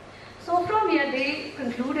 So from here they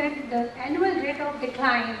concluded the annual rate of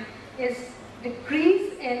decline is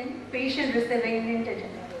decrease in patient receiving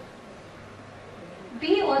nintedanib.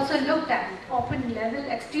 We also looked at open label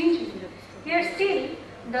extension. Here still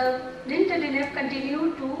the nintedanib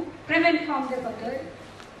continued to prevent from the further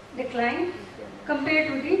decline compared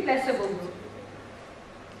to the placebo group.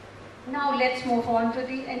 Now let's move on to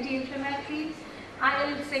the anti-inflammatory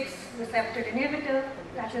IL-6 receptor inhibitor,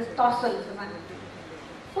 that is tocilizumab.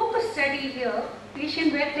 Focus study here,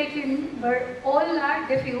 patients were taken, but all are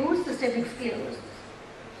diffuse systemic sclerosis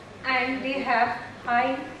and they have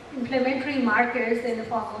high inflammatory markers in the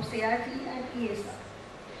form of CRP and ESR.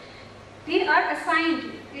 They are assigned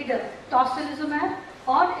to either tocilizumab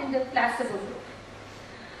or in the placebo group.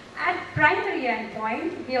 At primary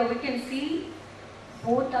endpoint, here we can see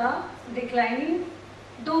both are declining,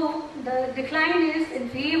 though the decline is in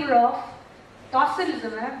favor of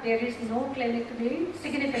tocilizumab, there is no clinically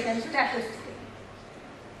significant statistically.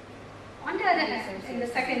 On the other hand, in the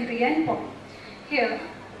secondary endpoint, here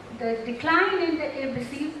the decline in the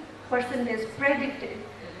ABC percentage predicted,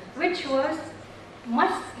 which was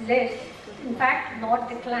much less, in fact not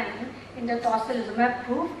decline in the tocilizumab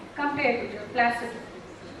group compared to the placebo.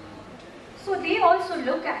 So they also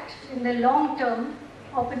look at in the long term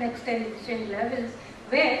open extension levels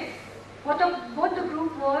where Both the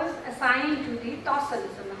group was assigned to the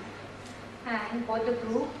tocilizumab, and both the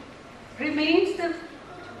group remains the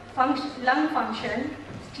lung function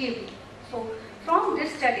stable. So from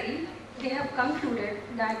this study, they have concluded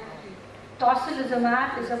that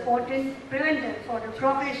tocilizumab is a potent preventer for the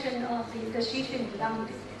progression of the interstitial lung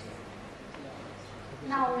disease.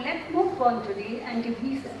 Now let's move on to the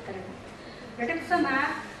anti-B cell therapy.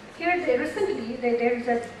 Rituximab, recently there is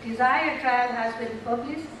a DESIRE trial has been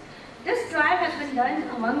published. This trial has been done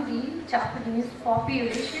among the Japanese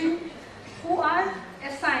population who are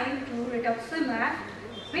assigned to rituximab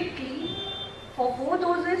weekly for 4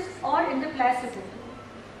 doses or in the placebo.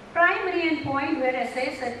 Primary endpoint were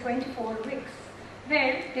assessed at 24 weeks,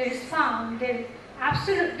 where there is found the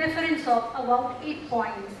absolute difference of about 8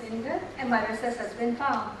 points in the MRSS has been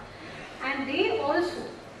found. And they also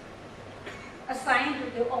assigned to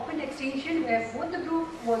the open extension where both the group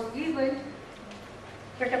was given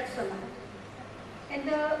rituximab.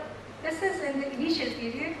 This is in the initial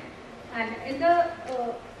period, and in the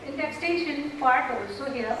extension part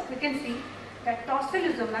also here we can see that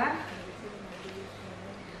tocilizumab,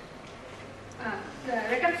 the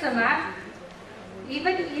rituximab,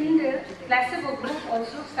 even in the placebo group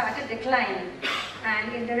also started declining,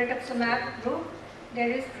 and in the rituximab group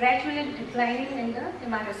there is gradually declining in the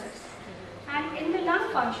MRSS. And in the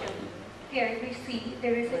lung function, here we see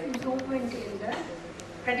there is an improvement in the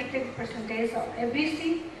predicted percentage of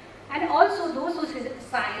FVC, and also those who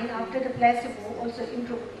assigned after the placebo also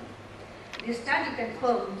improved. This study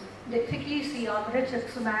confirms the efficacy of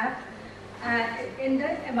rituximab in the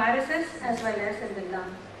MRSS as well as in the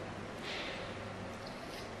lung.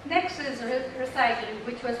 Next is recycling,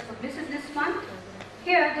 which was published this month.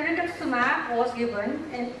 Here, the rituximab was given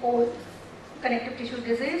in all connective tissue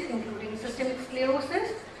disease, including systemic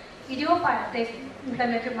sclerosis, idiopathic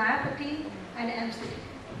inflammatory myopathy, and MCD,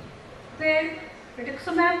 where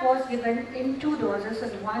rituximab was given in 2 doses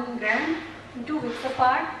in 1 gram, 2 weeks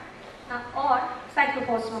apart, or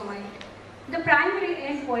cyclophosphamide. The primary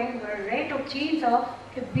endpoint were rate of change of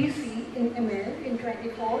FVC in ml in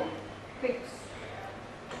 24 weeks.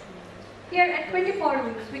 Here at 24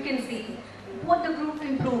 weeks, we can see both the groups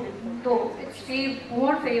improved, though it's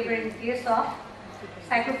more favored in case of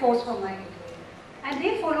cyclophosphamide. And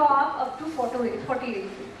they follow up to 48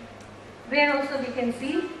 weeks, where also we can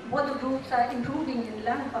see both the groups are improving in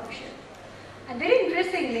lung function. And very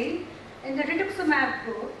interestingly, in the rituximab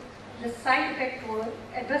group, the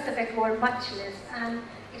adverse effect were much less, and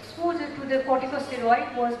exposure to the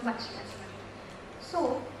corticosteroid was much less.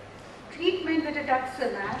 So, treatment with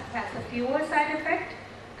rituximab has a fewer side effect,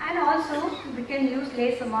 and also we can use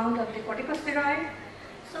less amount of the corticosteroid.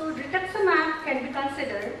 So rituximab can be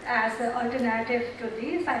considered as an alternative to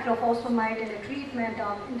the cyclophosphamide in the treatment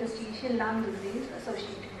of interstitial lung disease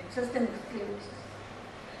associated with systemic sclerosis.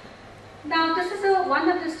 Now this is one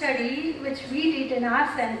of the study which we did in our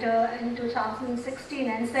center in 2016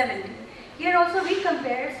 and 17. Here also we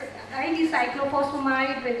compared IV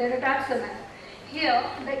cyclophosphamide with the rituximab. Here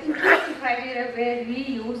the inclusion criteria where we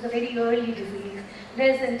use the very early disease,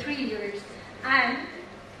 less than 3 years, and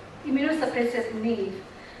immunosuppressive need.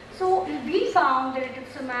 So we found that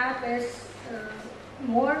rituximab is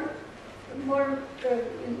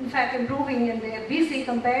in fact improving in the FVC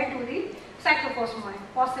compared to the cyclophosphamide.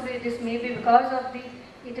 Possibly this may be because of the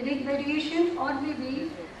ethnic variation or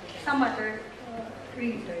maybe some other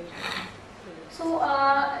reason. So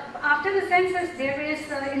after the census, there is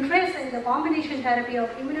interest in the combination therapy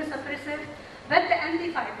of immunosuppressive with the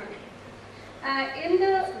antifibrotic. In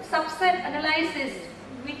the subset analysis,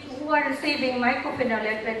 who are receiving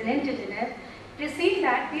mycophenolate with nintedanib, they see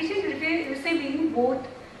that patient receiving both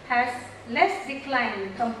has less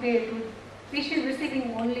decline compared to patient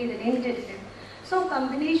receiving only the nintedanib. So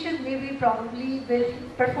combination maybe probably will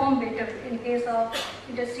perform better in case of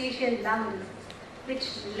interstitial lung disease, which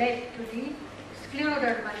led to the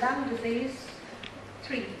scleroderma lung disease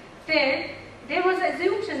 3, where there was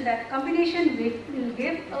assumption that combination will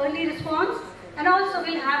give early response and also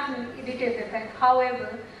will have an additive effect.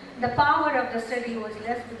 However, the power of the study was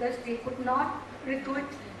less because they could not recruit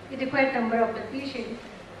adequate number of the patients.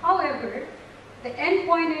 However, the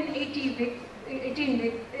endpoint in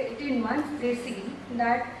 18 months, they see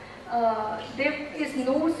that there is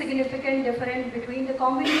no significant difference between the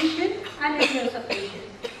combination and immunosuppression.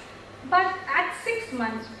 But at 6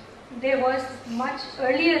 months, there was much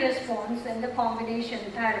earlier response in the combination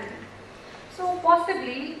therapy. So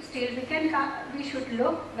possibly, still we should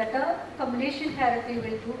look whether combination therapy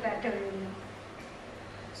will do better or not.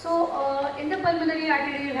 So in the pulmonary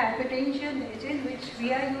arterial hypertension, the agent which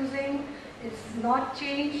we are using is not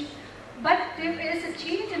changed. But there is a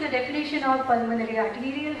change in the definition of pulmonary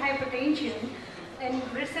arterial hypertension in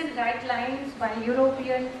recent guidelines by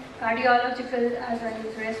European Cardiological as well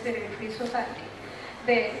as Respiratory Society,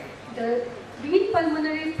 where the mean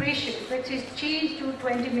pulmonary pressure, which is changed to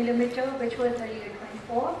 20 millimeter, which was earlier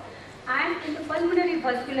 24, and in the pulmonary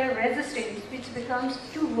vascular resistance, which becomes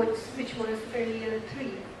 2 Woods, which was earlier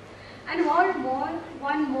 3. And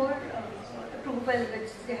one more approval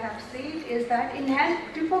which they have said is that inhaled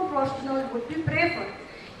treprostinil would be preferred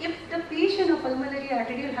if the patient of pulmonary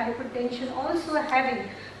arterial hypertension also having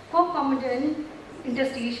concomitant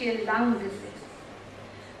interstitial lung disease.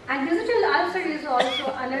 And digital ulcer is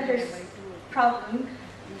also another problem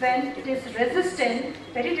when it is resistant,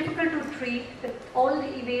 very difficult to treat with all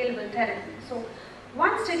the available therapy. So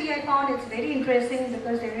one study I found is very interesting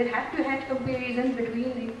because they had head-to-head comparison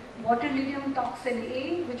between the botulinum toxin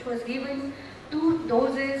A, which was given 2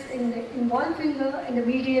 doses in the involved finger in the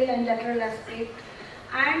medial and lateral aspect,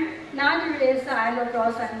 and now there is the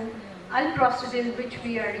allopros and alprostadil which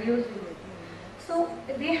we are using. So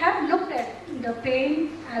they have looked at the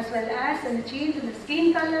pain as well as the change in the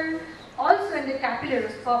skin color, also in the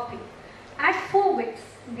capillaroscopy. At 4 weeks,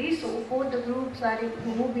 they saw both the groups are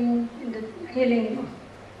improving in the healing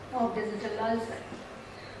of digital ulcer.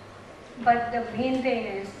 But the main thing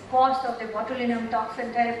is cost of the botulinum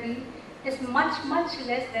toxin therapy is much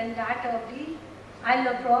less than that of the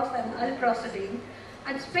allopros and alprostadil,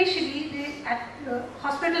 and especially the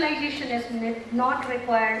hospitalization is not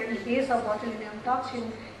required in case of botulinum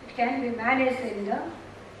toxin. It can be managed in the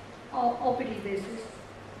OPD basis.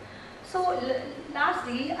 So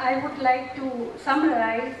lastly, I would like to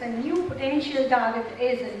summarize the new potential target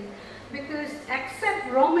agent, because except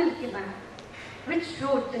romilcimab, which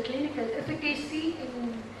showed the clinical efficacy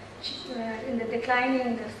in the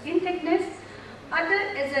declining the skin thickness, other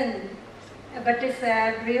agents,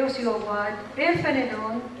 abatacept, reosiovat,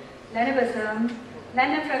 pirfenidone, lenabazam,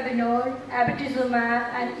 lanifibranor,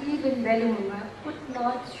 abatizumab, and even belimumab could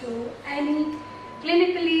not show any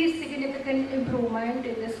clinically significant improvement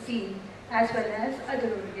in the skin as well as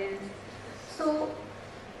other organs. So,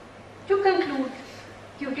 to conclude,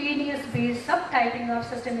 cutaneous-based subtyping of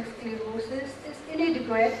systemic sclerosis is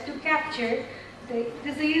inadequate to capture the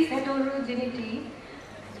disease heterogeneity.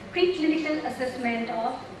 Preclinical assessment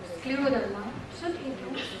of scleroderma should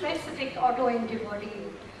include specific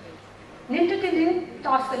autoantibody. Nintedanib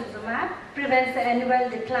tocilizumab prevents the annual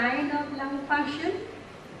decline of lung function.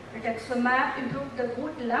 Rituximab improved the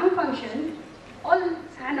good lung function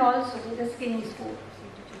and also the skin score.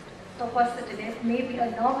 Tofacitinib may be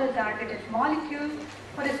a novel targeted molecule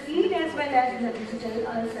for the skin as well as in the digital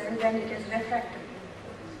ulcer when it is refractory.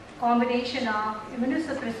 Combination of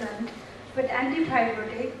immunosuppressant with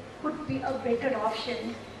antifibrotic could be a better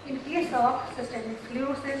option in case of systemic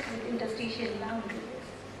sclerosis with interstitial lung disease.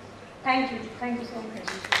 Thank you so much.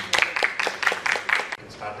 We can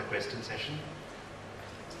start the question session.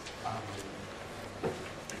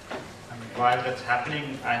 And while that's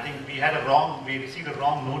happening, I think we received a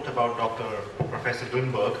wrong note about Professor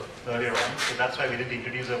Dunberg earlier on, so that's why we didn't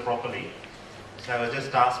introduce her properly. So I was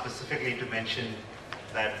just asked specifically to mention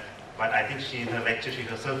that, but I think in her lecture she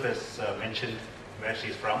herself has mentioned where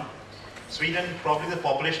she's from. Sweden, probably the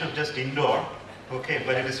population of just indoor, okay,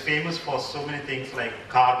 but it is famous for so many things like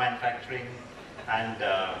car manufacturing and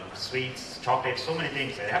sweets, chocolates, so many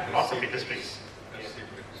things. They have lots of industries.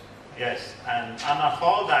 Yes, and of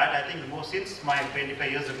all that, I think since my 25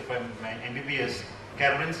 years ago, my MBBS,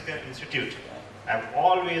 Karolinska Institute, I've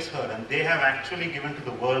always heard, and they have actually given to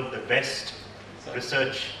the world the best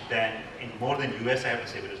research in more than US, I have to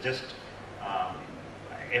say, but it's just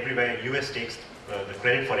everywhere. US takes the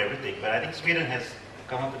credit for everything, but I think Sweden has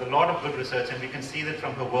come up with a lot of good research, and we can see that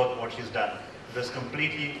from her work, what she's done. There's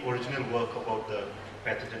completely original work about the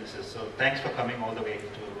pathogenesis. So thanks for coming all the way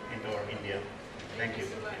to India. Thank you.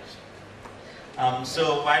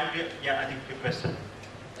 So while I think your question.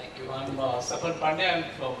 Thank you. I'm Sapan Pandey. I'm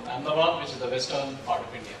from Ahmedabad, which is the western part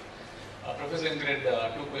of India. Professor Ingrid,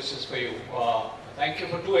 2 questions for you. Thank you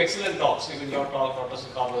for 2 excellent talks. Even your talk, Dr.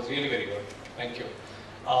 Sulkar, was really very good. Thank you.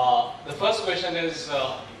 The first question is,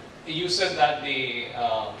 you said that the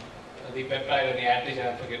peptide or the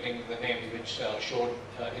antigen, I'm forgetting the name, which showed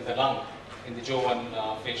in the lung, in the Jovan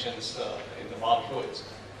patients in the bowel fluids.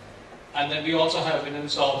 And then we also have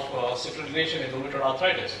evidence of citrullination in rheumatoid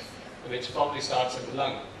arthritis, which probably starts in the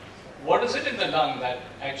lung. What is it in the lung that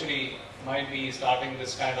actually might be starting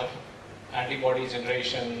this kind of antibody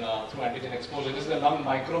generation through antigen exposure? Is the lung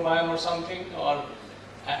microbiome or something?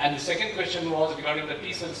 And the second question was regarding the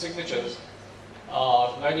T cell signatures.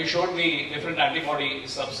 when you showed the different antibody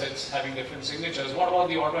subsets having different signatures, what about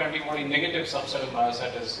the autoantibody negative subset of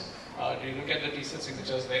myositis? Do you look at the T cell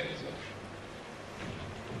signatures there as well?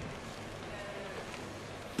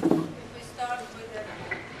 If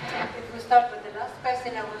we start with the last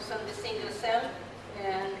question, I was on the single cell,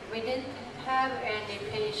 and we didn't have any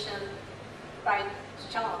patient by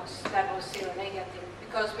chance that was seronegative,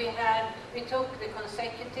 because we took the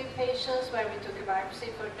consecutive patients where we took a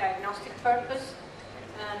biopsy for diagnostic purpose,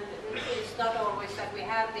 and it's not always that we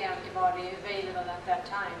have the antibody available at that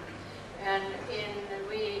time. And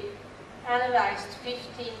we analyzed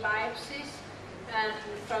 15 biopsies, and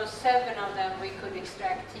from 7 of them we could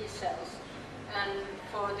extract T cells. And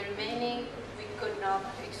for the remaining, we could not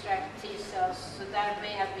extract T cells, so there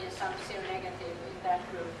may have been some seronegative in that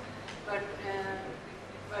group.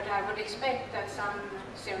 But I would expect that some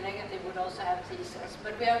seronegative would also have T cells.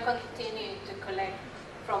 But we are continuing to collect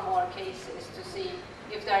from more cases to see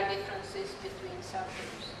if there are differences between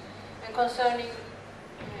subgroups. And concerning,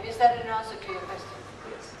 is that an answer to your question?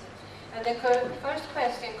 Yes. And the first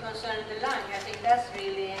question concerning the lung, I think that's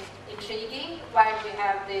really intriguing, why we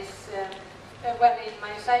have this, well, in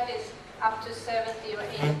myositis, up to 70 or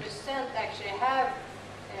 80% actually have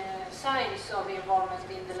signs of involvement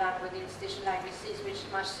in the lung with interstitial lung disease, which is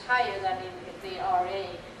much higher than in the RA.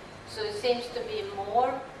 So it seems to be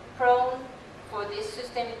more prone for this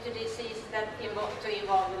systemic disease that involve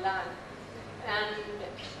the lung.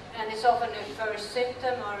 And it's often a first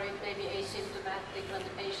symptom, or it may be asymptomatic when the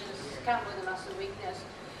patients come with a muscle weakness.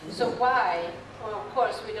 So why? Well, of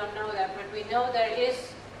course, we don't know that, but we know there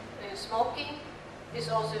is smoking is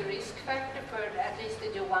also a risk factor for at least the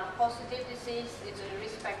Jo1 positive disease. It's a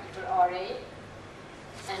risk factor for RA.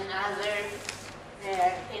 And other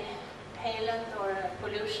inhalant or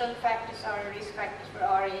pollution factors are risk factors for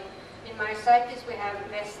RA. In myositis, we have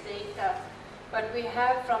less data, but we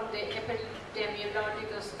have from the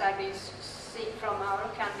epidemiological studies from our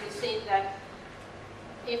country seen that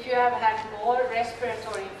if you have had more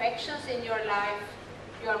respiratory infections in your life,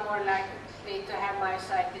 you are more likely to have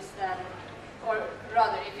myositis than, or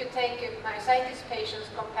rather, if you take myositis patients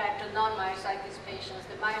compared to non-myositis patients,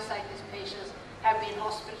 the myositis patients have been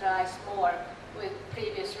hospitalized more with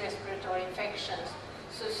previous respiratory infections.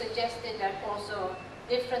 So suggesting that also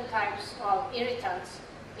different types of irritants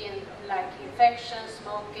like infection,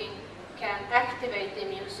 smoking, can activate the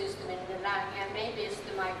immune system in the lung, and maybe it's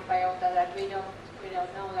the microbiota that we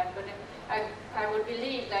don't know that, but I would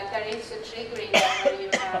believe that there is a triggering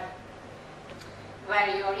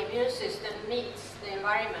where your immune system meets the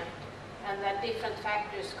environment, and that different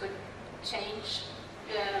factors could change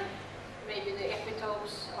maybe the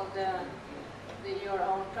epitopes of your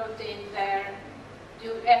own protein there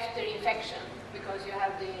after infection, because you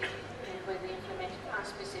have with the inflammation,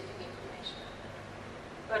 unspecific inflammation.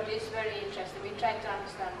 But it's very interesting. We try to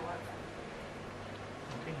understand more.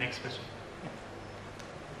 Okay, next question.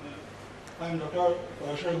 I'm Dr.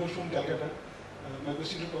 Parashar Ghosh from Calcutta. My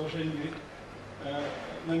question to Professor Ingrid.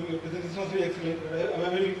 My presentation was very excellent, but I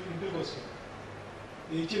have a very simple question.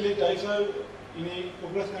 The HLA types are, in a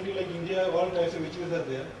populous country like India, all types of HLAs are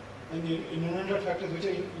there, and the environmental factors which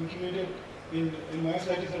are included in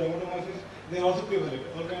myositis or rheumatomyositis, they are also prevalent,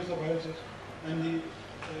 all kinds of viruses, and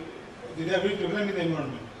they are very prevalent in the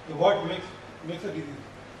environment. So what makes a disease?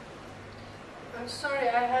 I'm sorry,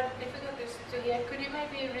 I had difficulties to hear. Could you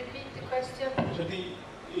maybe repeat the question? So the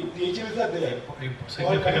HLAs are there.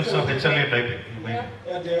 Significance of HLA typing.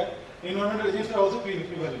 Are there. Environmental agents are also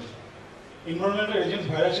prevalent. Environmental agents,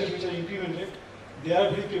 viruses which are implemented, they are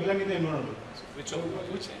very prevalent in the environment. Which?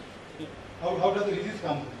 How does the disease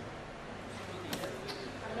come?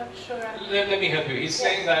 I'm not sure. Let me help you. He's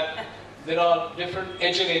saying that there are different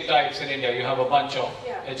HLA types in India. You have a bunch of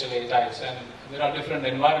HLA types, and there are different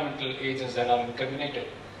environmental agents that are incriminated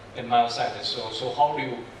in myositis. So how do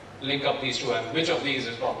you link up these two, and which of these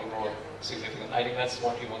is probably more significant? I think that's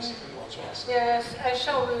what he wants to ask. Yes, I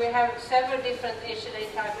showed we have several different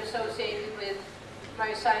HLA types associated with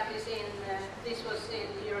myositis. This was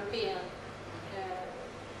in European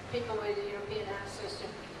people with European ancestry,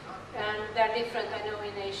 and they're different, I know,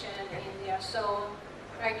 in Asia and India. So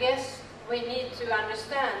I guess we need to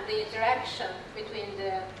understand the interaction between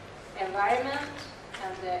the environment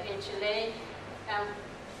and the HLA, and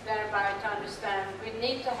thereby to understand we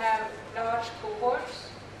need to have large cohorts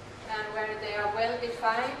and where they are well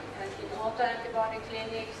defined and in autoantibody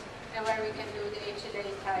clinics, and where we can do the HLA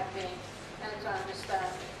typing and to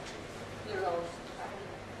understand the role.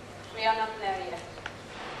 We are not there yet.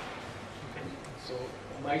 So,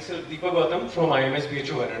 myself, Deepak Gautam from IMS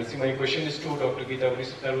BHO Varanasi. My question is to Dr. Geeta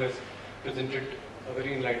Gurusar, who has presented a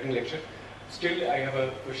very enlightening lecture. still I have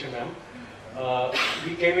a question, ma'am.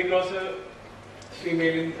 We came across a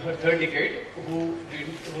female in her third decade who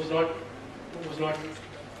was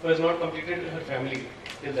not completed her family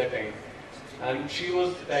till that time, and she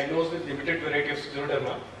was diagnosed with limited variety of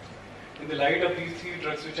scleroderma. In the light of these three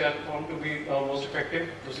drugs which are found to be most effective,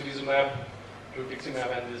 tocilizumab,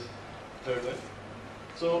 rituximab, and this third one.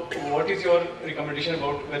 So, what is your recommendation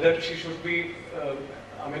about whether she should be,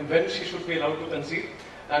 when she should be allowed to conceive,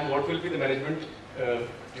 and what will be the management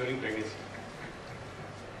during pregnancy?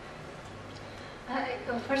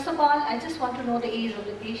 First of all, I just want to know the age of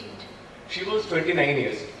the patient. She was 29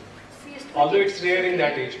 years. Although it's rare in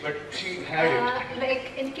that age, but she had it.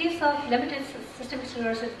 Like in case of limited systemic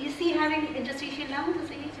sclerosis, is he having interstitial lung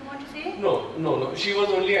disease, you want to say? No. She was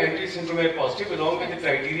only anti-centromere positive along with the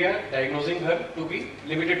criteria diagnosing her to be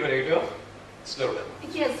limited variety of scleroderma.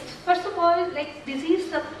 Yes. First of all, like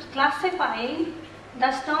disease classifying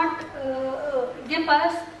does not give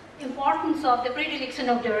us importance of the predilection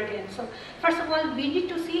of the organ. So, first of all, we need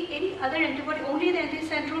to see any other antibody, only the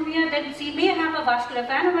anti-centromere, that she may have a vascular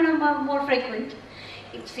phenomenon more frequent.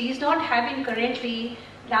 If she is not having currently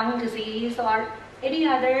lung disease or any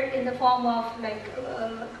other in the form of like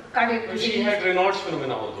cardiac disease. She had Raynaud's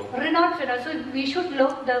phenomena also. Raynaud's phenomena. So we should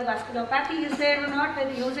look the vasculopathy is there or not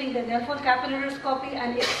with using the Nelfol capillaroscopy,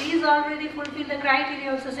 and if she is already fulfilled the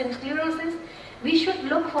criteria of systemic sclerosis, we should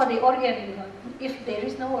look for the organ involvement. If there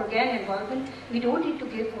is no organ involvement, we don't need to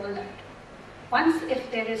give all that. Once if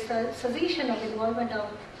there is a cessation of involvement of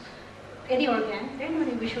any organ, then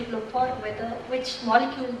only we should look for whether which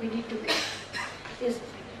molecule we need to give.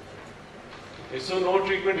 So no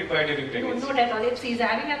treatment required during pregnancy? No, not at all. If she is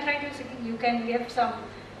having arthritis, you can give some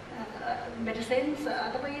medicines.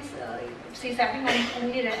 Otherwise, if she is having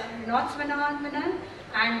only Raynaud's phenomenon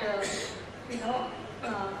and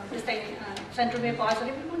this time centromere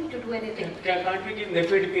positive, we don't need to do anything. Can't we give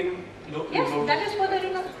nifedipine? Yes, that is for the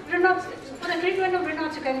Raynaud's. For the treatment of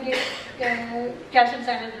Raynaud's, you can give calcium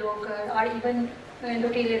channel blocker or even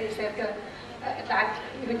endothelial receptor. That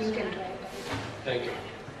even you can try. Thank you.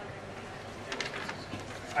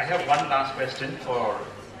 I have one last question for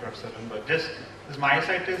Professor Lundberg. This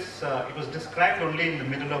myositis, it was described only in the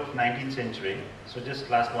middle of 19th century, so just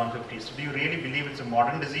last 150. So do you really believe it's a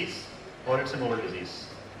modern disease or it's an old disease?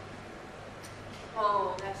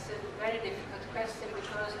 Oh, that's a very difficult question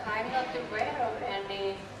because I'm not aware of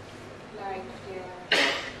any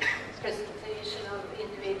presentation of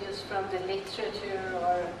individuals from the literature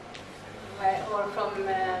or from.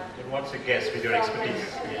 What's a guess with your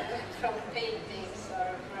expertise? From paintings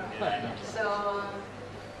or from. Yeah, so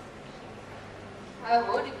I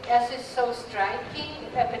would, as it's so striking,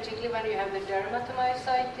 particularly when you have the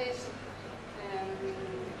dermatomyositis.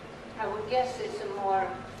 I would guess it's a more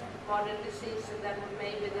modern disease, and that would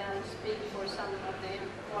maybe then speak for some of the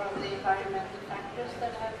more of the environmental factors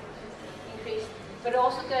that have increased. But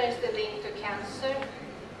also there is the link to cancer,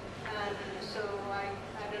 and so I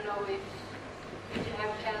don't know if you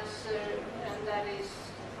have cancer and that is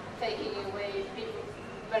taking away people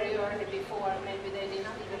very early before, maybe they did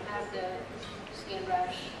not even have the skin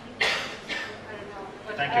rash. I don't know,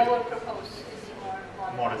 but I would propose it's more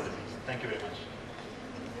modern disease. Thank you very much.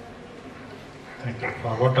 Thank you.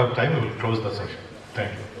 For what of time we will close the session.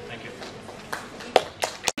 Thank you. Thank you.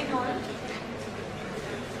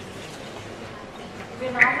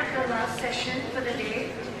 We're now at the last session for the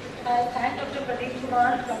day. I thank Dr. Pradeep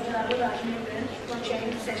Kumar, Dr. Arul Rajnandran for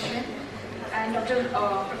chairing the session, and Dr.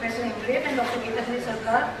 Professor Ingrid and Dr. Geethanjali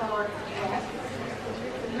Sarkar for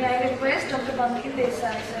May I request Dr. Bankim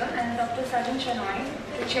Desai sir and Dr. Sajjan Shenoy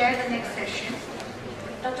to chair the next session.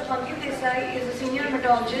 Dr. Bankim Desai is a senior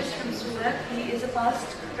rheumatologist from Surat. He is a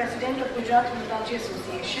past president of Gujarat Rheumatology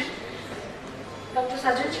Association. Dr.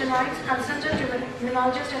 Sajjan Shenoy is consultant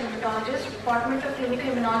immunologist and rheumatologist, Department of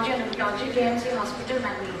Clinical Immunology and Rheumatology, KMC Hospital,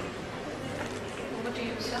 Mangalore. Over to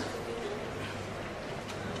you, sir.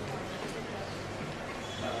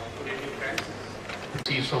 Good evening, friends.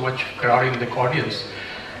 See so much crowd in the audience,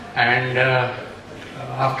 and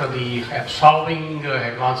after the absorbing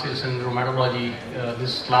advances in rheumatology,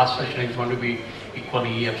 this last session is going to be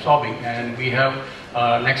equally absorbing. And we have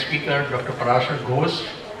next speaker, Dr. Parashar Ghosh.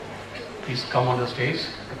 Please come on the stage.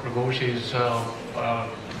 Dr. Ghosh is a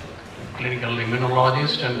clinical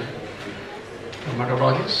immunologist and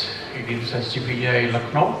rheumatologist. He is SGPGI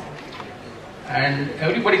Lucknow. And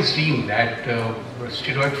everybody's seen that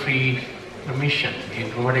steroid-free remission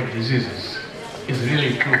in rheumatic diseases is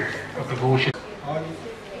really true. Dr. Ghosh. On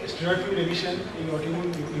steroid-free remission in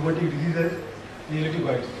autoimmune rheumatic diseases relative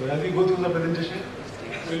bites. So as we go through the presentation,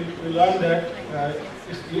 we'll learn that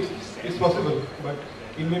it's possible, but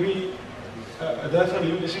it may be there are some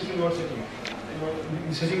limitations in your setting,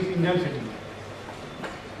 in setting Indian setting.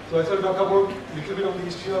 So I shall talk about a little bit of the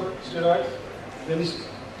history of steroids, then use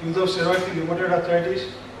of steroids in rheumatoid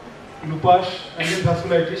arthritis, lupus, and then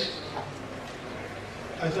vasculitis.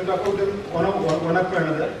 I shall talk about them one after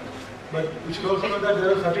another, but we should also know that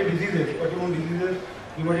there are certain diseases, autoimmune diseases,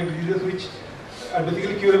 rheumatic diseases, which are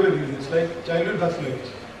basically curable diseases, like childhood vasculitis,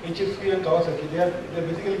 HFP and Kawasaki. They are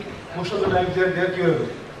basically, most of the time, they are curable.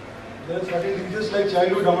 There are certain diseases like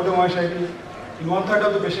childhood dermatomyositis. In 1/3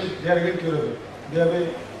 of the patients, they are again curable. They have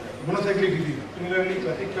a monocyclic disease. Similarly,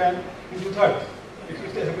 classic pan in 2/3.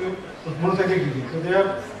 It's a monocyclic disease. So they have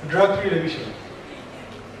drug-free remission.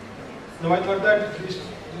 Now I thought that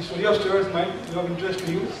the story of steroids might be of interest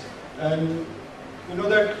to you. And you know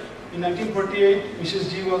that in 1948,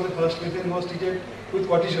 Mrs. G was the first patient who was treated with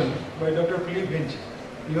cortisone by Dr. Philip Bench.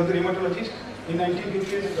 He was a rheumatologist. In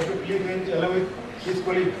 1950s, Dr. Philip Bench, along with his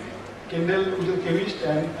colleague Kendall, who is a chemist,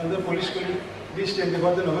 and another Polish colleague, reached and they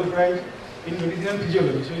got the Nobel Prize in medicine and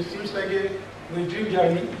physiology. So it seems like a dream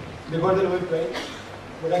journey. They got the Nobel Prize.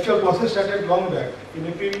 But actual process started long back. In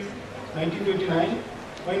April 1929,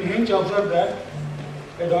 when Hench observed that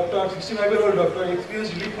a doctor, 65-year-old doctor,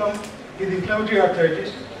 experienced relief from his inflammatory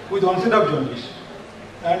arthritis with onset of jaundice.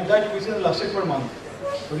 And that quiescence lasted for months.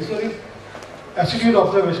 So this was his astute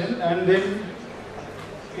observation, and then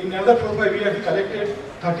in another 4 or 5 years, he collected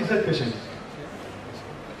 30 such patients.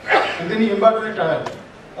 And then he embarked on a trial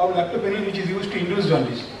of lactopenin, which is used to induce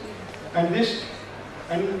jaundice. And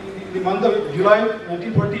in the month of July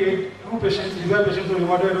 1948, 2 patients, severe patients with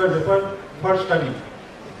rheumatoid were referred for study.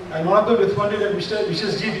 And one of them responded, and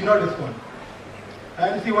Mrs. G did not respond.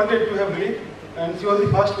 And she wanted to have relief, and she was the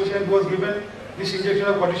first patient who was given this injection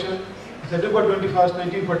of cortisone September 21st,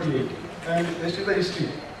 1948. And rest is the history.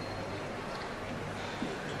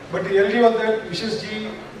 But the reality was that Mrs. G,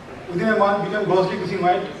 within a month, became grossly missing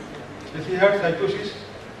white. She had psychosis,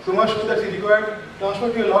 so much so that she required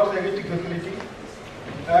transfer to a large psychiatric facility.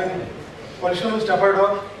 And cortisone was tapered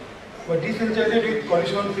off. But disenchanted with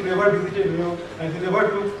cortisone, she never visited Mayo, and she never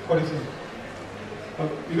took cortisone.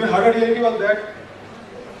 Even harder reality was that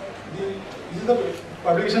this is the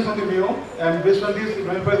publication from the Mayo, and based on this,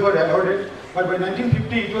 Nobel Prize was awarded. But by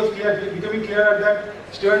 1950, it was becoming clear that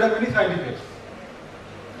steroids have many side effects.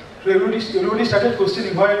 So everybody started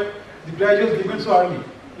questioning why the prize was given so early.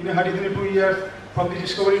 In a hurry, within 2 years, from the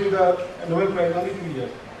discovery to the Nobel Prize, only 2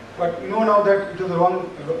 years. But we know now that it was a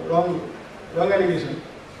wrong allegation.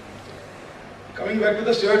 Coming back to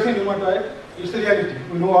the steroids in rheumatoid, it's a reality.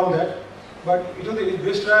 We know all that. But it was a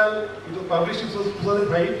base trial. It was published in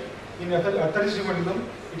 2005 in arthritis rheumatism.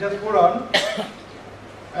 It has 4 arms.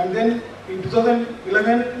 And then in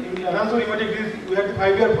 2011, in Alonso rheumatic disease, we had a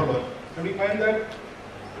 5-year follow-up. And we find that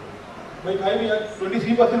by 5 years,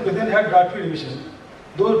 23% patients had drug-free remission.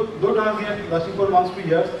 Though transient lasting for months to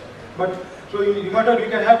years. But so in rheumatoid, we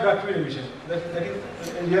can have drug-free remission. That is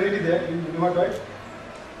a reality there in rheumatoid.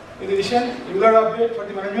 In addition, regular update for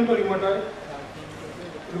the management of rheumatoid.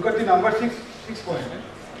 Look at the number 6 point.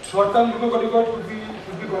 Short-term glucocorticoid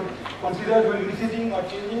should be considered when initiating or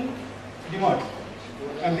changing DMARD.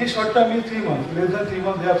 And this short-term is 3 months, less than 3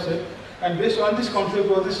 months they have said. And based on this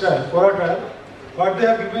concept of this trial, for a trial, what they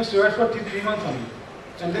have given steroids for 3 months only,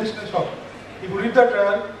 and then stop. If you read the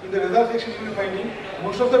trial, in the result section you will find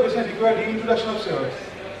most of the patients require reintroduction of steroids.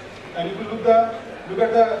 And if you look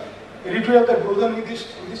at the editorial that goes on with this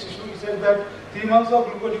issue, he said that 3 months of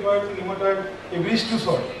glucocorticoids in rheumatoid every is too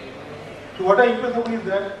short. So what I impress upon is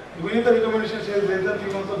that even if the recommendation says less than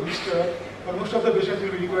 3 months of this steroid, but most of the patients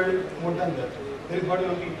will be required more than that. That is what I am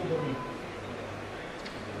looking for.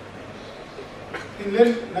 In the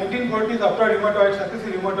 1940s, after rheumatoid, success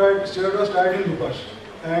in rheumatoid, steroid was tried in lupus.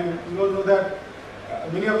 And you all know that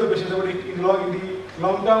many of the patients in the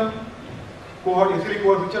long-term cohort, SLE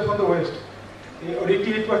cohort, which are from the West,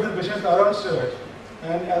 88% patients are on steroids.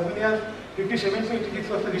 And as many as 57 to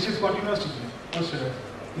 86% receive continuous treatment on steroids.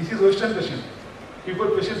 This is Western patient.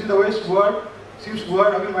 Patients in the West who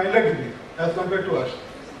are having milder disease as compared to us.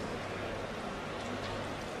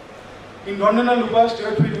 In non-renal lupus,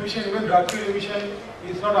 steroid-free remission, even drug-free remission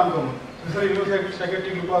is not uncommon. Especially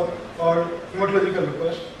psychiatric lupus or hematological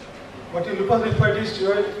lupus. But in lupus nephritis,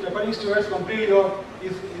 tapering steroids completely off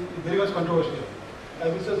is very much controversial,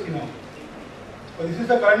 as we shall see now. But this is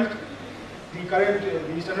the current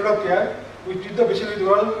standard of care. We treat the patient with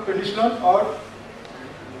oral prednisolone or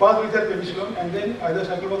pass with prednisolone, and then either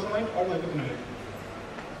cyclophosphamide or mycophenolate.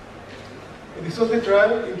 This was the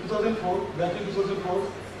trial in 2004, back in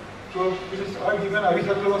 2004. So patients are given IV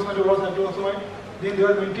cyclophosphamide or oral cyclophosphamide. Then they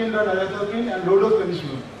were maintained on azathiopine and low dose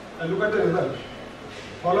prednisolone. And look at the result.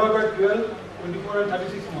 Followed by 12 24 and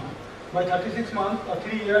 36 months. By 36 months or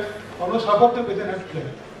 3 years, almost half of the patient had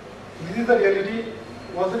fled. This is the reality,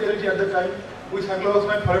 was the reality at the time, with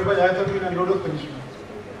cyclophosphamide followed by isoprene and low-dose penicillin.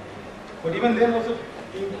 But even then also,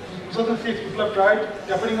 in 2006, people have tried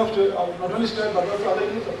tapering of not only steroids but also other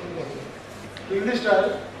immunosuppressants. In this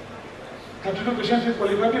trial, 32 patients with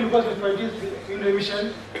proliferative lupus nephritis in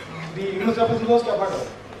remission, the immunosuppressant was tapered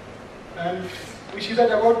off. And we see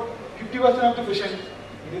that about 50% of the patients,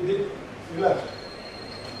 they relapsed.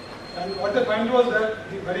 And what they find was that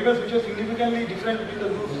the variables which were significantly different between the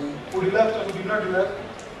groups who relapsed and who did not relapse,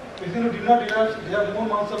 patients who did not relapse, they have more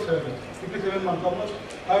months of therapy, 57 months, almost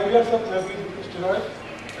 5 years of therapy with steroids,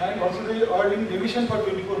 and also they are in remission for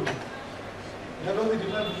 24 months. That was the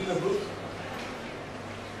difference between the groups.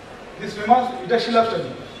 This famous rituximab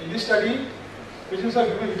study. In this study, patients are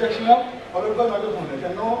given rituximab followed by mycophenolate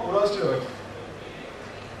and no oral steroids.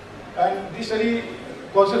 And this study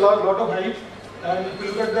caused a lot of hype. And if you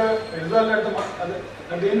look at the result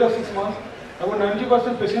at the end of 6 months, about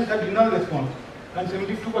 90% patients had renal response and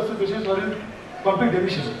 72% patients were in complete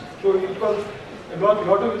remission. So it was a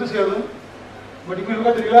lot of enthusiasm. But if you look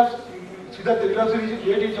at the relapse, you see that the relapse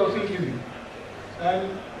rate is also increasing. And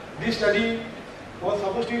this study was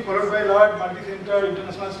supposed to be followed by a large multi-center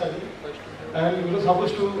international study, and it was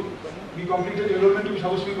supposed to be completed, enrollment was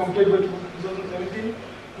supposed to be completed by 2017.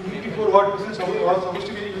 254 ward patients was supposed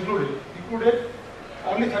to be recruited.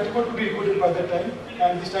 Only 34 to be recruited by that time,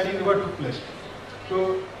 and the study never took place.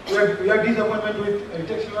 So we are disappointed with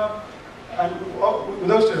rituximab and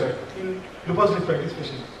without steroid in lupus nephritis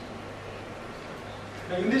patients.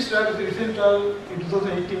 Now in this trial, the recent trial in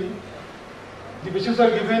 2018, the patients are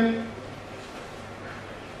given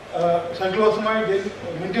cyclophosphamide,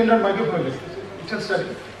 then maintained on mycophenolate. It's a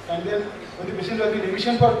study. And then when the patient was in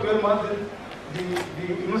remission for 12 months, then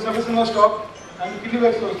the immunosuppression was stopped and the kidney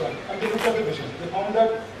biopsy was done. And they looked at the patient. They found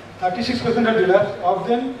that 36% had relapsed. Of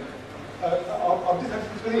them, of the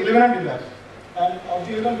 36%, 11 had relapsed. And of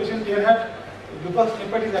the 11 patients, 10 had lupus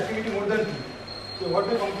nephritis activity more than 2. So what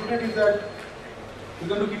they concluded is that we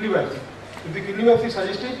can do kidney biopsy. If the kidney biopsy is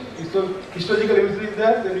suggested, if the histological evidence is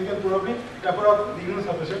there, then we can probably taper off the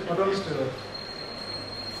immunosuppression, not only steroids.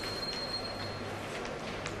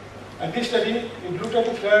 And this study, it looked at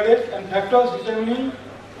the flare rate and factors determining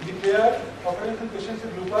the flare occurrence in patients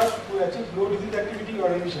with lupus who achieve low disease activity or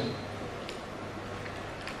remission.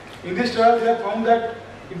 In this trial, they have found that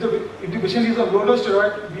if the patient is on low dose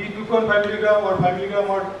steroid, be it 2.5 mg or 5 mg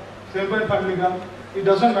or 7.5 mg, it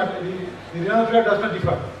does not matter. The renal flare does not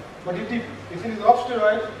differ. But if the patient is off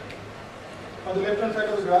steroid, on the left hand side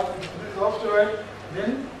of the graph, if it is off steroid,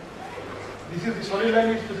 then this is the solid line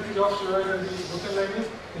is patient is off steroid, and the broken line is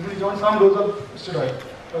patient is on some dose of steroid.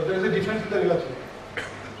 So there is a difference in the relapse rate.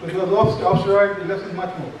 So if you are off steroid, the relapse is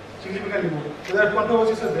much more, significantly more. So there are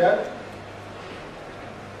controversies are there.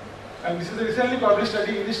 And this is a recently published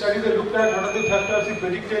study. In this study, they looked at one of the factors which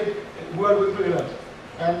predicted who are going to relapse.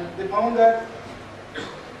 And they found that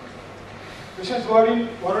patients who are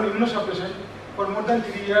on immunosuppression for more than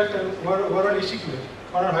 3 years and who are on HCQS,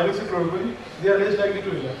 or on hydroxychloroquine, they are less likely to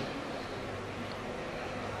relapse.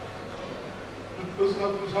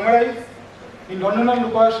 To summarize, in non-renal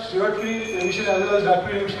lupus, steroid-free remission as well as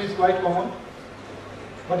drug-free remission is quite common.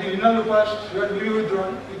 But in renal lupus, steroid will be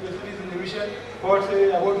withdrawn if the patient is in remission for say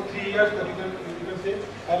about 3 years, that you can say.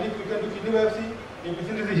 And if you can do kidney biopsy, if the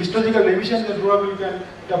patient is in histological remission, then probably you can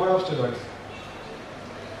taper off steroids.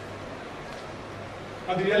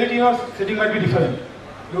 Now the reality in our setting might be different.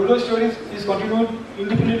 Low-dose steroid is continued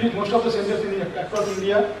independently in most of the centers across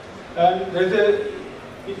India, and there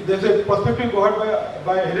is a prospective cohort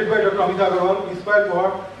headed by Dr. Amita Agarwal, INSPIRE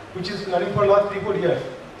cohort, which is running for the last 3-4 years.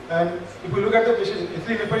 And if you look at the patient,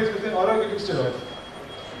 nephritis patients all are getting steroids.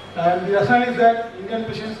 And the rationale is that Indian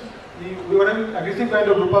patients, we were having aggressive kind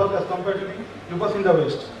of lupus as compared to the lupus in the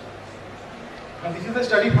West. And this is a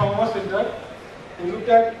study from our center. We looked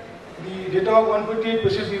at the data of 148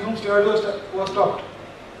 patients in whom steroid was stopped.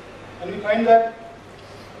 And we find that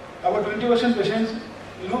about 20% patients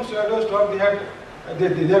in whom steroid was stopped, they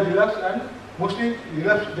had relapsed, and mostly they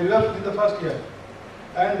relapsed within the first year.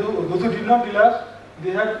 And those who did not relapse,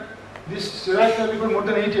 they had this steroid therapy for more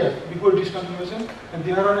than 8 years before discontinuation, and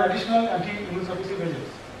they are on additional anti-immunosuppressive agents.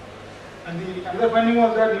 And the another finding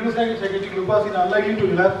was that pneumocystic lupus is unlikely to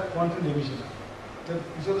relapse once in remission.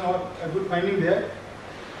 This was a good finding there.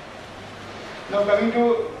 Now coming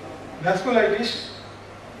to vasculitis,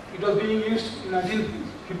 it was being used in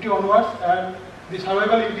 1950 onwards, and the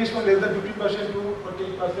survival increased from less than 15% to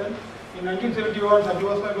 48%. In 1971,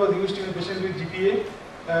 cyclophosphamide was used in a patient with GPA,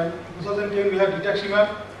 and in 2010 we have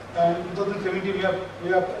rituximab, and in 2017 we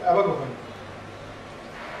have avacopan.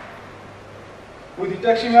 With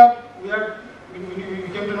rituximab, we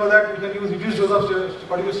came to know that we can use reduced dose of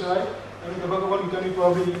corticosteroid, and with avacopan we can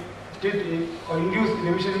probably treat or induce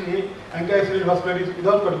remission in anti-accelerated vasculitis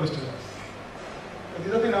without corticosteroids.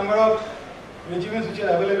 These are the number of regimens which are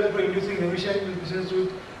available for inducing remission in patients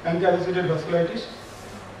with anti-associated vasculitis.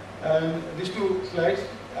 And these two slides,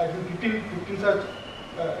 I think 15 such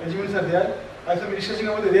regimens are there. I am discussing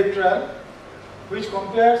about the RAPE trial, which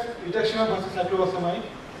compares rituximab versus cyclophosphamide.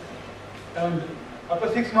 And after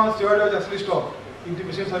 6 months, steroid was actually stopped if the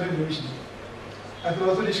patients are in remission. I will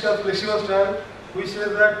also discuss Flexiver's trial, which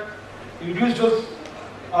says that reduced dose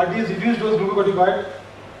RD is reduced dose glucocorticoid.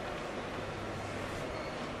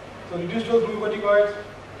 So reduced dose glucocorticoids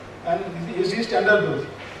and this is standard dose.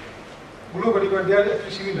 Glucocorticoid, they are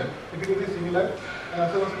actually similar, typically similar. And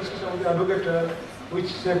also was discussed about the advocate trial,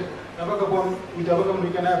 which said avacopan, with avacopan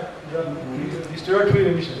we can have the steroid-free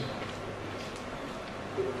remission.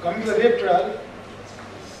 Coming to the RAPE trial,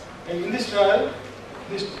 and in this trial,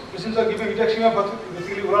 these patients are given rituximab,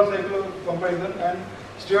 basically oral cycle comparison, and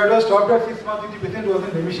steroid was stopped at 6 months if the patient was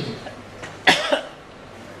in remission.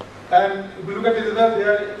 And if you look at the results, they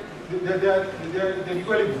are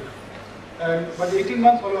equally good. But 18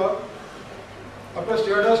 months follow-up, after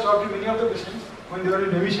steroid was stopped in many of the patients, when they were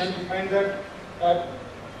in remission, we find that at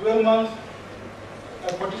 12 months,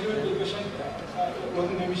 47 patients was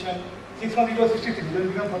in remission. 6 months it was 63, then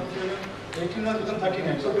it became 47, 18 months became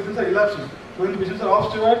 39. So patients are relapsing. So when the patients are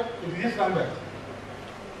off steroid, the disease comes back.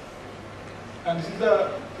 And this is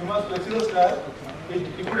the famous Flexiver's trial. It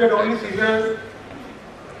included only severe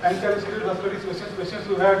anti-associated vasculitis patients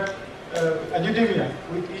who had agitemia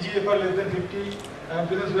with eGFR less than 50, and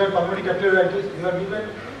patients who had pulmonary capillaritis. They were given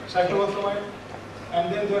cyclophosphamide,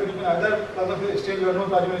 and then they were given other class of stem, there were no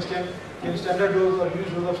plasma stem, in standard dose or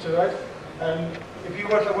reduced dose of steroids. And if you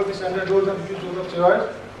words about the standard dose and reduced dose of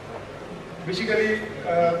steroids, basically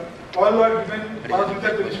all were given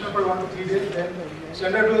parasympathetic penicillin for 1 to 3 days. Then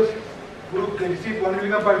standard dose group they received 1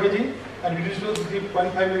 mg per kg, and reduced dose received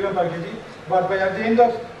 0.5 mg per kg. But at the end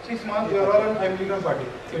of 6 months, they are all on 5 mg per day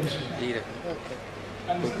penicillin.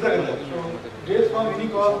 And this is the result. So deaths from any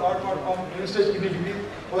cause or from end-stage kidney disease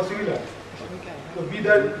was similar. So be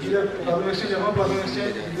that either plasma exchange, among plasma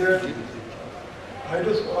exchange, either high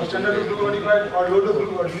dose or standard dose glucocorticoid or low dose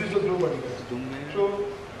or reduced dose glucocorticoid. So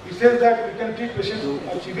it says that we can treat patients,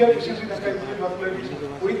 severe patients with anti-associated vasculitis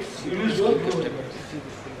with reduced dose glucocorticoids.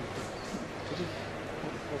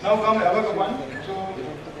 Now come avacopan. So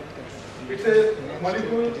it's a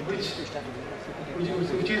molecule which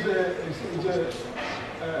is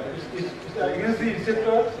against the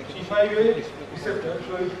receptor C5a receptor.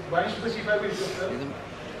 So it binds to the C5a receptor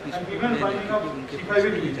and prevents binding of C5a to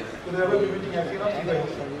it. So thereby preventing action of C5a.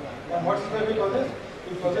 And what C5a causes?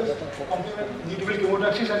 It causes complement neutrophil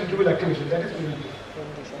chemotaxis and neutrophil activation. That is prevented.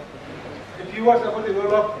 A few words about the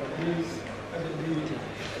role of the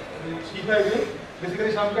C5a.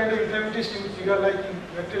 Basically, some kind of inflammatory trigger like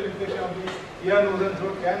rectal infection of the ear, nose, and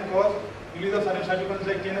throat can cause release of certain cytokines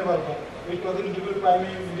like TNF-alpha, which causes neutrophil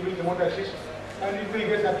priming, neutrophil chemotaxis, and neutrophil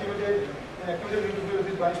gets activated. And activated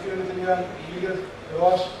neutrophil is binds to endothelium, triggers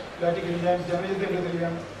ROS, lactic enzymes, damages the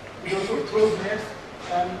endothelium. It also throws nets,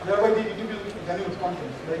 and thereby the neutrophil granules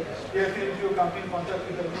contents like ASA comes in contact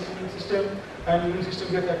with the immune system, and immune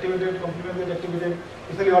system gets activated, complement gets activated,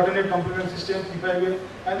 especially alternate complement system, C5a,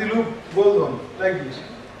 and the loop goes on like this.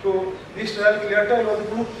 So this trial, clear trial, was the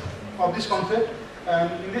proof of this concept,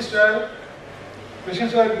 and in this trial,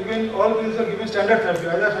 patients are given, all patients are given standard therapy,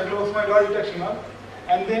 either cyclophosphamide or rituximab,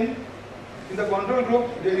 and then in the control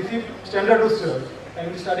group, they receive standard dose steroids, and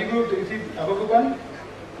in the study group, they receive avacopan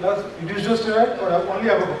plus reduced dose steroid or only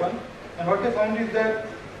avacopan. And what they found is that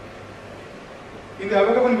in the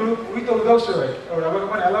avacopan group, with or without steroid, or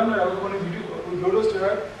avacopan alone or avacopan with low dose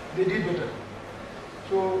steroid, they did better.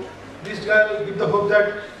 So this trial gives the hope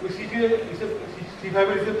that with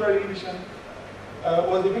C5a receptor inhibition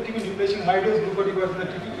was effective in replacing high dose glucocorticoids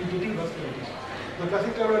in treating vasculitis. The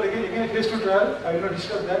classic trial was again a phase 2 trial. I will not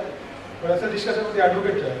discuss that, but I shall discuss about the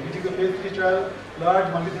advocate trial, which is a phase 3 trial,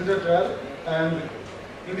 large multi-center trial. And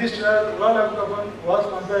in this trial, oral avacopan was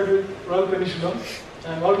compared with oral penicillin,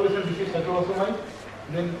 and all patients received cyclophosphamide,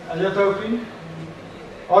 then azathioprine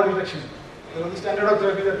or rituximab. There was the standard of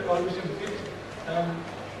therapy that all patients received. And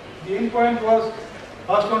the end point was,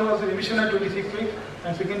 first one was the remission at 26 weeks,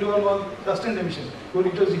 and second one was sustained remission. So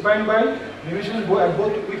it was defined by remission at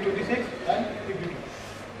both week 26 and 52.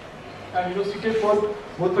 And it was treated for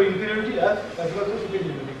both for inferiority as well as for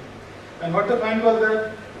superiority. And what the find was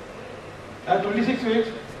that at 26 weeks,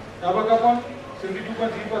 avacopan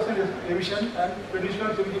 72.3% remission and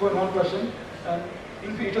penicillin 70.1%, and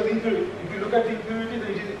it was inferior. If you look at the inferiority,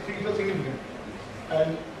 then it was significant.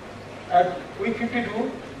 And at week 52, if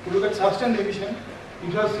you look at sustained remission,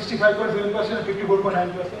 it was 65.7% and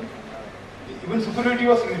 54.9%. Even superiority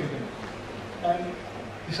was significant. And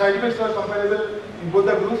the side effects were comparable in both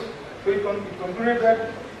the groups. So it concluded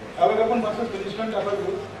that Iracon versus penicillin upper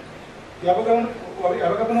group, the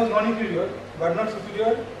Iracon was non-inferior but not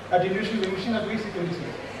superior at initial remission at week 26.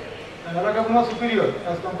 And Iracon was superior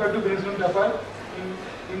as compared to penicillin upper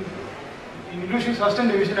in inducing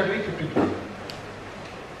sustained remission at week 52.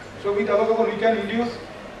 So with Iracon we can induce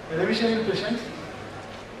remission in patients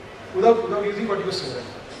without using corticosteroids.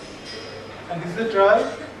 And this is a trial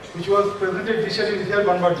which was presented this year in Israel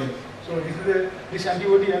convergence. So this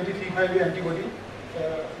antibody, anti-C5a antibody,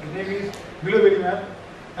 the name is vilobelimab,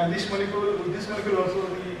 and this molecule also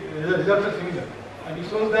the results are similar. And it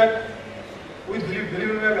shows that with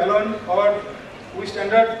vilobelimab alone or with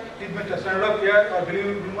standard treatment, standard of care or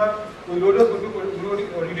vilobelimab with low dose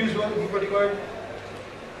or reduced dose glucocorticoid,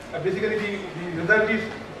 basically the result is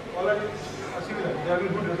all similar. They are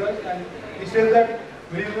good results, and it says that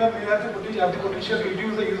vilobelimab may have the potential to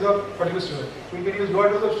reduce the use of corticosteroid. So you can use lower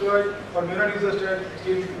dose of steroid or may not use the steroid,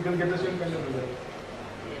 still you can get the same kind of result.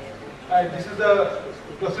 And this is the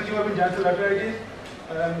tocilizumab in giant cell arteritis,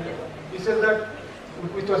 and it says that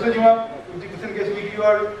with tocilizumab, if the patient gets VD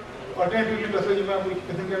or alternatively tocilizumab, the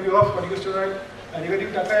patient can be off corticosteroid. And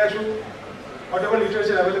regarding Takayasu, whatever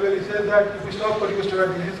literature available, it says that if we stop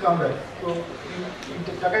corticosteroid, disease come back. So in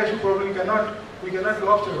Takayasu problem, we cannot be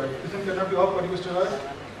off steroid. Patient cannot be off corticosteroid.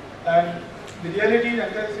 And the reality in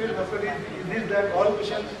anti-acid vasculitis is this, that all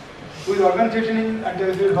patients with organ-threatening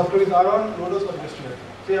anti-acid vasculitis are on low dose corticosteroid,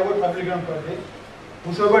 say about 5 mg per day.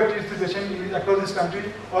 Whosoever treats the patient across this country,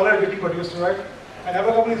 all are getting corticosteroid. And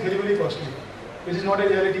Iracon is very, very costly, which is not a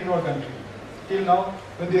reality in our country. Till now,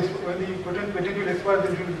 when the patent will expire,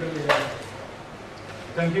 then it will become a reality.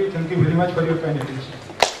 Thank you very much for your kind attention.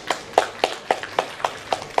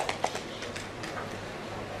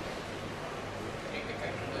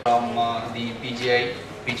 From the PGI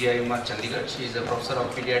Chandigarh. She is a professor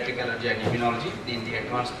of pediatric allergy and immunology in the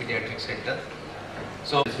Advanced Pediatric Center.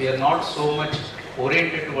 So we are not so much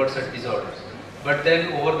oriented towards such disorders. But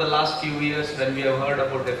then over the last few years, when we have heard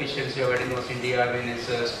about deficiency of adenosine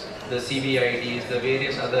the CVIDs, the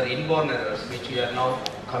various other inborn errors which we are now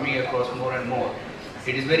coming across more and more,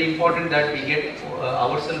 it is very important that we get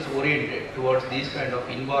ourselves oriented towards these kind of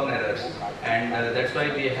inborn errors, and that's why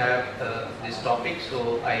we have this topic.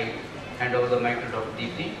 So I hand over the mic to Dr.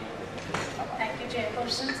 Deepthi. Thank you,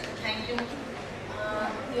 Chairperson. Thank you,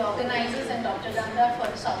 the organizers and Dr. Ganga for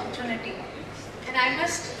this opportunity. And I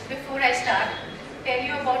must, before I start, tell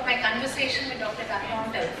you about my conversation with Dr. Ganga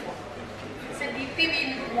on telephone. He said,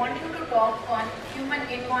 Deepthi, we want you to talk on human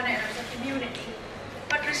inborn errors of immunity,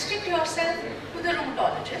 but restrict yourself to the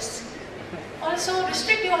rheumatologists. Also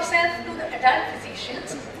restrict yourself to the adult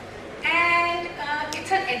physicians, and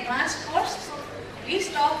it's an advanced course, so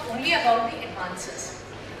please talk only about the advances.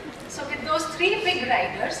 So with those three big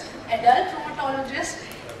riders, adult rheumatologists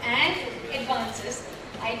and advances,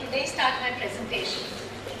 I today start my presentation.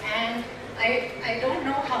 And I don't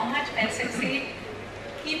know how much I'll succeed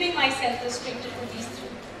keeping myself restricted to these three.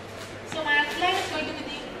 So my outline is going to be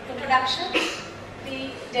the introduction,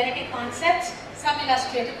 the genetic concepts, some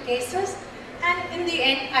illustrative cases, and in the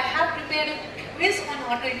end I have prepared a quiz on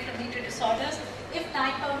autoinflammatory disorders. If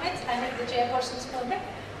time permits and if the chairperson's permit,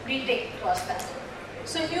 we take across that.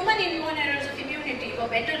 So human inborn errors of immunity were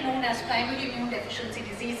better known as primary immune deficiency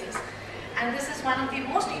diseases, and this is one of the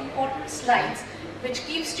most important slides which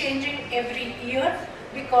keeps changing every year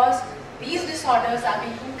because these disorders are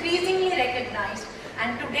being increasingly recognized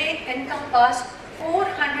and today encompass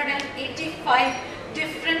 485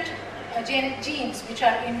 different genes which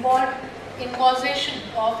are involved in causation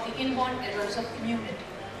of the inborn errors of immunity.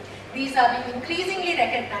 These are being increasingly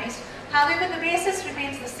recognized, however the basis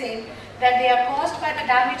remains the same, that they are caused by the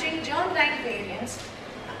damaging germline variants.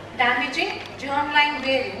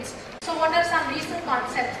 So what are some recent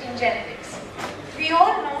concepts in genetics? We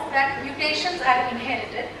all know that mutations are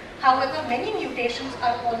inherited, however many mutations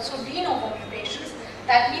are also de novo mutations.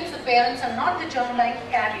 That means the parents are not the germline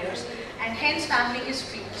carriers and hence family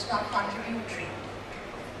history is not contributory.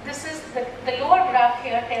 This is the lower graph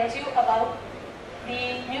here tells you about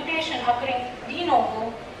the mutation occurring de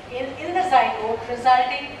novo in the zygote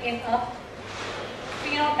resulting in a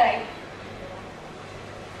phenotype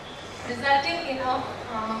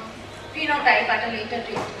at a later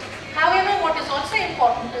date. However, what is also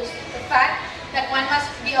important is the fact that one must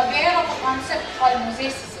be aware of a concept called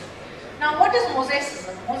mosaicism. Now, what is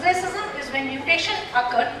mosaicism? Mosaicism is when mutation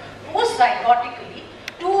occurs post-zygotically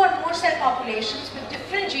 4 cell populations with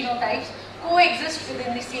different genotypes coexist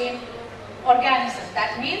within the same organism.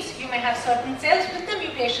 That means you may have certain cells with the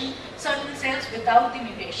mutation, certain cells without the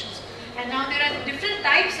mutations. And now there are different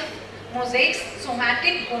types of mosaics: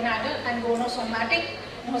 somatic, gonadal and gonosomatic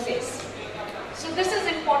mosaics. So this is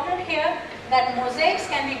important here, that mosaics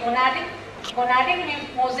can be gonadic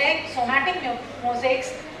mosaic, somatic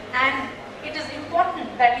mosaics, and it is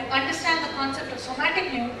important that you understand the concept of somatic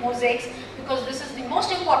mosaics, because this is the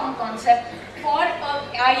most important concept for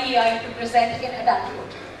IEI to present in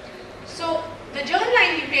adulthood. So the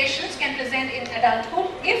germline mutations can present in adulthood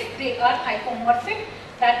if they are hypomorphic.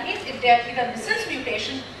 That means if they are either missense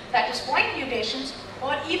mutation, that is point mutations,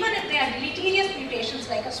 or even if they are deleterious mutations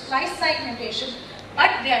like a splice site mutation, but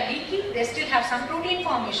they are leaky, they still have some protein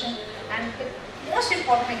formation, and the most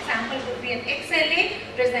important example would be an XLA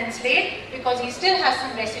presents late because he still has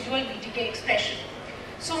some residual BTK expression.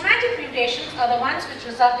 Somatic mutations are the ones which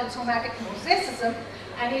result in somatic mosaicism,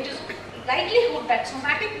 and it is likelihood that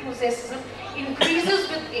somatic mosaicism increases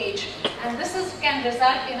with age, and this can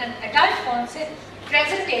result in an adult onset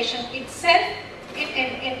presentation itself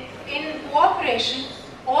in cooperation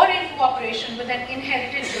with an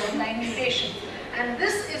inherited germline mutation. And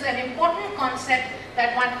this is an important concept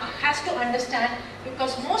that one has to understand,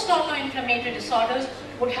 because most autoinflammatory disorders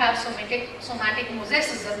would have somatic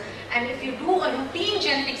mosaicism, and if you do a routine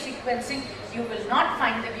genetic sequencing, you will not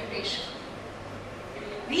find the mutation.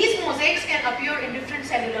 These mosaics can appear in different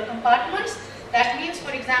cellular compartments. That means,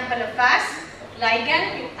 for example, a FAS,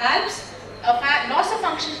 ligand, ALPS, a loss of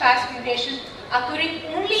function FAS mutation occurring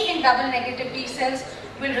only in double negative T cells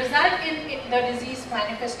will result in the disease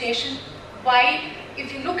manifestation, while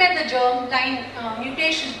if you look at the germline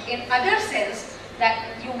mutation in other cells,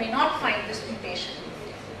 that you may not find this mutation.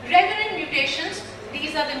 Recurrent mutations,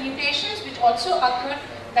 these are the mutations which also occur,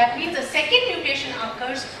 that means a second mutation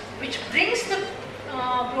occurs which brings the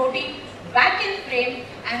protein back in frame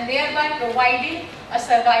and thereby providing a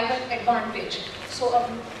survival advantage. So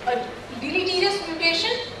a deleterious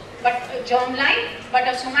mutation, but a germline, but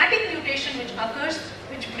a somatic mutation which occurs,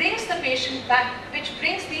 which brings the patient back, which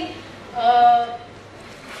brings the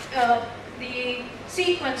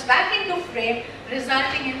sequence back into frame,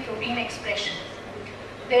 resulting in protein expression.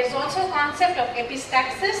 There is also a concept of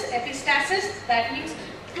epistaxis. Epistaxis, that means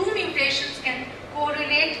two mutations can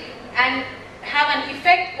correlate and have an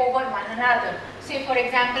effect over one another. Say, for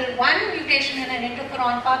example, one mutation in an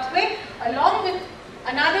interferon pathway along with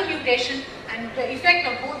another mutation, and the effect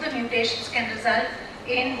of both the mutations can result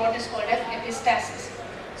in what is called as epistaxis.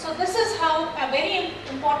 So this is how a very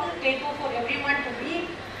important paper for everyone to read,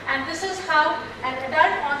 and this is how an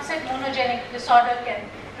adult onset monogenic disorder can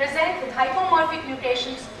present with hypomorphic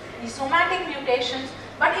mutations, the somatic mutations,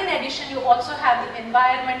 but in addition you also have the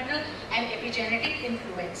environmental and epigenetic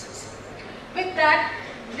influences. With that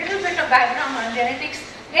little bit of background on genetics,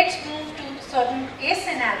 let's move to certain case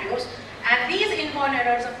scenarios, and these inborn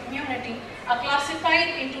errors of immunity are classified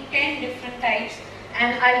into 10 different types,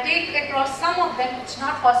 and I'll take across some of them. It's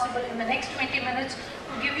not possible in the next 20 minutes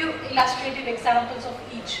to give you illustrative examples of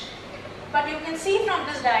each. But you can see from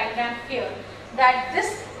this diagram here that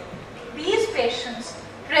these patients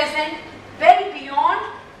present well beyond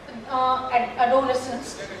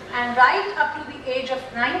adolescence and right up to the age of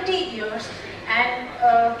 90 years,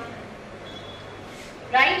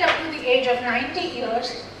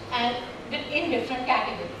 and in different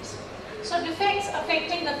categories. So defects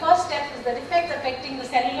affecting, the first step is the defects affecting the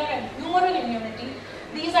cellular and humoral immunity.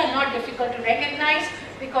 These are not difficult to recognize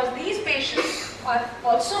because these patients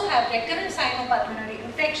also have recurrent sinopulmonary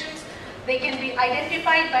infections. They can be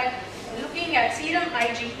identified by looking at serum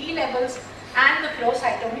IgE levels and the flow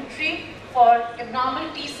cytometry for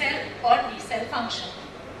abnormal T cell or B cell function.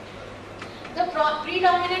 The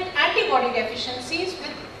predominant antibody deficiencies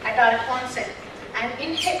with adult onset, and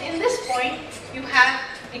in this point you have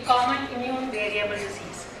the common immune variable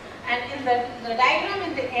disease, and in the diagram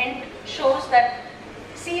in the end shows that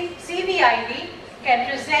CVID can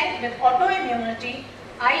present with autoimmunity,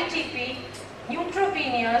 ITP,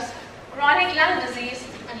 neutropenias, chronic lung disease,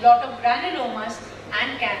 and lot of granulomas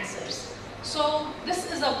and cancers. So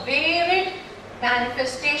this is a varied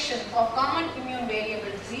manifestation of common immune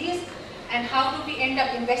variable disease, and how do we end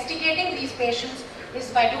up investigating these patients is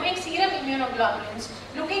by doing serum immunoglobulins,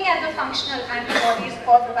 looking at the functional antibodies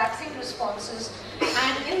or the vaccine responses,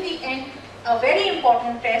 and in the end a very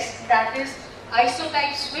important test, that is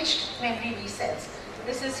isotype switched memory B cells.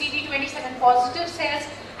 This is CD27 positive cells,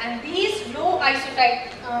 and these low isotype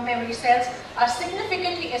memory cells are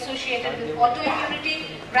significantly associated with autoimmunity,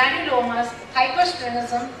 granulomas,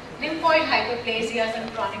 hyperstrenism, lymphoid hyperplasias and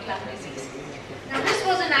chronic lung disease. Now this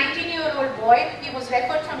was a 19-year-old boy. He was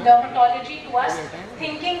referred from dermatology to us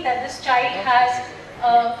thinking that this child has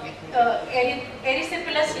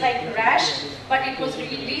erysipelas-like rash, but it was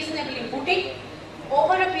reasonably woody.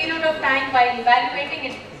 Over a period of time, while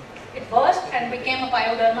evaluating it, it burst and became a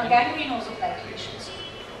pyoderma gangrenous of like lesions.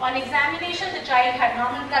 On examination, the child had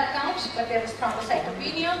normal blood counts, but there was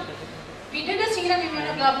thrombocytopenia. We did a serum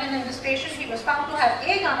immunoglobulin in this patient. He was found to have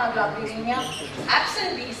A gamma globulinemia,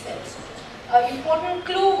 absent B cells. An important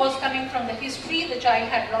clue was coming from the history. The child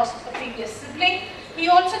had lost a previous sibling. He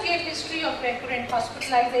also gave history of recurrent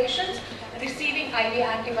hospitalizations, receiving IV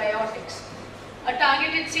antibiotics. A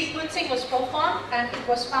targeted sequencing was performed and it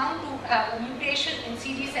was found to have a mutation in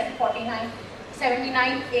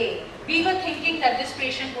CD79A. We were thinking that this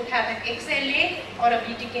patient would have an XLA or a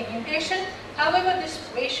BTK mutation. However, this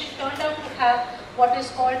patient turned out to have what is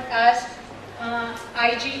called as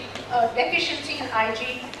IG deficiency in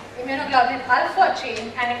IG immunoglobulin alpha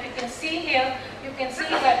chain, and if you can see here, you can see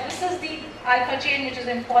that this is the alpha chain which is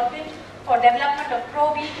important for development of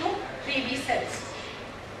pro-B2 3B cells.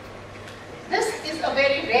 This is a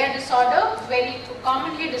very rare disorder, very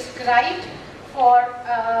commonly described for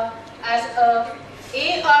as a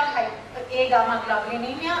A gamma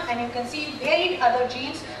globulinemia, and you can see varied other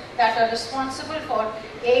genes that are responsible for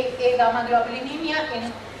A gamma globulinemia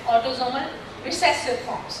in autosomal recessive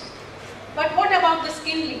forms. But what about the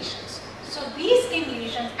skin lesions? So these skin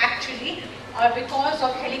lesions actually are because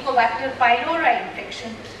of Helicobacter pylori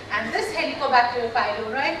infection, and this Helicobacter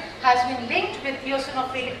pylori has been linked with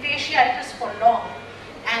eosinophilic fasciitis for long.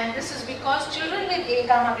 And this is because children with A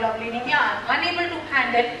gamma globulinemia are unable to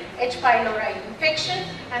handle H. pylori infection,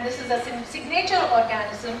 and this is a signature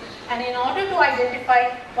organism, and in order to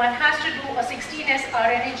identify, one has to do a 16S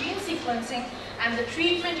RNA gene sequencing, and the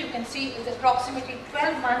treatment you can see is approximately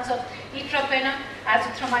 12 months of itrapenum,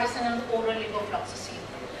 azithromycin and oral levofloxacin.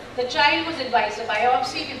 The child was advised a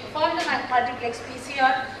biopsy. We performed a multiplex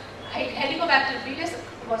PCR. Helicobacter pylori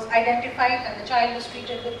was identified and the child was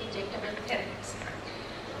treated with injectable therapies.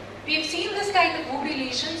 We have seen this kind of woody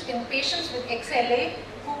lesions in patients with XLA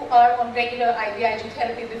who are on regular IVIG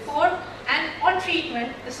therapy before, and on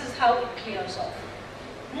treatment, this is how it clears off.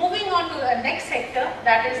 Moving on to the next sector,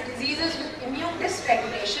 that is diseases with immune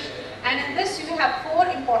dysregulation, and in this you have four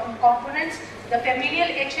important components: the familial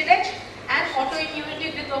HLH and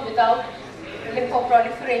autoimmunity with or without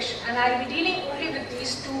lymphoproliferation, and I will be dealing only with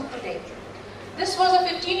these two today. This was a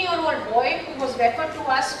 15-year-old boy who was referred to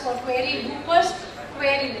us for query lupus,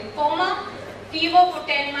 query lymphoma, fever for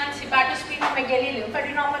 10 months, hepatosplenomegaly,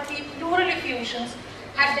 lymphadenopathy, pleural effusions,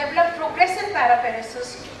 had developed progressive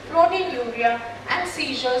paraparesis, proteinuria, and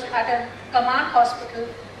seizures at a command hospital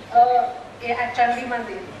at Chandi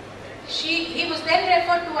Mandir. He was then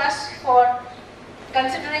referred to us for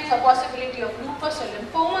considering the possibility of lupus or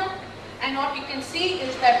lymphoma, and what you can see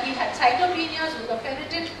is that he had cytopenias with a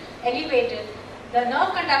ferritin elevated. The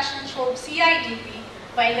nerve conduction showed CIDP,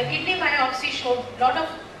 while the kidney biopsy showed a lot of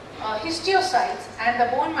histiocytes, and the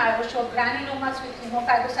bone marrow showed granulomas with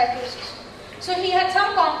hemophagocytosis. So he had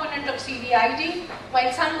some component of CVID,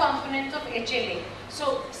 while some component of HLA.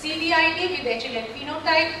 So CVID with HLA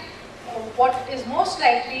phenotype, what is most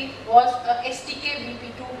likely was a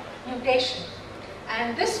STK-BP2 mutation.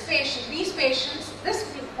 And these patients, this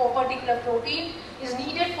particular protein is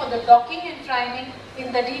needed for the docking and priming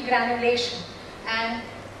in the degranulation. And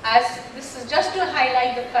as this is just to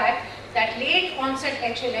highlight the fact that late onset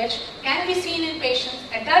HLH can be seen in patients,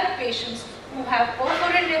 adult patients who have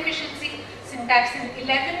perforin deficiency, syntaxin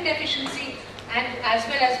 11 deficiency, and as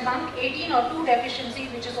well as MUNC 18 or 2 deficiency,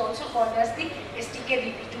 which is also called as the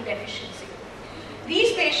STK-BP2 deficiency.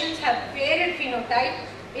 These patients have varied phenotype,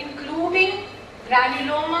 including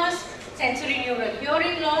granulomas, sensory neural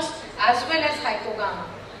hearing loss, as well as hypogamma.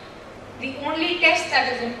 The only test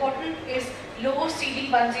that is important is low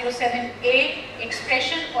CD107A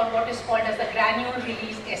expression, or what is called as the granule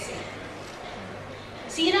release assay.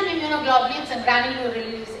 Serum immunoglobulins and granule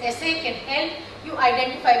release assay can help you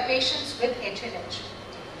identify patients with HLH.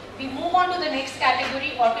 We move on to the next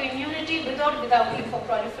category, autoimmunity with or without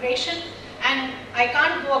lymphoproliferation, and I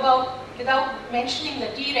can't go about without mentioning the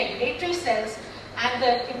T regulatory cells and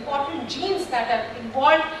the important genes that are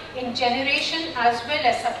involved in generation as well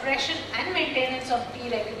as suppression and maintenance of T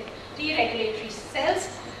regulatory cells,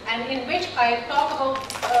 and in which I talk about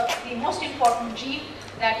the most important gene,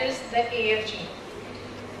 that is the AF gene.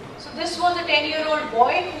 So this was a 10-year-old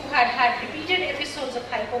boy who had had repeated episodes of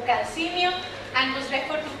hypocalcemia and was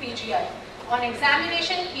referred to PGI. On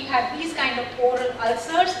examination, he had these kind of oral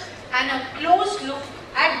ulcers and a close look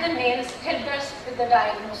at the nails helped us with the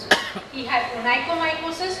diagnosis. He had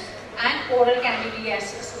onychomycosis and oral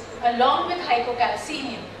candidiasis along with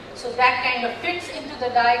hypocalcemia. So that kind of fits into the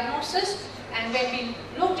diagnosis, and when we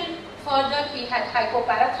looked in further, he had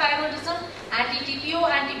hypoparathyroidism, anti-TPO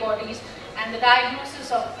antibodies, and the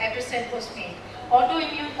diagnosis of episode was made.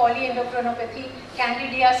 Autoimmune polyendocrinopathy,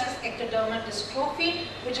 candidiasis, ectodermal dystrophy,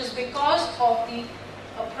 which is because of the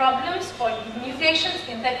problems or mutations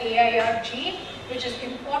in the AIR gene, which is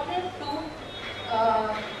important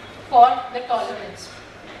for the tolerance.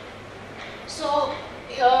 So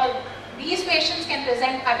these patients can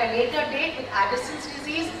present at a later date with Addison's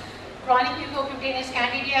disease, chronic mucocutaneous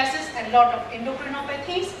candidiasis, and a lot of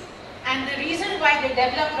endocrinopathies. And the reason why they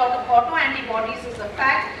develop a lot of autoantibodies is the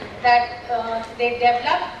fact that they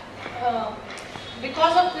develop,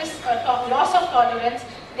 because of this loss of tolerance,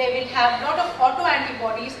 they will have a lot of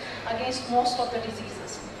autoantibodies against most of the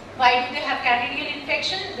diseases. Why do they have candidal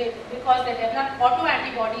infection? Because they develop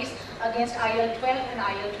autoantibodies against IL-12 and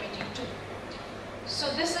IL-22. So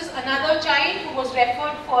this is another child who was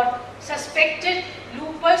referred for suspected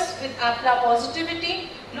lupus with APLA positivity.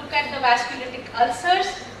 Look at the vasculitic ulcers.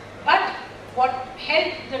 But what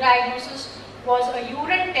helped the diagnosis was a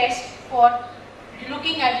urine test for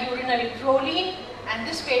looking at urinary proline, and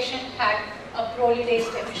this patient had a prolidase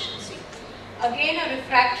deficiency. Again, a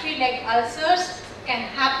refractory leg ulcers can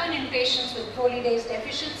happen in patients with prolidase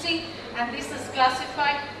deficiency, and this is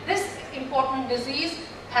classified. This important disease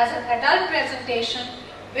has an adult presentation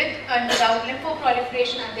with and without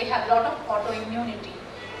lymphoproliferation, and they have a lot of autoimmunity.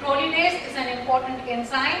 Prolidase is an important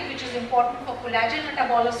enzyme which is important for collagen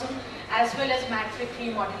metabolism as well as matrix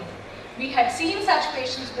remodeling. We had seen such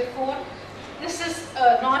patients before. This is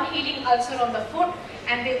a non-healing ulcer on the foot,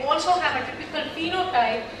 and they also have a typical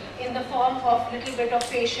phenotype in the form of little bit of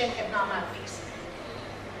facial abnormalities.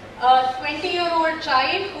 A 20-year-old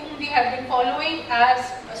child whom we have been following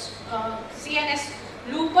as CNS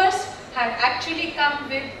lupus had actually come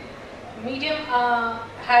with medium,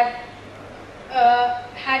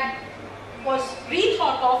 was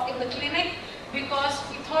rethought of in the clinic because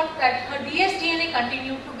we thought that her dsDNA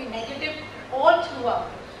continued to be negative all throughout.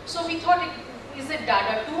 So we thought, is it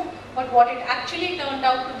DADA2? But what it actually turned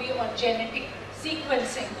out to be on genetic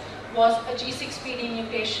sequencing was a G6PD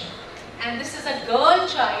mutation. And this is a girl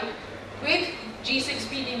child with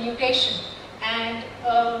G6PD mutation and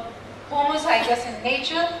homozygous in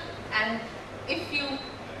nature. And if you,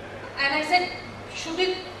 and I said, should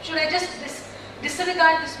I just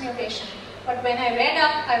disregard this mutation? But when I read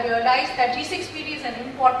up, I realized that G6PD is an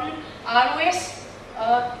important ROS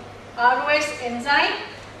enzyme,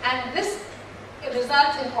 and this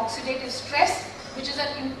results in oxidative stress, which is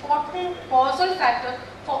an important causal factor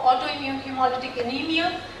for autoimmune hemolytic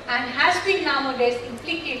anemia and has been nowadays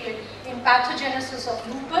implicated in pathogenesis of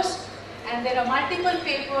lupus. And there are multiple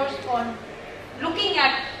papers on looking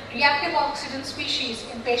at reactive oxidant species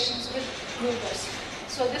in patients with lupus.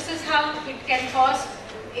 So this is how it can cause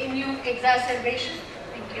immune exacerbation.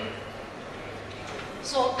 Thank you.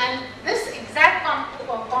 So, and this exact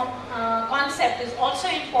concept is also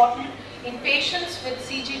important in patients with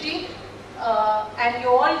CGD, and you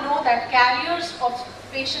all know that carriers of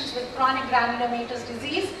patients with chronic granulomatous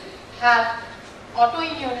disease have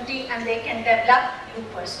autoimmunity and they can develop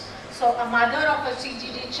lupus. So a mother of a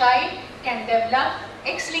CGD child can develop,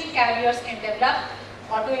 X-linked carriers can develop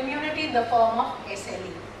autoimmunity in the form of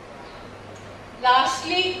SLE.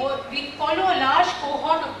 Lastly, we follow a large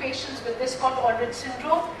cohort of patients with Wiskott-Aldrich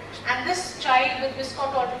syndrome, and this child with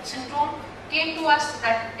Wiskott-Aldrich syndrome came to us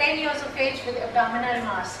at 10 years of age with abdominal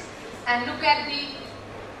mass. And look at the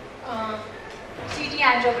CT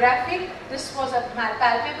angiographic. This was a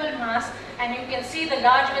palpable mass, and you can see the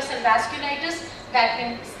large vessel vasculitis that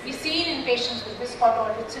can be seen in patients with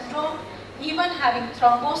Wiskott-Aldrich syndrome, even having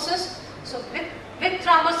thrombosis. So with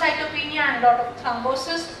thrombocytopenia and a lot of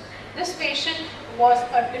thrombosis, this patient was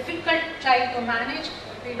a difficult child to manage.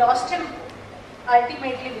 We lost him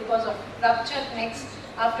ultimately because of ruptured necks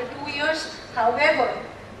after 2 years. However,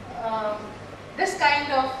 this kind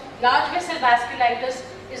of large vessel vasculitis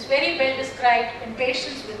is very well described in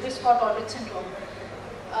patients with Wiskott-Aldrich syndrome.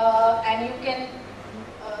 And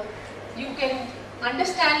you can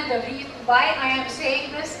understand the reason why I am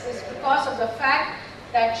saying this is because of the fact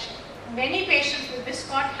that many patients with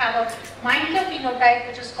Wiskott have a milder phenotype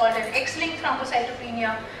which is called an X-linked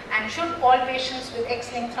thrombocytopenia, and should all patients with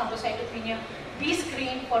X-linked thrombocytopenia be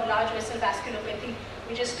screened for large vessel vasculopathy,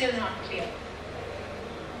 which is still not clear.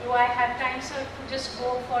 Do I have time, sir, to just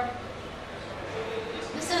go for...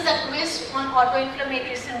 This is a quiz on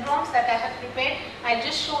autoinflammatory syndromes that I have prepared. I'll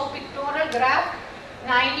just show a pictorial graph.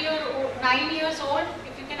 9 years old,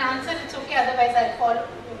 can answer, it's okay, otherwise I'll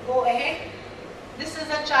go ahead. This is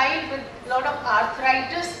a child with a lot of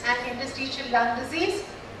arthritis and interstitial lung disease.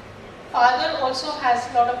 Father also has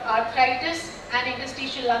a lot of arthritis and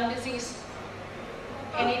interstitial lung disease.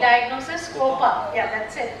 Any diagnosis? COPA, yeah,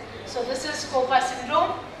 that's it. So this is COPA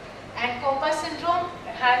syndrome, and COPA syndrome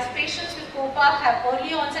has patients with COPA have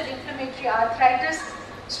early onset inflammatory arthritis,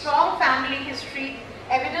 strong family history,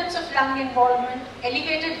 evidence of lung involvement,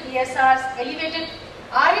 elevated ESRs, elevated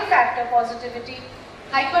RA factor positivity,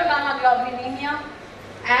 hypergammaglobulinemia,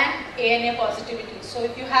 and ANA positivity. So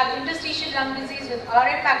if you have interstitial lung disease with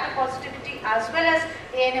RA factor positivity as well as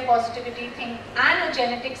ANA positivity, think and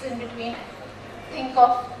genetics in between, think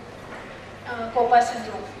of COPA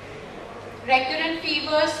syndrome. Recurrent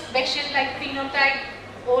fevers, Behçet-like phenotype,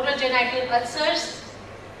 oral genital ulcers.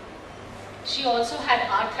 She also had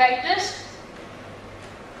arthritis.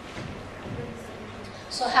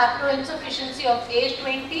 So haploinsufficiency of age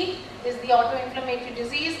 20 is the autoinflammatory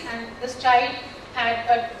disease, and this child had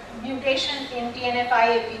a mutation in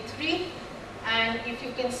TNF-IAP3, and if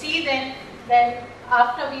you can see then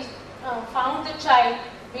after we found the child,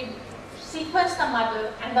 we sequenced the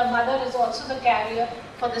mother, and the mother is also the carrier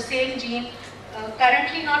for the same gene,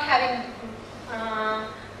 currently not having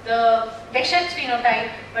the Behçet's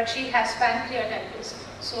phenotype, but she has pancreatitis.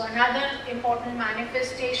 So another important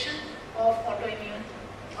manifestation of autoimmune.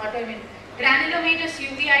 Granulomatous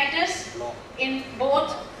uveitis in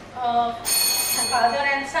both father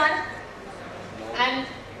and son,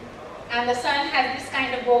 and the son has this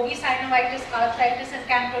kind of bogey synovitis, arthritis, and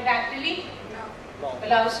camprodactyly,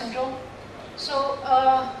 Blau syndrome. So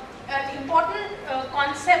an important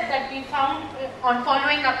concept that we found on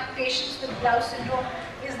following up patients with Blau syndrome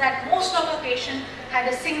is that most of the patients had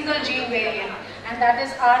a single gene variant, and that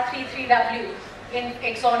is R33W in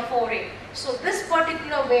exon 4A. So this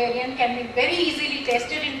particular variant can be very easily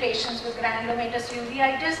tested in patients with granulomatous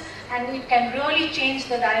uveitis, and it can really change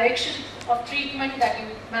the direction of treatment that you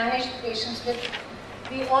manage the patients with.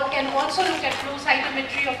 We can also look at flow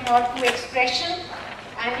cytometry of NOD2 expression,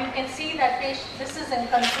 and you can see that this is in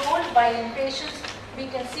control, while in patients we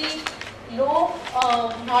can see low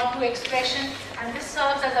NOD2 expression, and this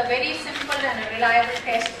serves as a very simple and a reliable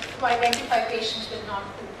test to identify patients with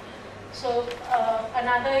NOD2. So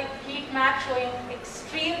another heat map showing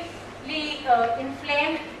extremely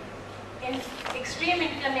inflamed, extreme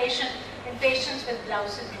inflammation in patients with Blau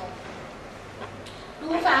syndrome.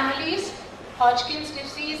 Two families, Hodgkin's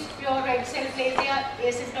disease, pure red cell aplasia,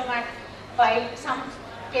 asymptomatic, while some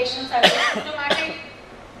patients are asymptomatic.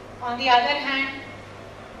 On the other hand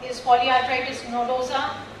is polyarthritis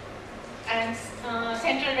nodosa and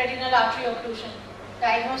central retinal artery occlusion.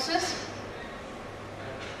 Diagnosis?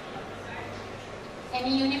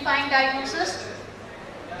 Any unifying diagnosis?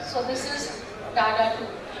 So this is DADA2.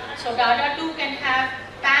 So DADA2 can have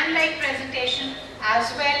pan-like presentation as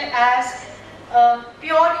well as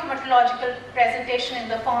pure hematological presentation in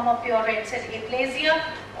the form of pure red cell aplasia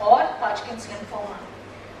or Hodgkin's lymphoma.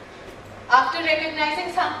 After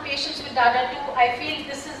recognizing some patients with DADA2, I feel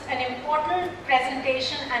this is an important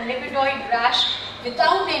presentation, and lipidoid rash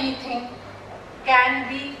without anything can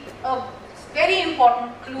be a very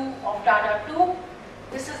important clue of DADA2.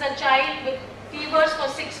 This is a child with fevers for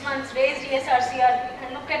 6 months, raised ESR-CRP,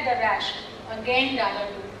 and look at the rash, again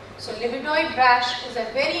DADA2. So lipidoid rash is a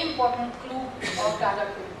very important clue of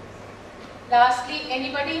DADA2. Lastly,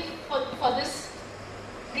 anybody for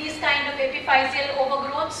these kind of epiphyseal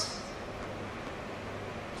overgrowths?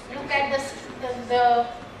 Look at the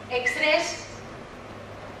X-rays.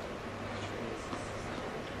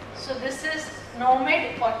 So this is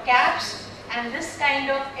NOMID or CAPS, and this kind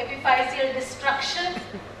of epiphyseal destruction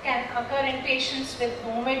can occur in patients with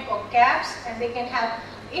NOMID or CAPS, and they can have,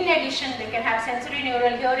 in addition, they can have sensory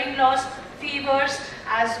neural hearing loss, fevers,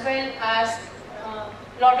 as well as a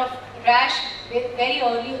lot of rash very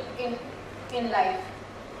early in life.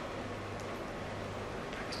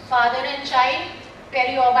 Father and child,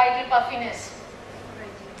 periorbital puffiness.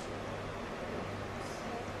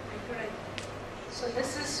 So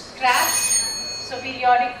this is TRAPS, so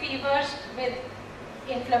periodic fevers with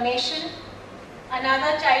inflammation.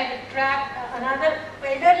 Another child with another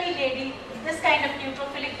elderly lady with this kind of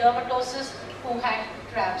neutrophilic dermatosis who had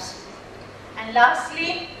TRAPS. And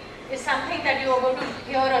lastly is something that you are going to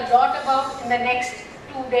hear a lot about in the next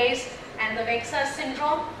 2 days, and the Vexas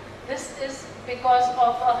syndrome. This is because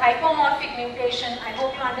of a hypomorphic mutation. I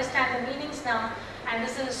hope you understand the meanings now. And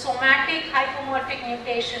this is a somatic hypomorphic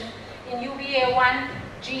mutation in UBA1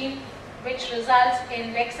 gene, which results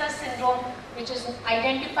in Vexas syndrome, which is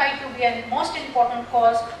identified to be a most important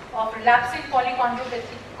cause of relapsing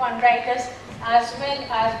polychondritis as well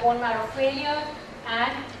as bone marrow failure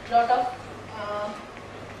and lot of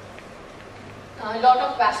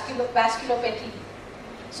vasculopathy.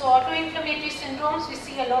 So autoinflammatory syndromes, we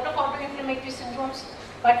see a lot of autoinflammatory syndromes,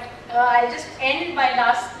 but I'll just end by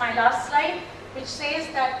my last slide, which says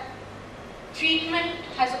that treatment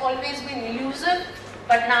has always been elusive,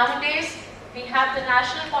 but nowadays we have the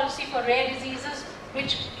National Policy for Rare Diseases,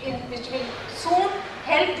 which will soon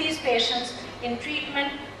help these patients in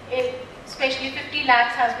treatment. Especially 50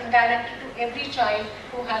 lakhs has been directed to every child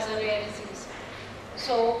who has a rare disease.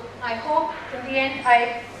 So I hope in the end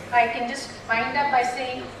I can just wind up by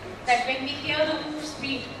saying that when we hear the hoofs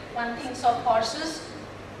beat, one thinks of horses.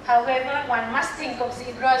 However, one must think of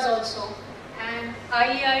zebras also. And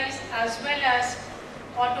IEIs as well as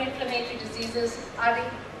autoinflammatory diseases are the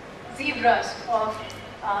zebras of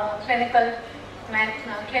clinical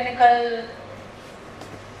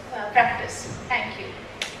practice. Thank you.